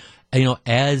in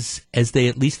as they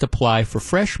at least apply for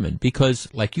freshmen, because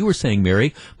like you were saying,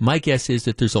 Mary, my guess is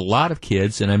that there's a lot of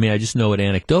kids, and I just know it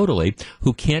anecdotally,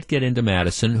 who can't get into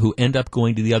Madison, who end up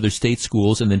going to the other state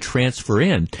schools and then transfer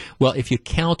in. Well, if you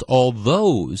count all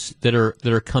those that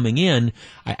are coming in,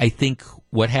 I think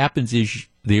what happens is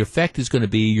the effect is going to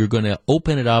be you're going to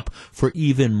open it up for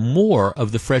even more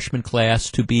of the freshman class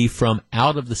to be from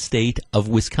out of the state of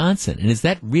Wisconsin. And is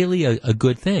that really a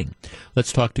good thing?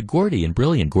 Let's talk to Gordy in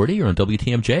Brilliant. Gordy, you're on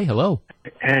WTMJ. Hello.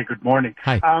 Hey, good morning.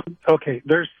 Hi. Okay,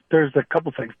 there's a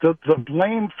couple things. The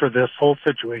blame for this whole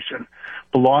situation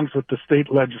belongs with the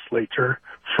state legislature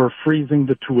for freezing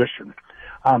the tuition.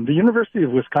 The University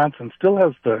of Wisconsin still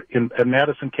has at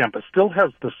Madison campus still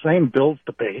has the same bills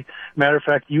to pay. Matter of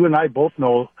fact, you and I both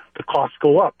know the costs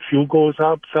go up, fuel goes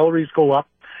up, salaries go up,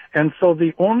 and so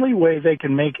the only way they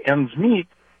can make ends meet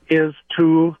is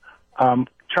to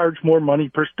charge more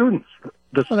money per student.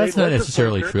 Well, that's not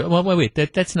necessarily true. Well, wait,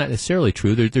 that's not necessarily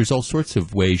true. There's all sorts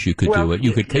of ways you could do it.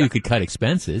 You could cut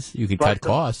expenses. You could cut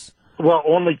costs. Well,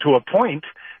 only to a point,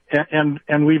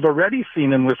 and we've already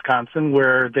seen in Wisconsin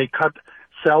where they cut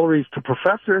salaries to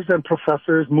professors, and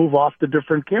professors move off to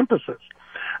different campuses.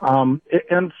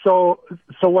 And so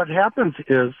what happens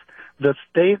is the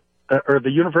state or the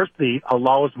university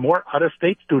allows more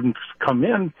out-of-state students to come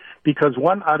in because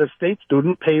one out-of-state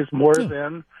student pays more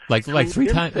than like three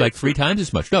times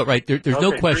as much. No, right? There's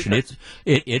no question.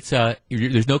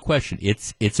 There's no question.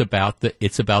 It's about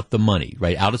the money,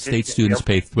 right? Out-of-state students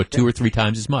pay 2 or 3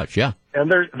 times as much. Yeah.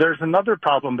 And there's another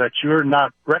problem that you're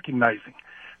not recognizing.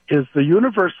 Is the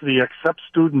university accepts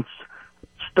students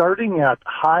starting at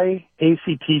high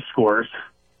ACT scores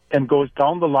and goes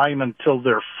down the line until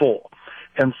they're full.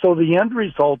 And so the end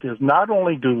result is not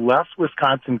only do less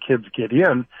Wisconsin kids get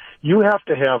in, you have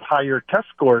to have higher test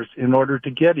scores in order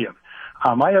to get in.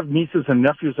 I have nieces and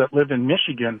nephews that live in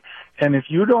Michigan, and if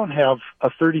you don't have a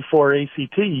 34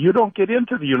 ACT, you don't get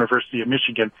into the University of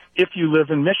Michigan if you live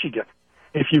in Michigan.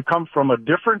 If you come from a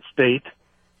different state,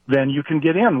 then you can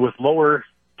get in with lower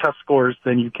test scores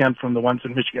than you can from the ones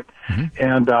in Michigan. Mm-hmm.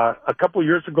 And a couple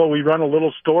years ago, we run a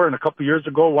little store, and a couple years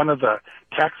ago, one of the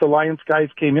Tax Alliance guys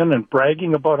came in and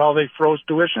bragging about how they froze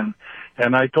tuition.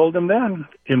 And I told him then,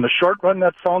 in the short run,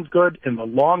 that sounds good. In the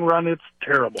long run, it's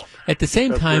terrible. At the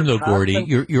same time, though, Gordy,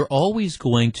 you're always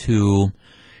going to...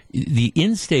 The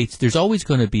in-states, there's always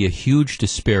going to be a huge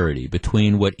disparity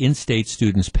between what in-state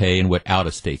students pay and what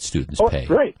out-of-state students pay.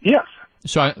 Right, yes.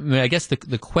 So I guess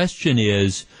the question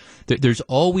is... There's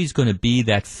always going to be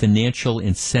that financial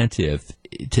incentive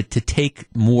to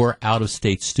take more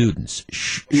out-of-state students.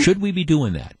 Should we be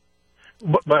doing that?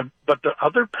 But the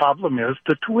other problem is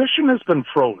the tuition has been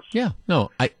froze. Yeah, no.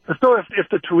 So if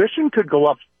the tuition could go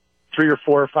up 3 or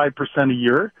 4 or 5% a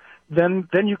year, then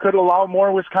you could allow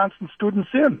more Wisconsin students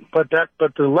in. But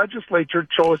the legislature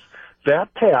chose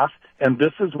that path, and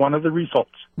this is one of the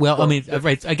results. Well,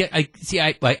 right.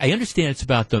 I understand it's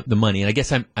about the money, and I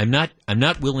guess I'm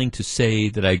not willing to say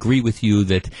that I agree with you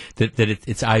that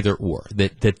it's either or.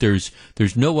 That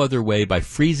there's no other way by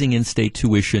freezing in-state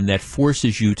tuition that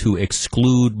forces you to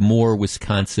exclude more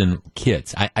Wisconsin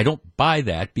kids. I don't buy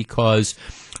that because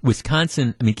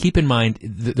Wisconsin. Keep in mind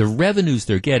the revenues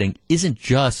they're getting isn't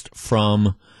just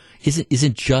from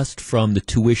the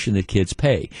tuition that kids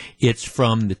pay. It's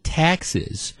from the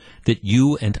taxes that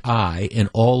you and I and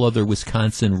all other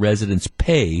Wisconsin residents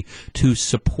pay to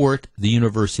support the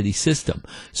university system.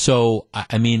 So,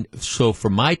 so for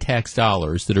my tax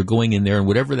dollars that are going in there and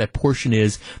whatever that portion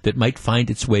is that might find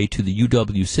its way to the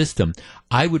UW system,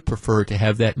 I would prefer to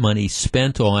have that money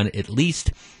spent on at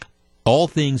least, all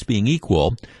things being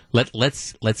equal,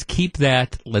 let's keep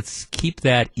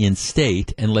that in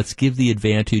state, and let's give the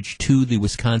advantage to the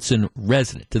Wisconsin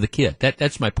resident, to the kid.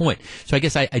 That's my point. So I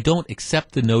guess I don't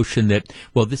accept the notion that,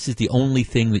 well, this is the only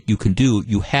thing that you can do.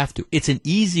 You have to. It's an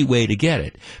easy way to get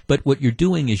it, but what you're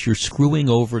doing is you're screwing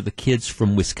over the kids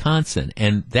from Wisconsin,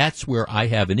 and that's where I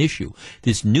have an issue.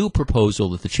 This new proposal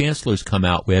that the chancellor's come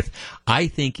out with, I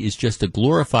think, is just a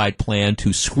glorified plan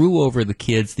to screw over the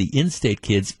kids, the in-state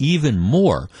kids, even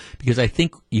more, because I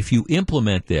think if you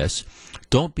implement this,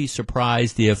 don't be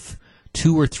surprised if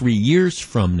 2 or 3 years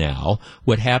from now,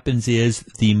 what happens is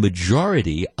the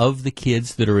majority of the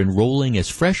kids that are enrolling as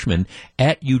freshmen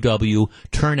at UW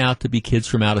turn out to be kids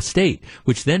from out of state,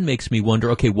 which then makes me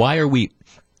wonder, okay, why are we,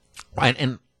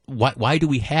 and why do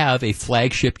we have a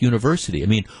flagship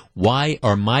university? Why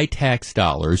are my tax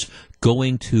dollars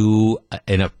going to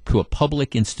a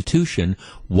public institution?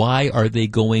 Why are they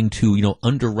going to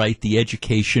underwrite the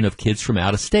education of kids from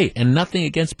out of state? And nothing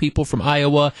against people from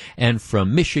Iowa and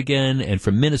from Michigan and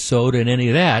from Minnesota and any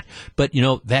of that, but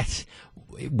that's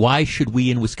why should we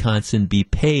in Wisconsin be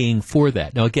paying for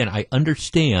that? Now, again, I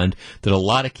understand that a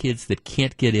lot of kids that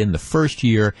can't get in the first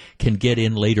year can get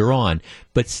in later on,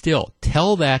 but still,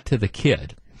 tell that to the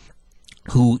kid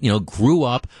who, grew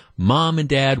up, mom and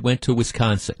dad went to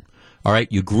Wisconsin. All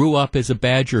right, you grew up as a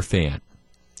Badger fan.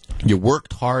 You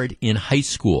worked hard in high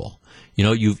school.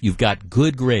 You've got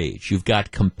good grades. You've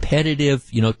got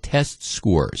competitive, test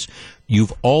scores.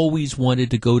 You've always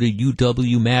wanted to go to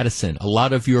UW-Madison. A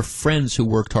lot of your friends who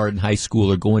worked hard in high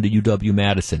school are going to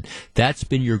UW-Madison. That's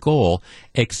been your goal.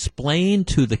 Explain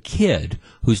to the kid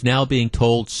who's now being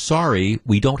told, sorry,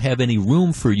 we don't have any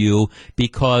room for you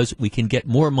because we can get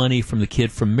more money from the kid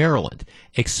from Maryland.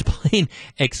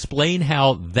 Explain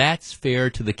how that's fair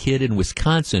to the kid in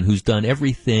Wisconsin who's done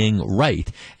everything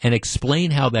right, and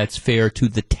explain how that's fair to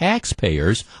the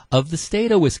taxpayers of the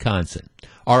state of Wisconsin.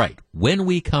 All right, when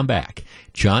we come back,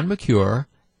 John McCure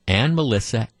and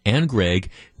Melissa and Greg,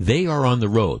 they are on the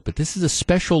road, but this is a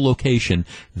special location.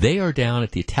 They are down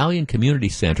at the Italian Community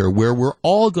Center where we're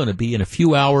all going to be in a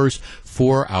few hours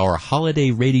for our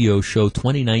holiday radio show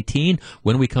 2019.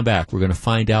 When we come back, we're going to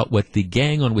find out what the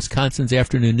gang on Wisconsin's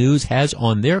Afternoon News has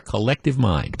on their collective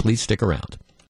mind. Please stick around.